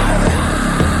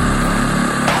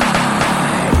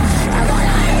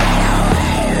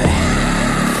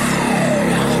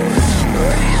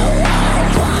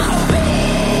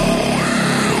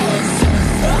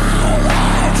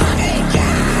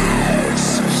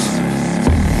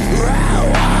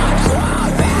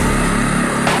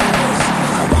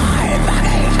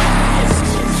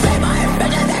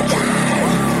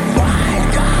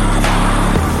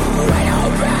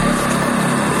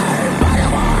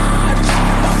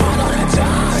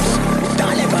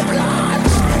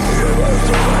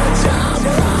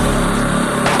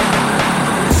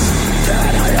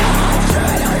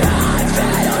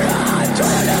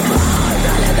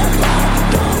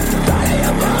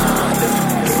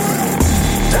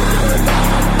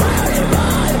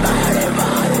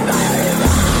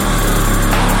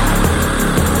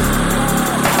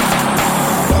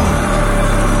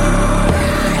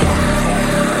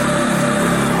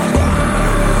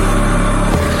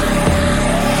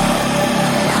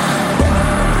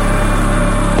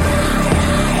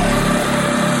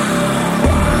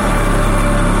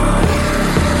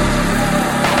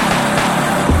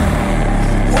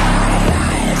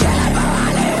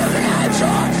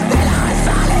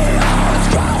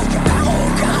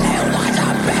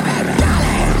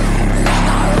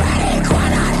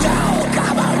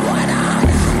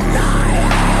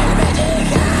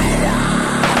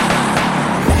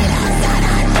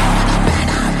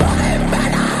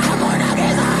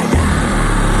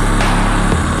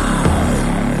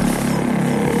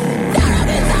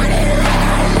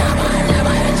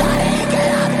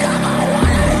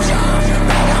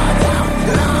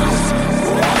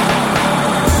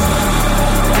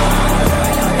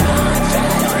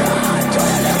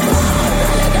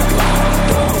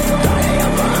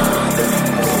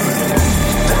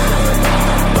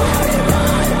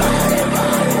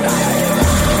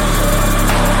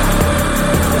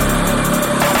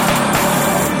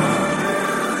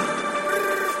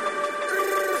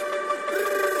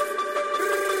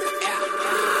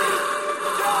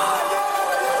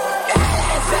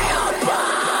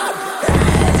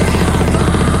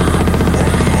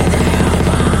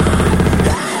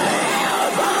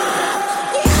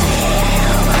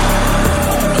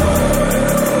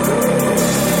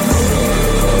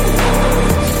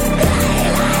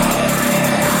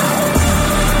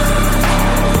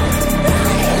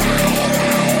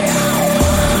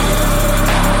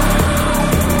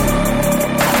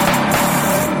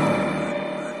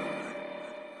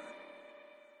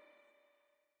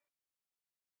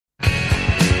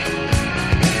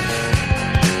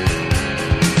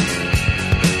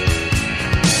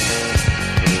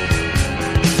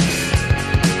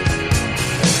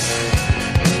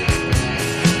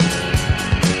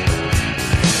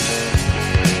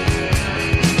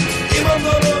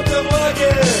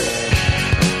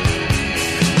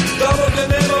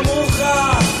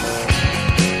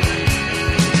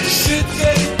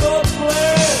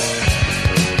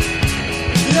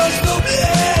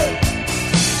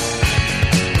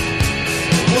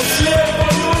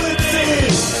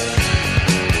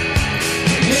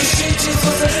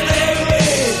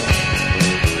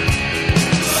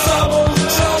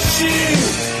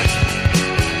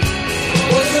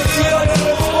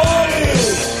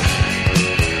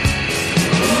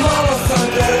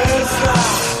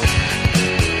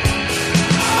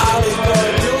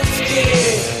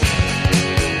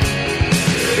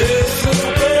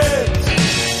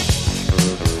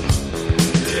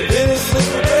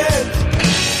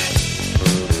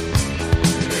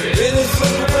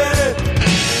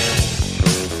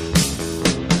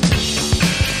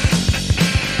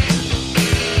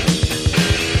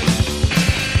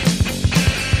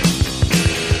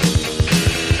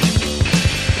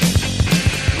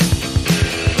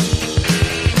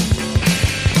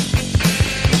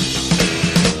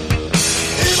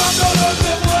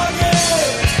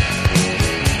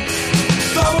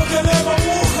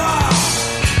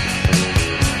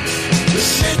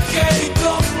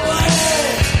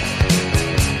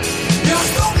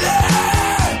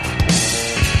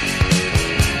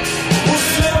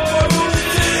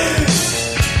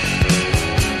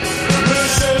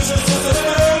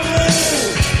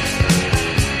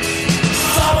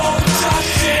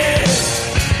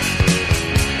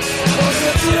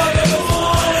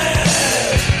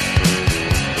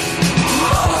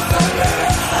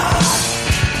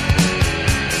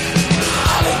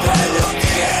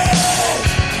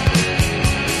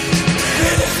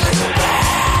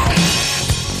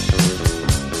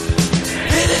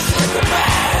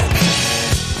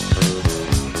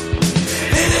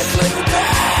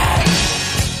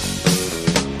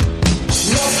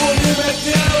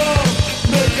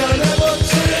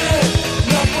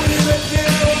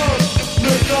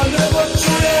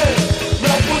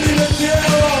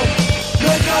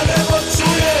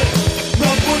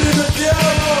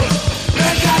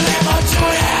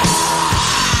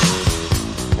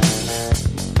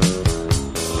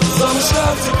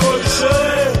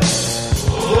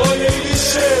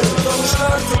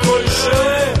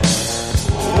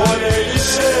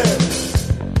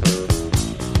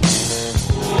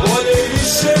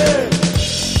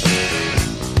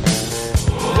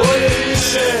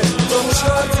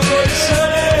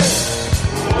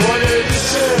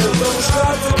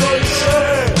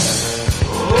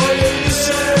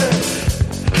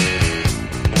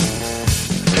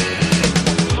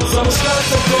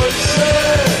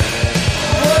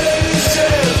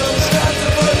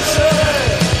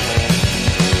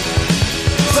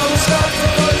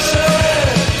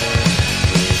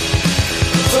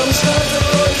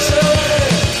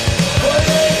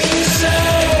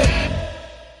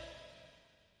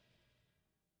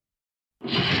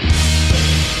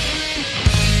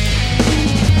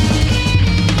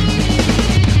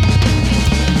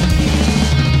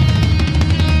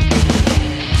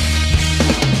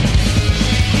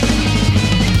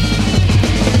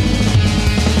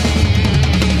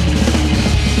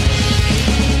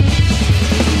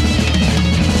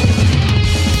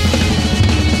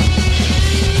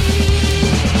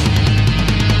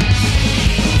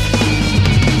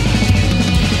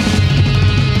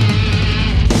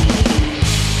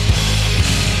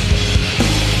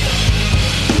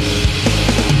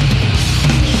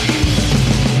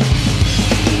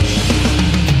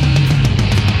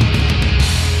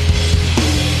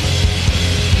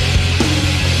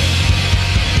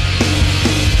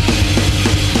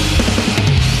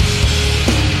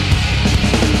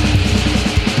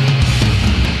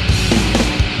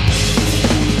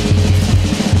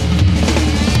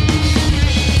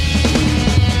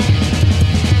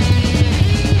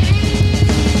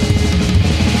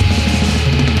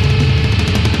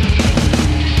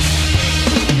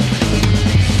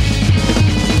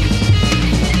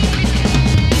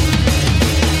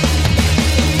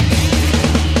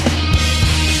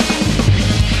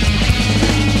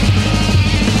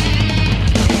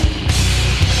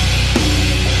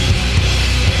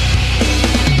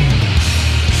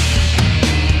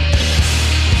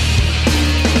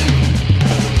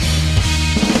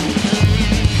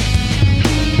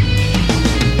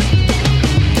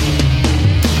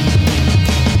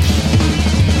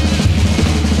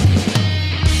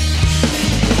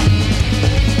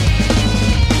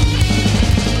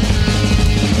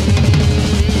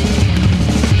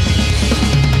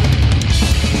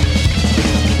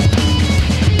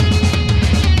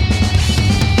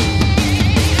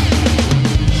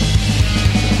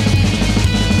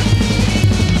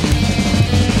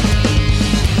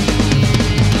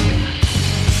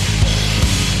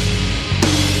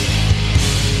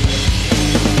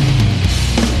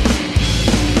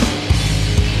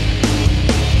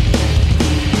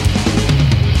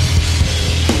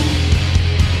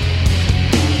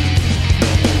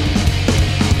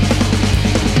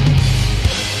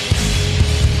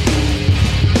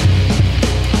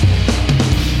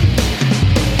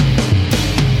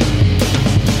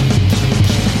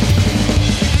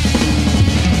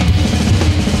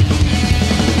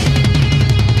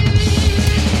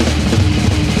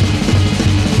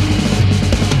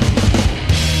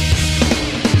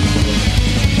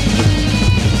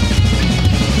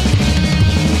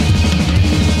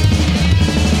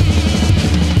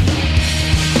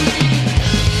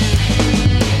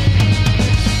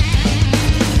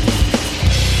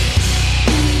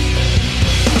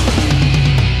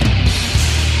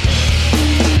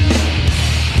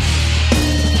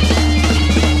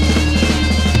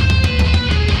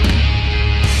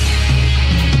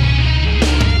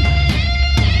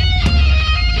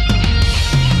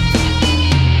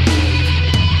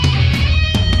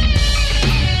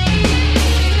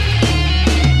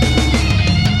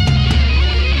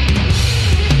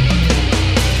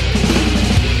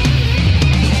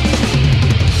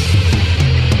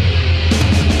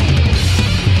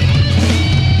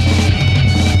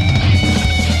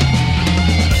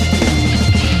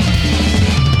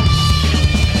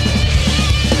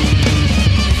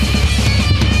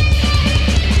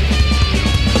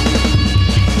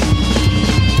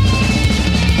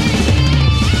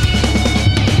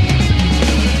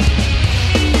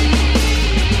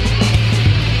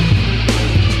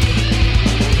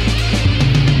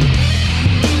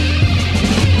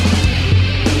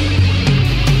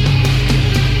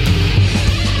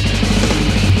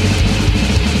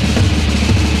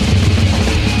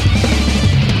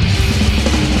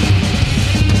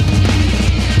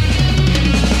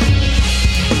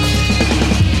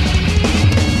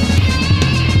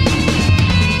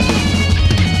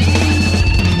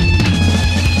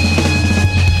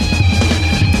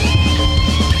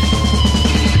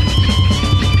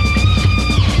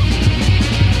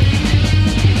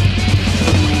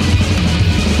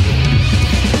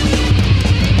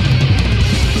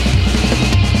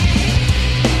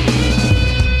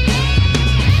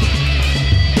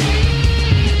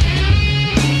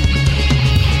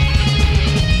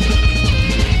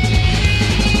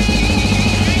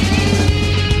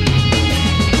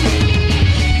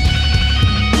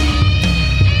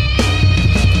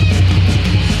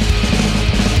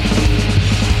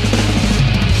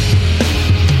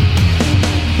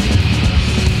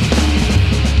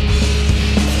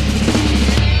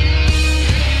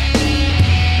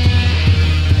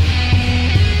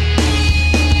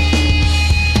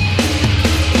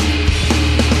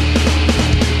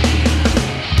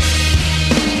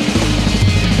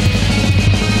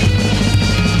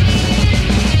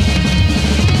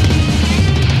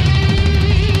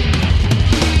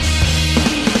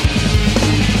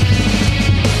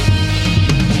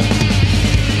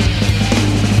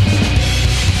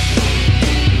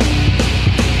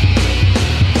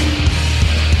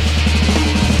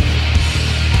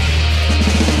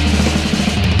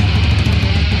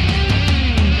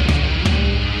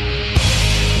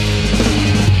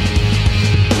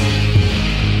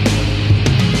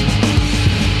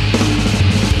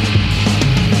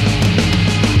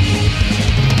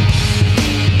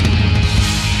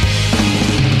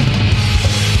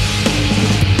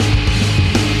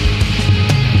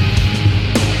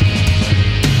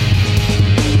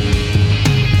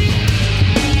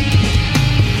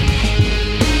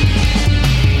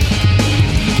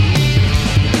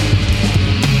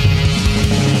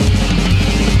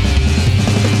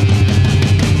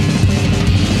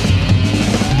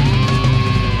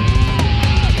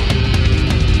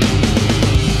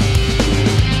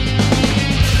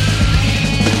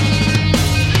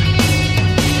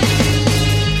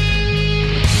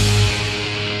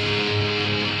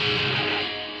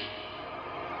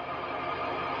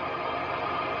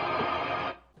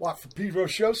Pedro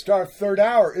Show, star third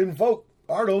hour, Invoke,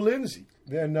 Arto Lindsay.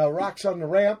 Then Rocks on the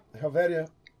Ramp, Helvetia,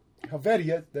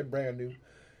 they're brand new.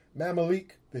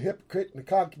 Mamalik, The Hypocrite and the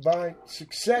Concubine.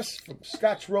 Success from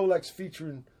Scotch Rolex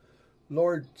featuring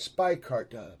Lord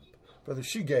Spycart. Brother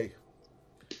Shige.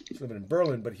 He's living in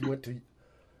Berlin, but he went to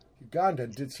Uganda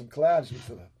and did some collabs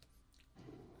with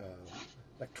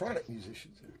electronic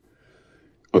musicians there.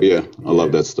 Oh, yeah. I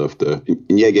love that stuff. The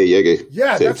Yege.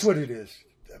 Yeah, tapes. That's what it is.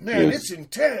 Man, It's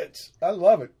intense. I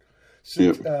love it.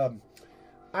 So,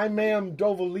 I Mam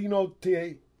Dovolino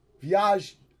Te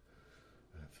Viage.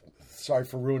 Sorry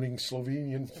for ruining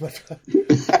Slovenian, but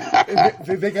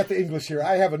they got the English here.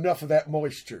 I have enough of that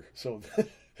moisture. So,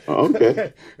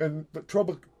 okay. But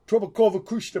Trobakova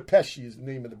Kushta Pesci is the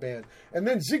name of the band. And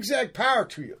then Zigzag Power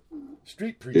Trio,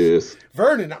 Street Priest. Yes.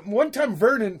 Vernon. One time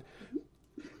Vernon,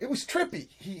 it was trippy.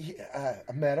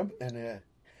 I met him and,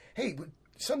 hey,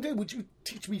 someday would you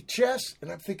teach me chess?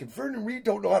 And I'm thinking, Vernon Reid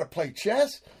don't know how to play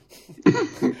chess?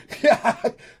 Yeah,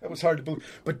 that was hard to believe.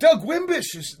 But Doug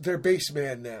Wimbish is their bass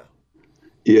man now.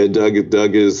 Yeah,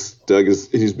 Doug is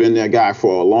he's been that guy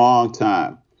for a long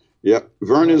time. Yep.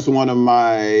 Vernon's one of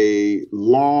my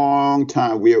long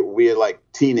time, we're like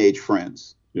teenage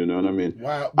friends. You know what I mean?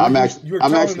 Wow. I'm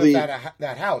telling actually about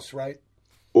that house, right?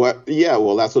 Well, yeah,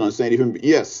 well, that's what I'm saying.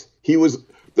 Yes, he was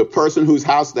the person whose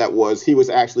house that was. He was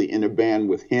actually in a band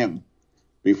with him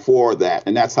before that.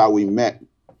 And that's how we met.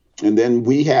 And then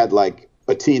we had like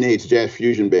a teenage jazz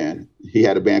fusion band. He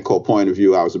had a band called Point of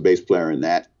View. I was a bass player in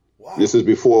that. Wow. This is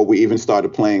before we even started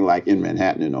playing like in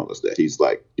Manhattan and all this stuff. He's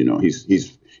like,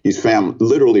 he's family,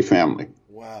 literally family.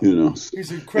 Wow.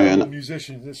 He's an incredible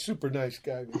musician. He's a super nice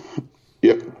guy.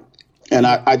 Yep. And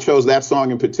I chose that song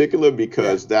in particular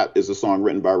because that is a song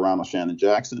written by Ronald Shannon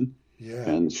Jackson. Yeah.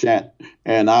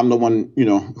 And I'm the one,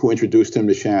 who introduced him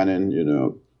to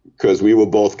Shannon, because we were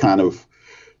both kind of,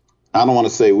 I don't want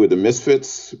to say we're the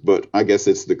misfits, but I guess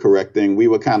it's the correct thing. We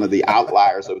were kind of the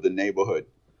outliers of the neighborhood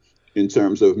in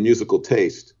terms of musical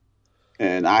taste.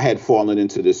 And I had fallen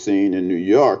into the scene in New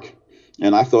York,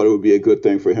 and I thought it would be a good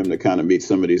thing for him to kind of meet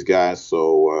some of these guys.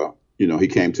 So, he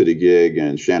came to the gig,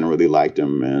 and Shannon really liked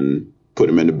him and put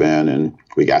him in the band, and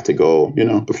we got to go,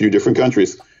 a few different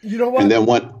countries. You know what? And then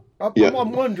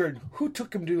I'm wondering, who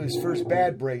took him to his first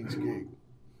Bad Brains gig?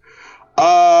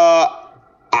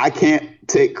 I can't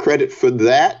take credit for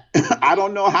that. I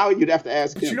don't know how. You'd have to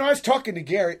ask him. But I was talking to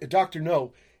Gary, Dr.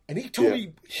 No, and he told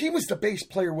me he was the bass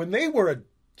player when they were a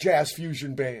jazz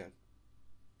fusion band.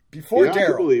 Before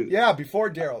Daryl. Yeah,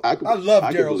 before Daryl. I love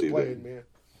Daryl's playing, man.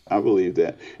 I believe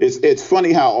that. It's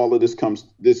funny how all of this comes.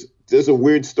 There's a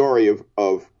weird story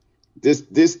of this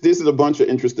is a bunch of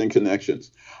interesting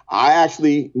connections. I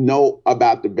actually know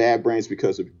about the Bad Brains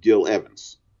because of Gil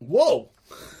Evans. Whoa.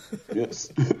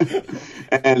 Yes.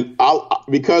 And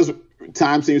because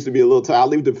time seems to be a little tight, I'll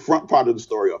leave the front part of the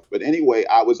story off. But anyway,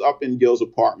 I was up in Gil's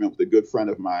apartment with a good friend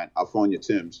of mine, Alphonia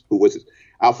Timms,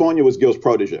 Alphonia was Gil's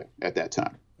protege at that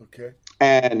time. Okay.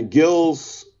 And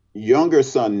Gil's younger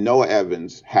son, Noah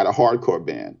Evans, had a hardcore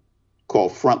band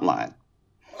called Frontline.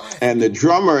 And the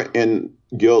drummer in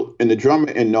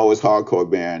Noah's hardcore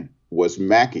band was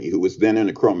Mackie, who was then in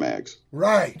the Cro-Mags.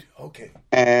 Right. Okay.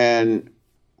 And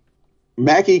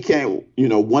Mackie came,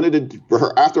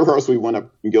 after rehearsal, we went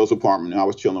up in Gil's apartment, and I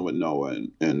was chilling with Noah,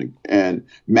 and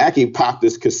Mackie popped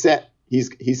this cassette. He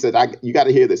said, you got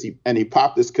to hear this. He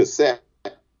popped this cassette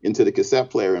into the cassette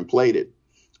player and played it.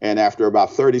 And after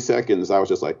about 30 seconds, I was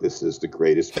just like, this is the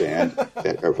greatest band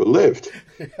that ever lived.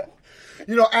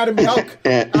 Yeah. Adam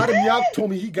Yelk told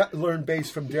me he learned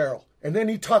bass from Daryl. And then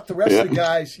he taught the rest of the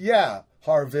guys,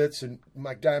 Harvitz and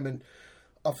Mike Diamond.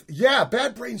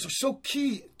 Bad Brains are so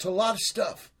key to a lot of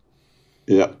stuff.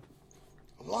 Yeah.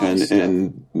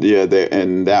 And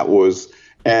that was,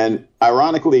 and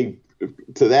ironically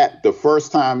to that, the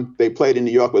first time they played in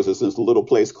New York was this little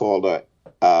place called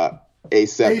A7.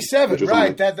 A7,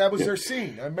 right. That was their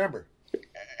scene. I remember.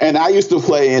 And I used to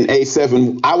play in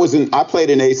A7. I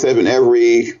played in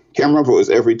A7 can't remember if it was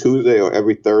every Tuesday or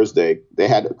every Thursday.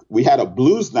 We had a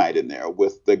blues night in there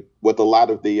with a lot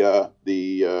of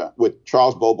with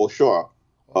Charles Bobo Shaw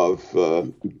of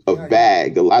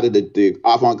Bag. A lot of the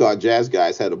avant-garde jazz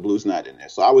guys had a blues night in there.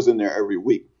 So I was in there every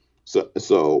week.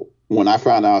 So when I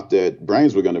found out that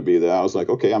Brains were going to be there, I was like,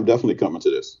 okay, I'm definitely coming to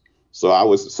this. So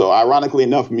ironically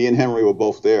enough, me and Henry were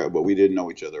both there, but we didn't know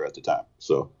each other at the time.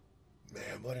 So,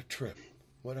 man, what a trip!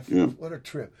 What a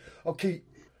trip! Okay,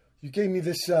 you gave me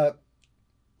this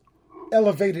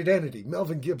elevated entity,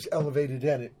 Melvin Gibbs' elevated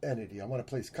entity. I want to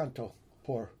play Canto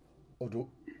por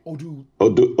Oduduwa.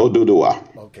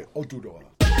 Okay, Oduduwa.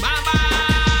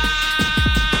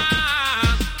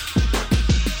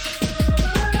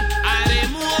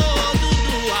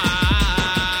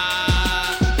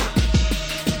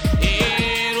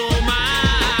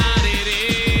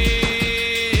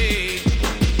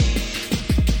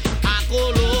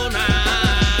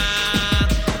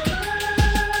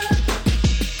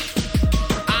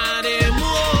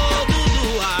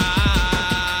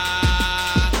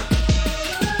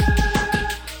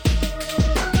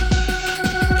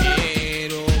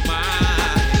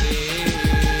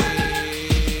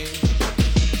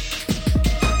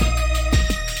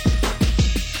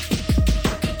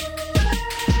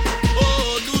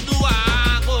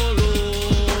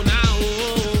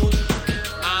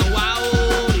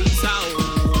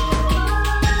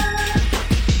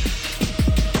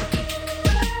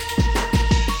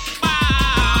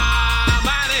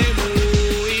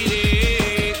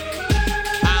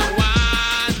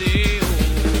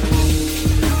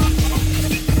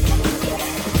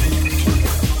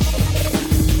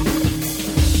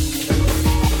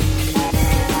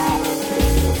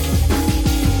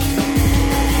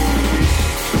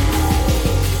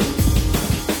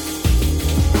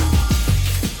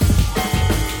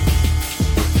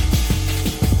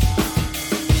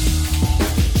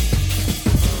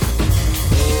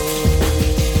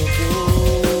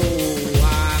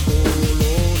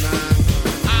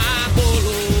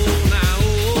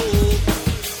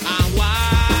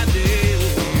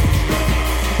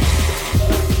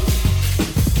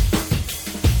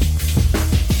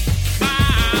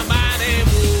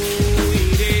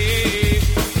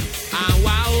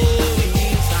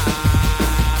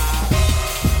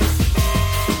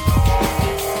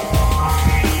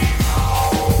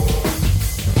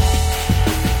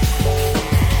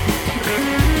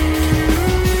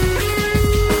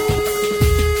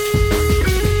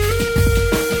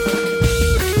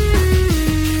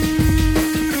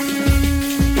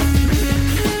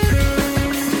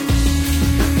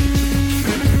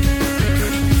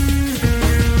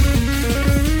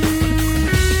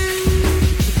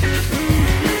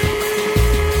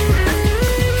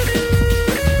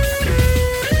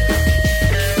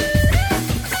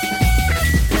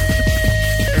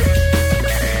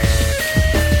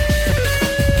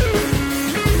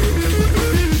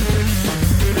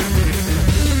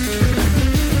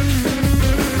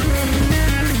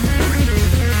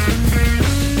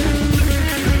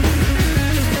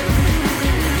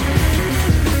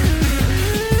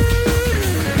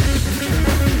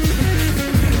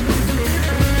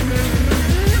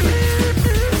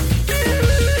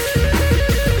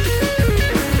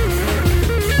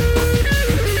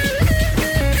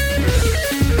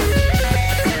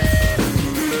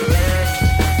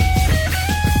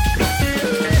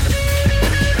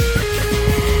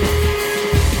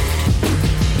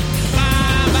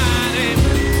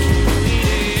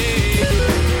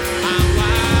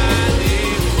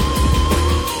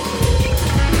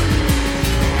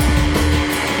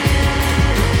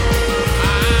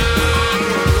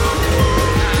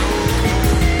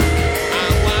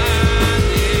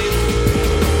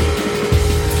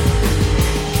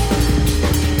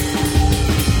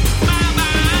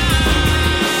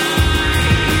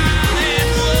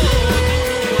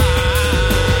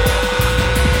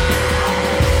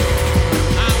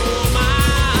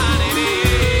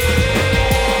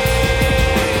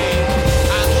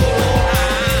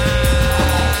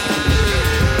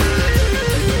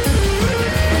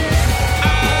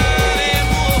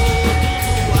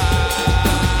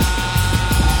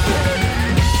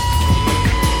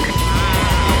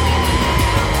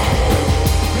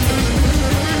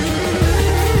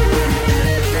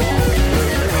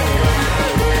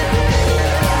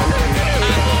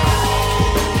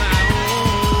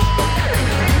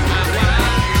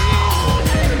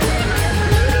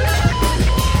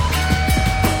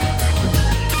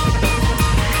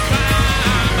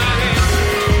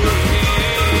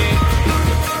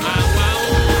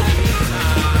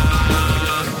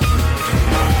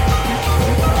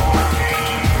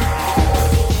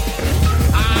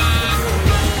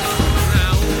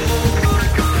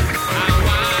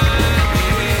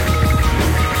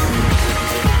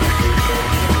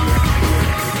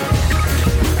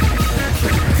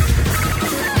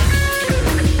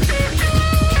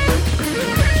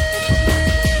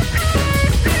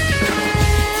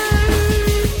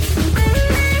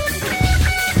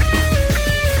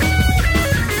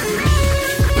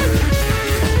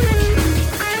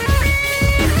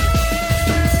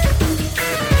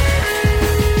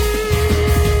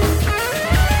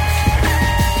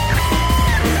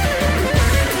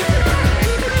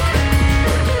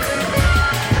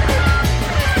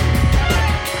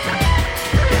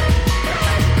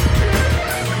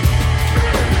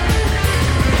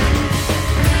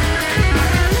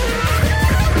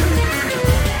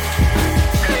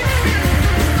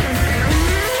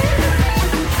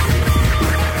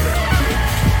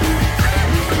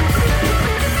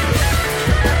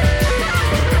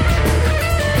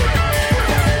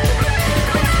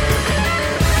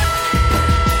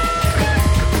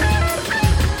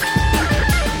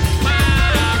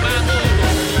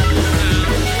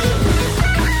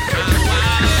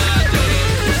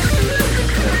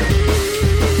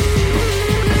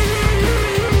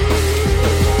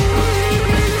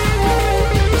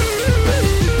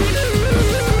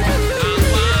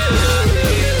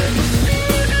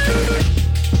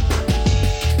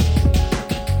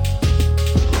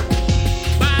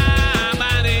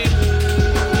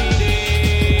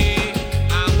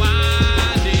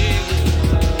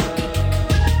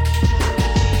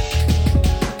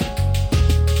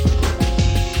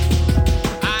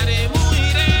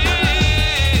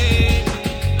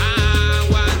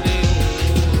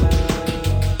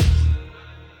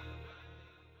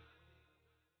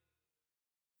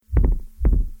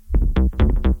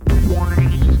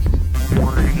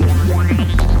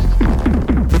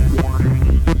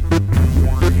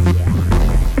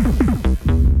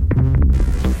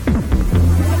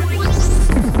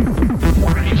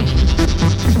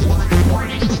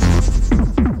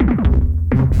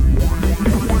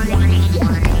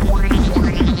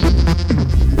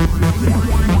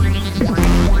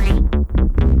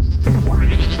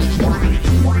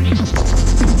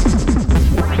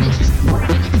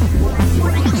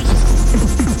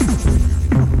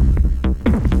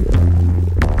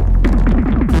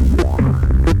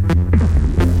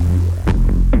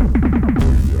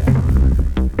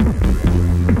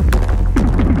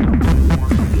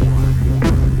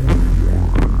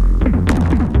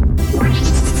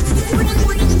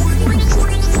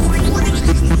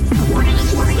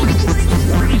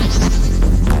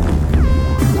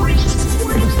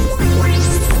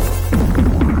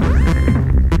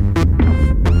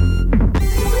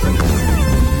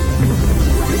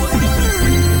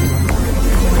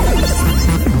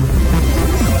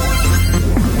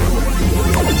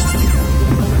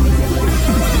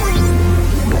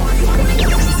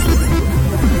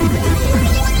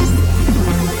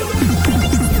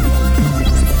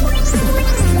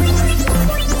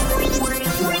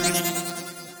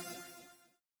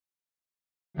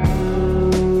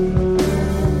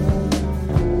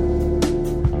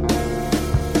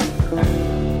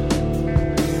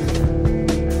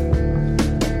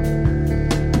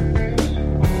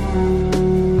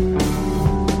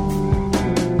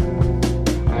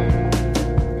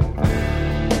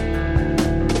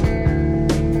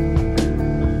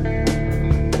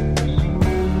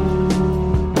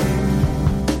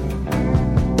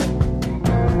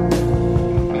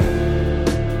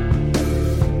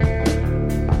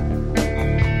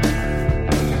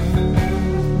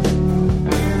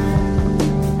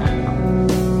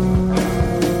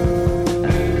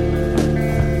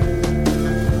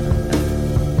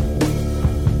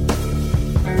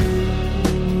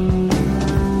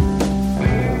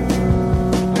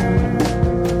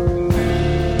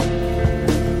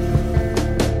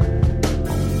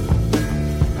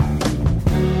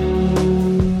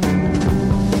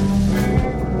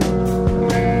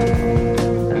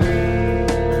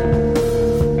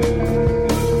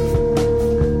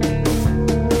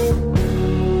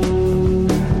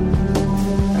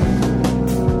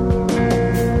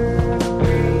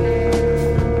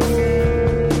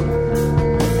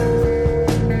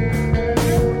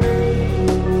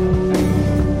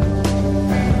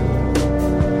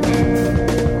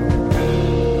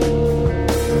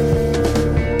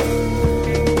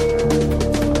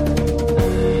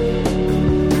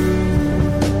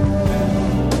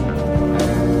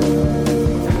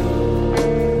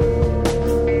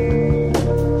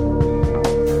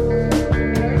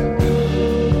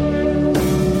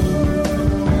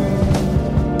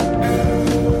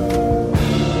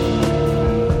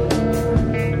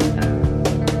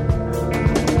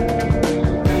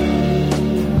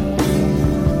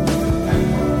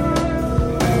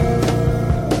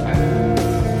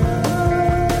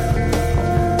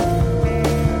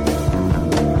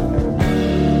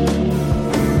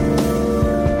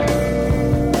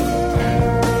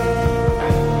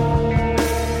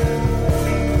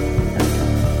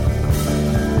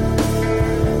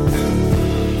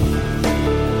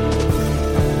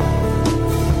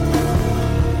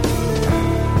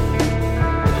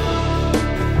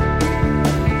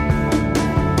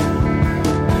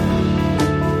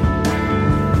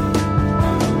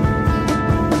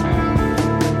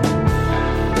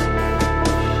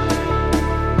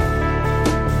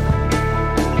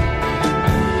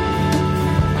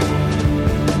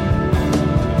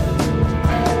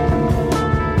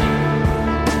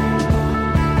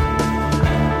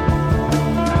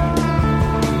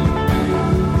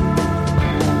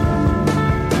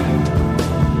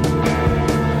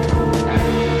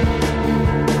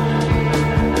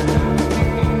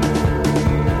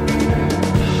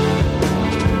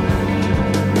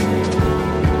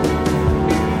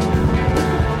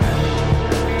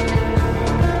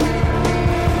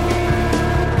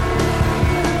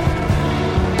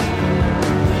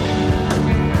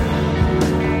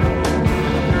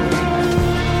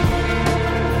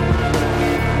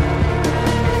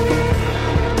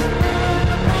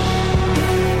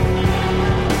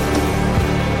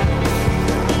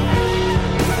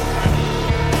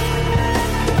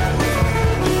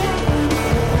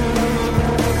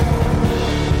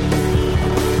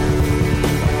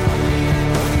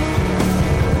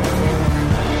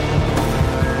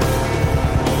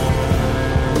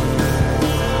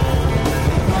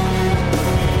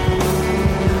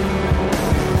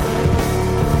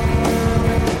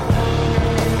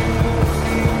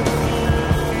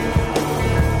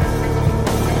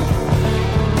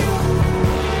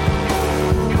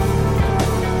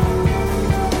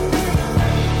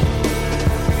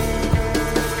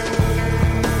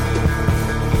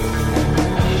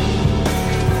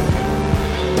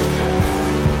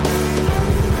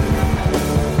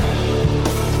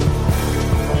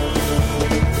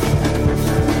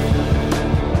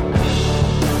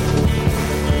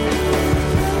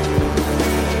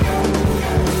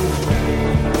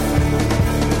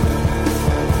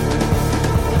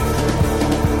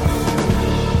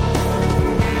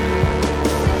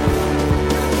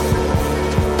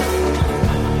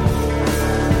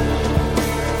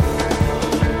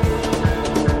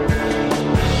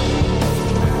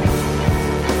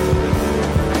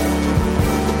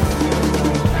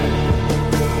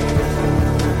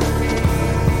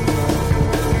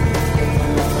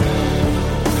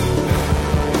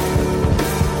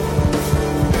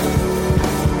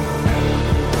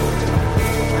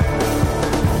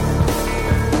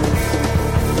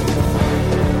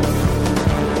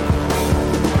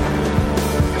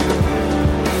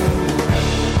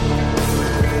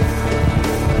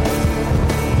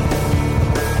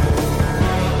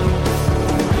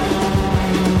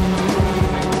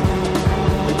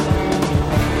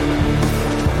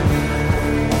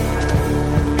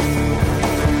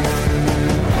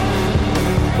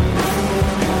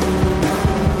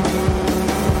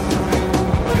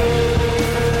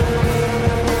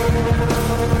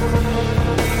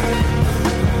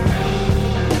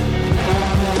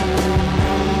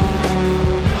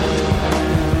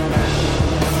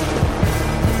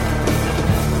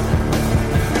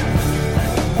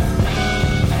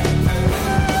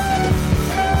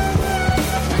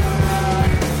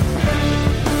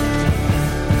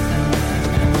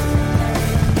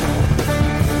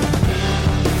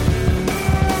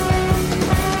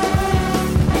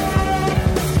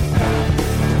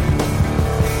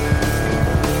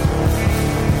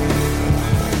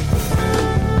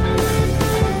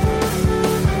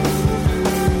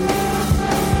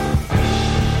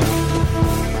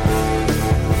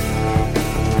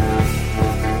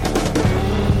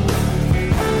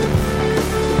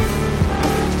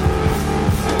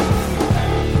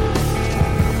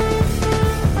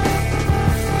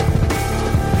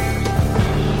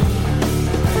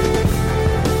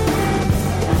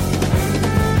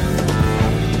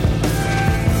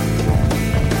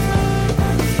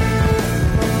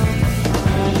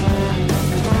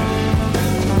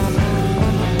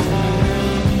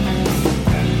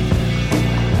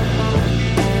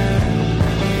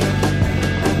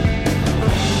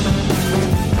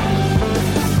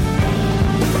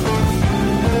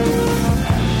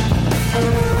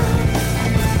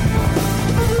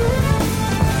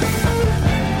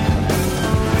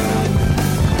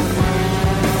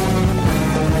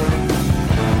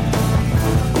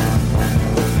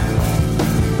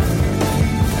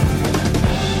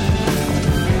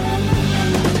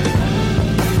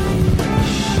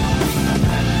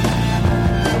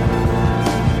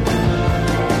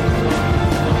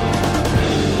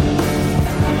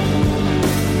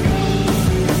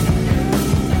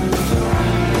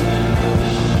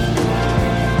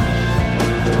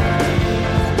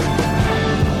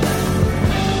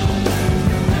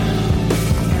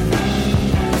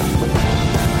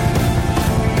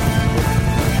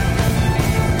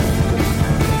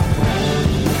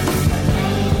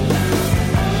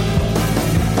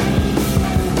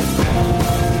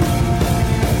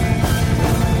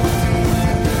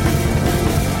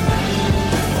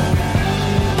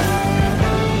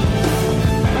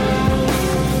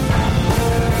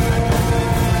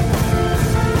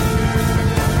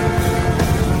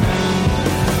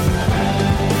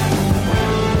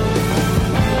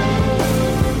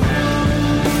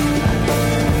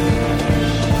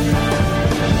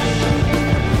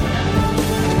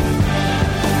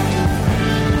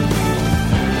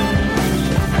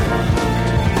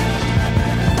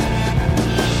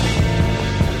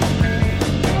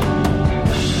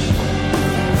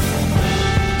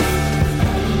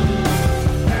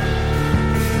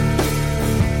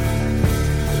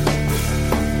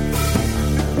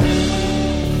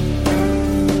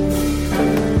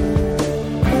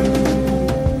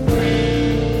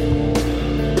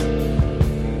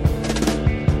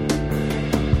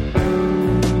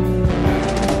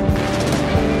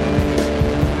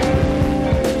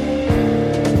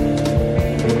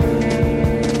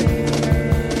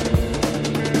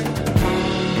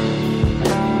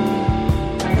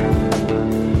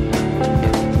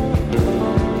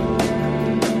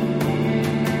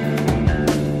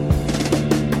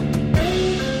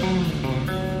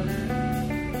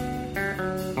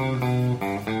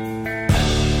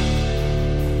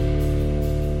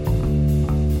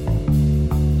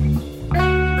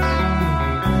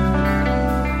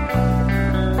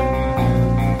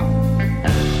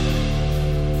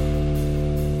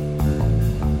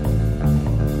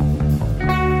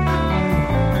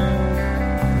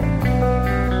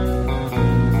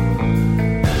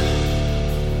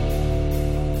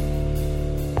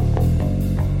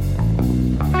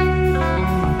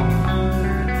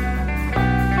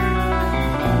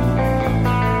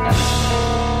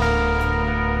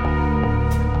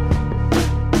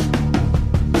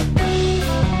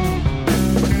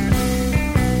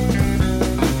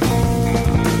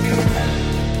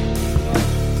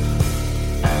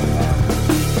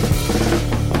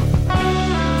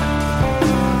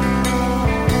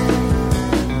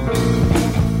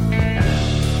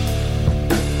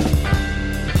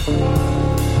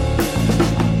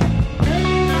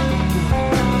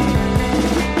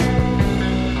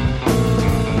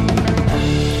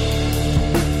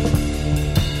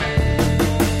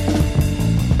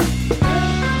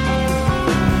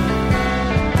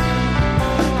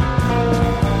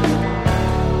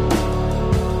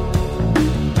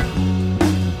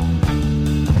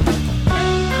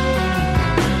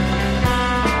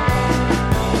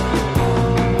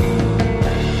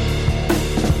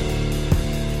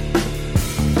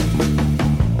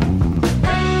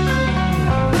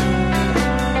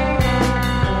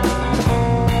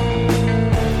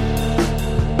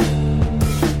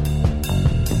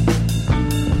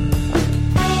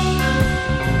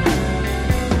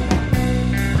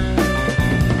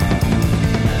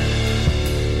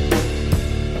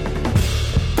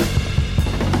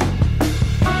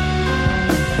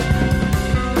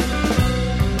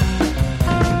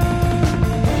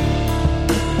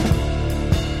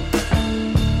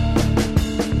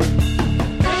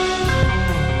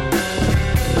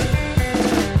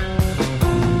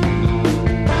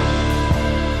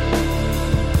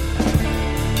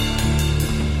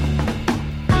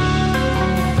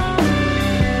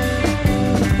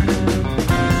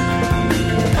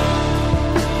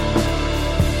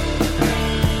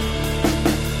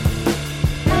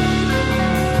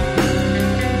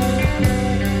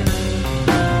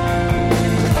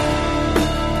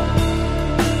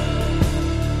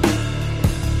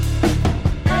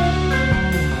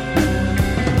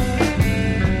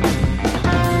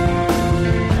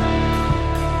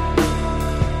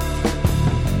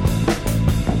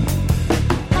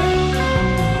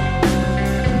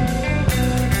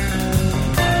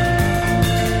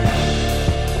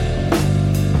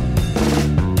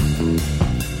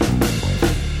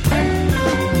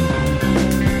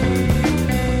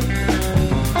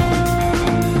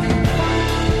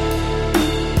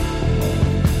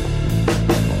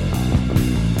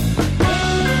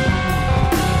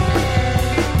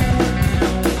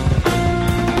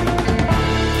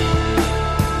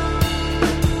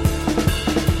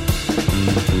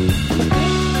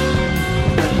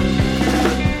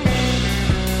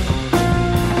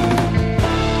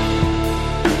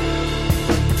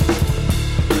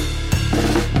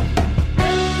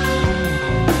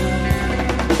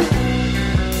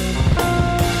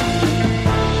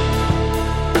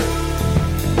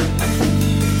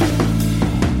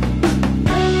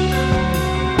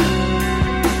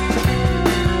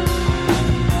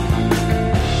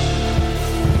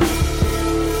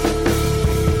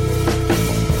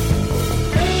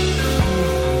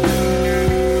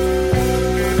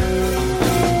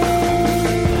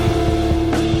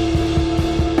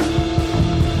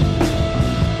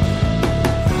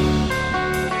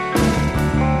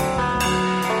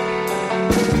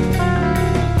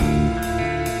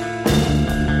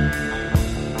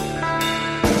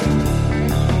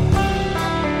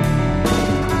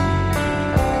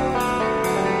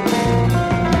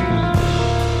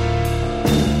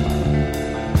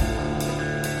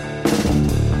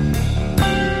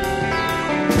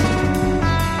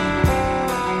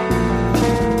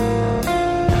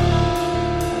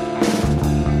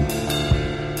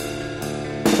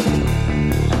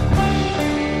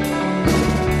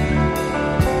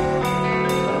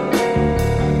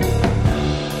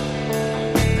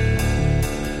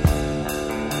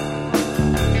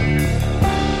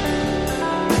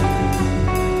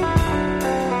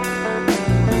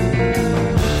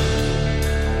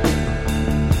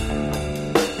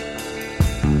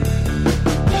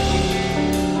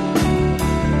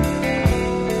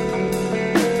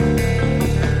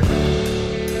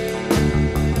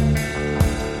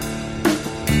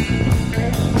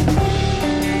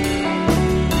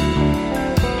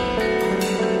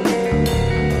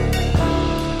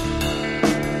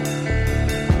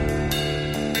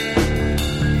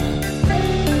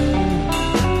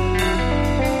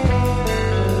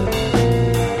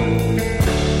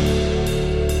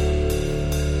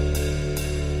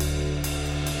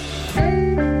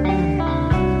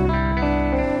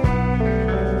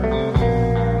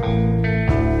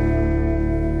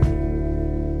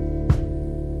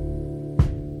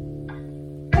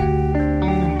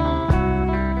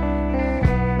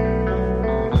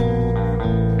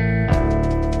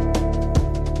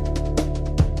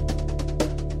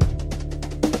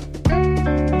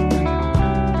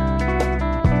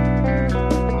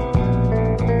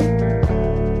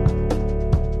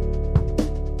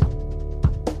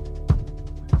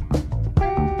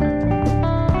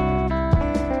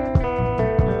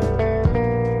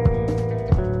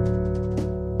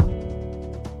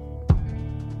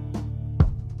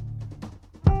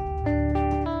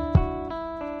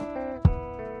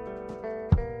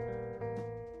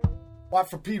 Watt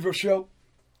for Pedro Show.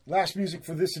 Last music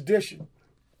for this edition.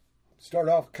 Start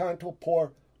off Canto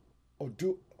por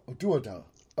Oduoda.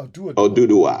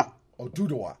 Oduduwa.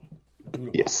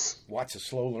 Yes. Watt's a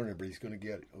slow learner, but he's going to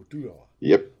get it. Oduoda.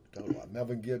 Yep.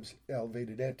 Melvin Gibbs,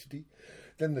 Elevated Entity.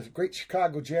 Then the Great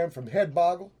Chicago Jam from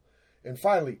Headboggle. And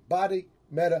finally, Body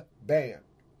Meta Band.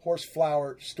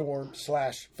 Horseflower Storm /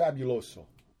 Fabuloso.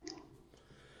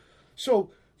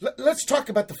 So let's talk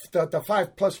about the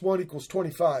 5 + 1 =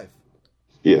 25.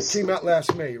 Yes. Came out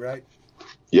last May, right?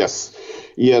 Yes.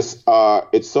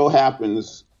 It so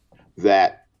happens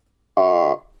that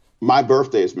my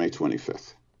birthday is May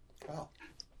 25th. Oh.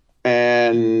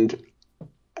 And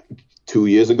 2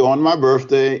 years ago on my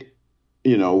birthday,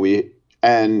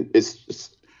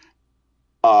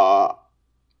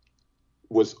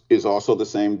 is also the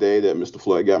same day that Mr.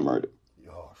 Floyd got murdered.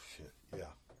 Oh shit! Yeah.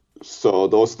 So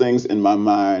those things in my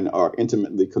mind are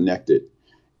intimately connected.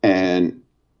 And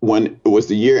when it was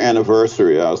the year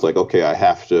anniversary, I was like, okay, I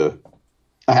have to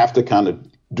kind of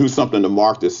do something to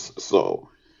mark this so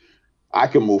I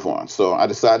can move on. So I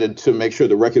decided to make sure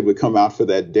the record would come out for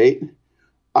that date.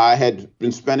 I had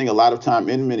been spending a lot of time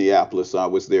in Minneapolis. I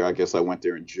was there, I guess I went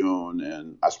there in June,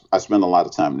 and I spend a lot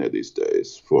of time there these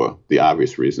days for the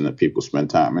obvious reason that people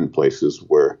spend time in places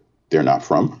where they're not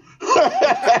from.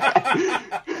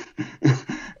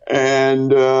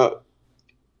 And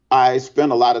I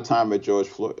spent a lot of time at George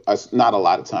Floyd. Not a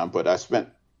lot of time, but I spent,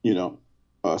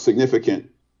 a significant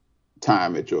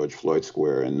time at George Floyd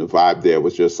Square. And the vibe there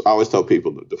was just, I always tell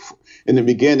people that in the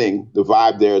beginning, the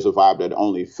vibe there is a vibe that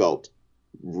only felt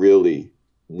really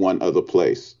one other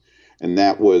place. And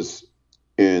that was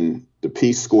in the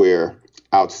Peace Square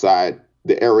outside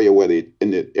the area where the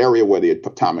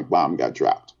atomic bomb got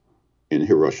dropped in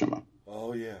Hiroshima.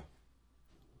 Oh, yeah.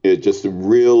 It just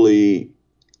really,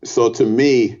 so to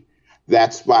me,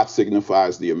 that spot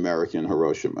signifies the American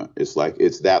Hiroshima. It's like,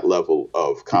 it's that level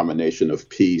of combination of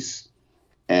peace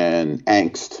and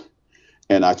angst.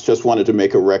 And I just wanted to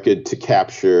make a record to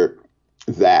capture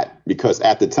that, because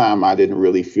at the time I didn't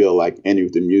really feel like any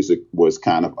of the music was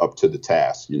kind of up to the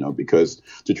task, because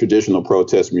the traditional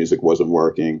protest music wasn't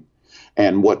working.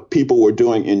 And what people were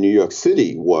doing in New York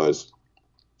City was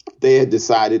they had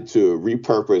decided to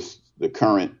repurpose the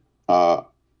current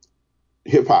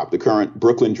hip hop, the current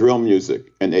Brooklyn drill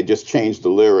music, and they just changed the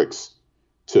lyrics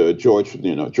to George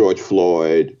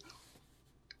Floyd.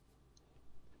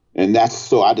 And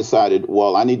so I decided,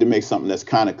 well, I need to make something that's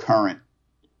kind of current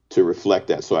to reflect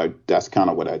that. So that's kind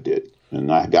of what I did. And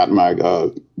I got my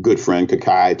good friend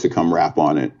Kakai to come rap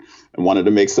on it, and wanted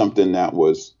to make something that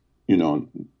was,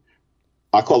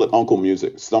 I call it uncle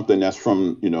music, something that's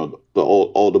from, the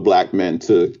older black men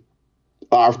to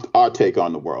our take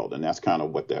on the world. And that's kind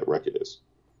of what that record is.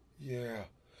 Yeah.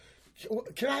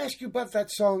 Can I ask you about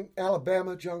that song,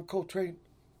 Alabama, John Coltrane?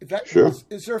 Sure.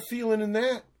 Is there a feeling in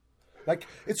that? Like,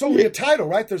 it's only a title,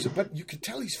 right? But you can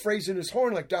tell he's phrasing his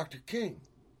horn like Dr. King.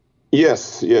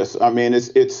 Yes. I mean,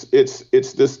 it's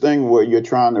this thing where you're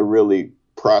trying to really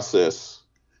process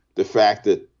the fact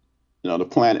that, the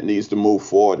planet needs to move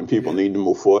forward and people need to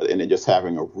move forward, and they're just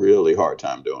having a really hard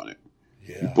time doing it.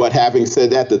 Yeah. But having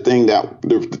said that, the thing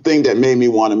that made me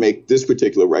want to make this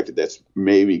particular record that's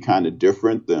maybe kind of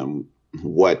different than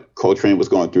what Coltrane was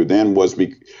going through then was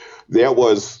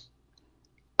there's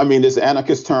an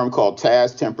anarchist term called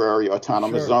TAZ, Temporary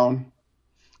Autonomous Zone.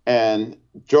 And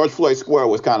George Floyd Square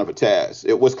was kind of a TAZ.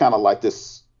 It was kind of like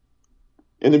this,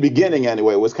 in the beginning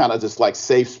anyway, it was kind of just like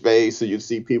safe space. So you'd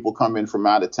see people come in from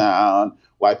out of town,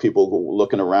 white people were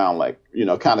looking around like,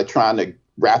 kind of trying to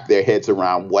wrap their heads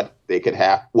around what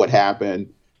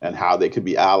happened and how they could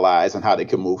be allies and how they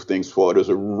could move things forward. It was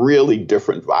a really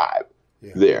different vibe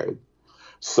there.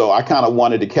 So I kind of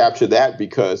wanted to capture that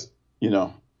because,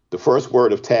 the first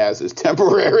word of TAZ is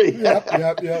temporary. Yep.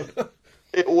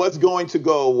 It was going to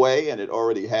go away, and it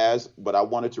already has, but I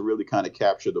wanted to really kind of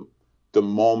capture the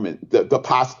moment,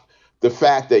 the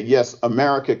fact that, yes,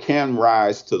 America can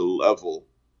rise to the level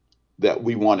that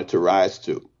we want it to rise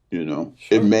to. Sure.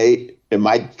 It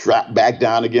might drop back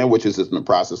down again, which is in the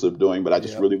process of doing, but I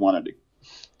just really wanted to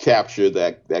capture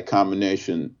that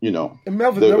combination, and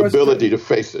Melvin, the ability to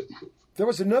face it. There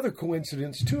was another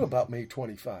coincidence, too, about May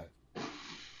 25.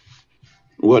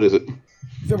 What is it?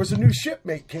 There was a new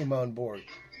shipmate came on board.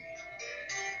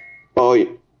 Oh,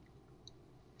 yeah.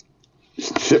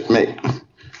 Shipmate.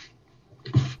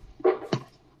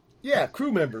 Yeah,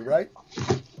 crew member, right?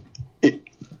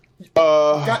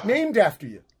 Got named after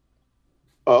you.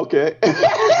 Okay.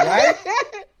 Right?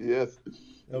 Yes.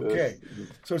 Okay.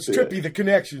 So it's trippy, the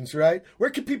connections, right?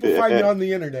 Where can people find you on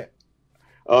the internet?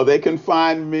 Oh, they can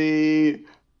find me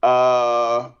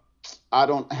I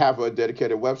don't have a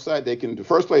dedicated website. They can, the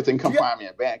first place they can come find me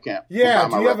at Bandcamp. Yeah,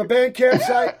 do you have a Bandcamp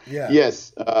site? Yeah.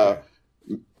 Yes,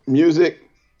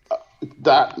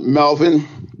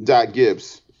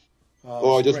 music.melvin.gibbs.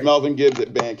 Or just great. Melvin Gibbs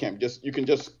at Bandcamp. You can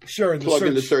just plug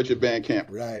in the search at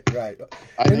Bandcamp. Right.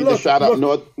 I need to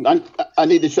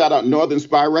shout out Northern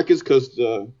Spy Records because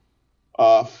the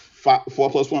 4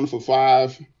 + 1 for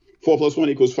 5. 4 +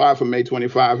 1 = 5 for May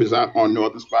 25 is out on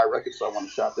Northern Spy Records, so I want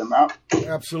to shout them out.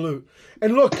 Absolute.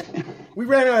 And look, we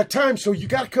ran out of time, so you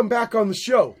got to come back on the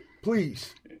show,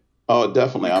 please. Oh,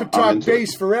 definitely. We could talk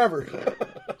bass forever.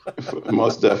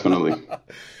 Most definitely.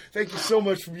 Thank you so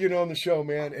much for being on the show,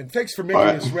 man. And thanks for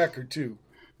making this record, too.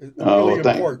 Really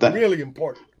important. Really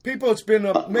important. People, it's been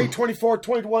May 24,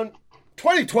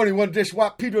 2021 edition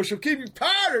of Pedro Show. Keep your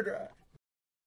powder dry.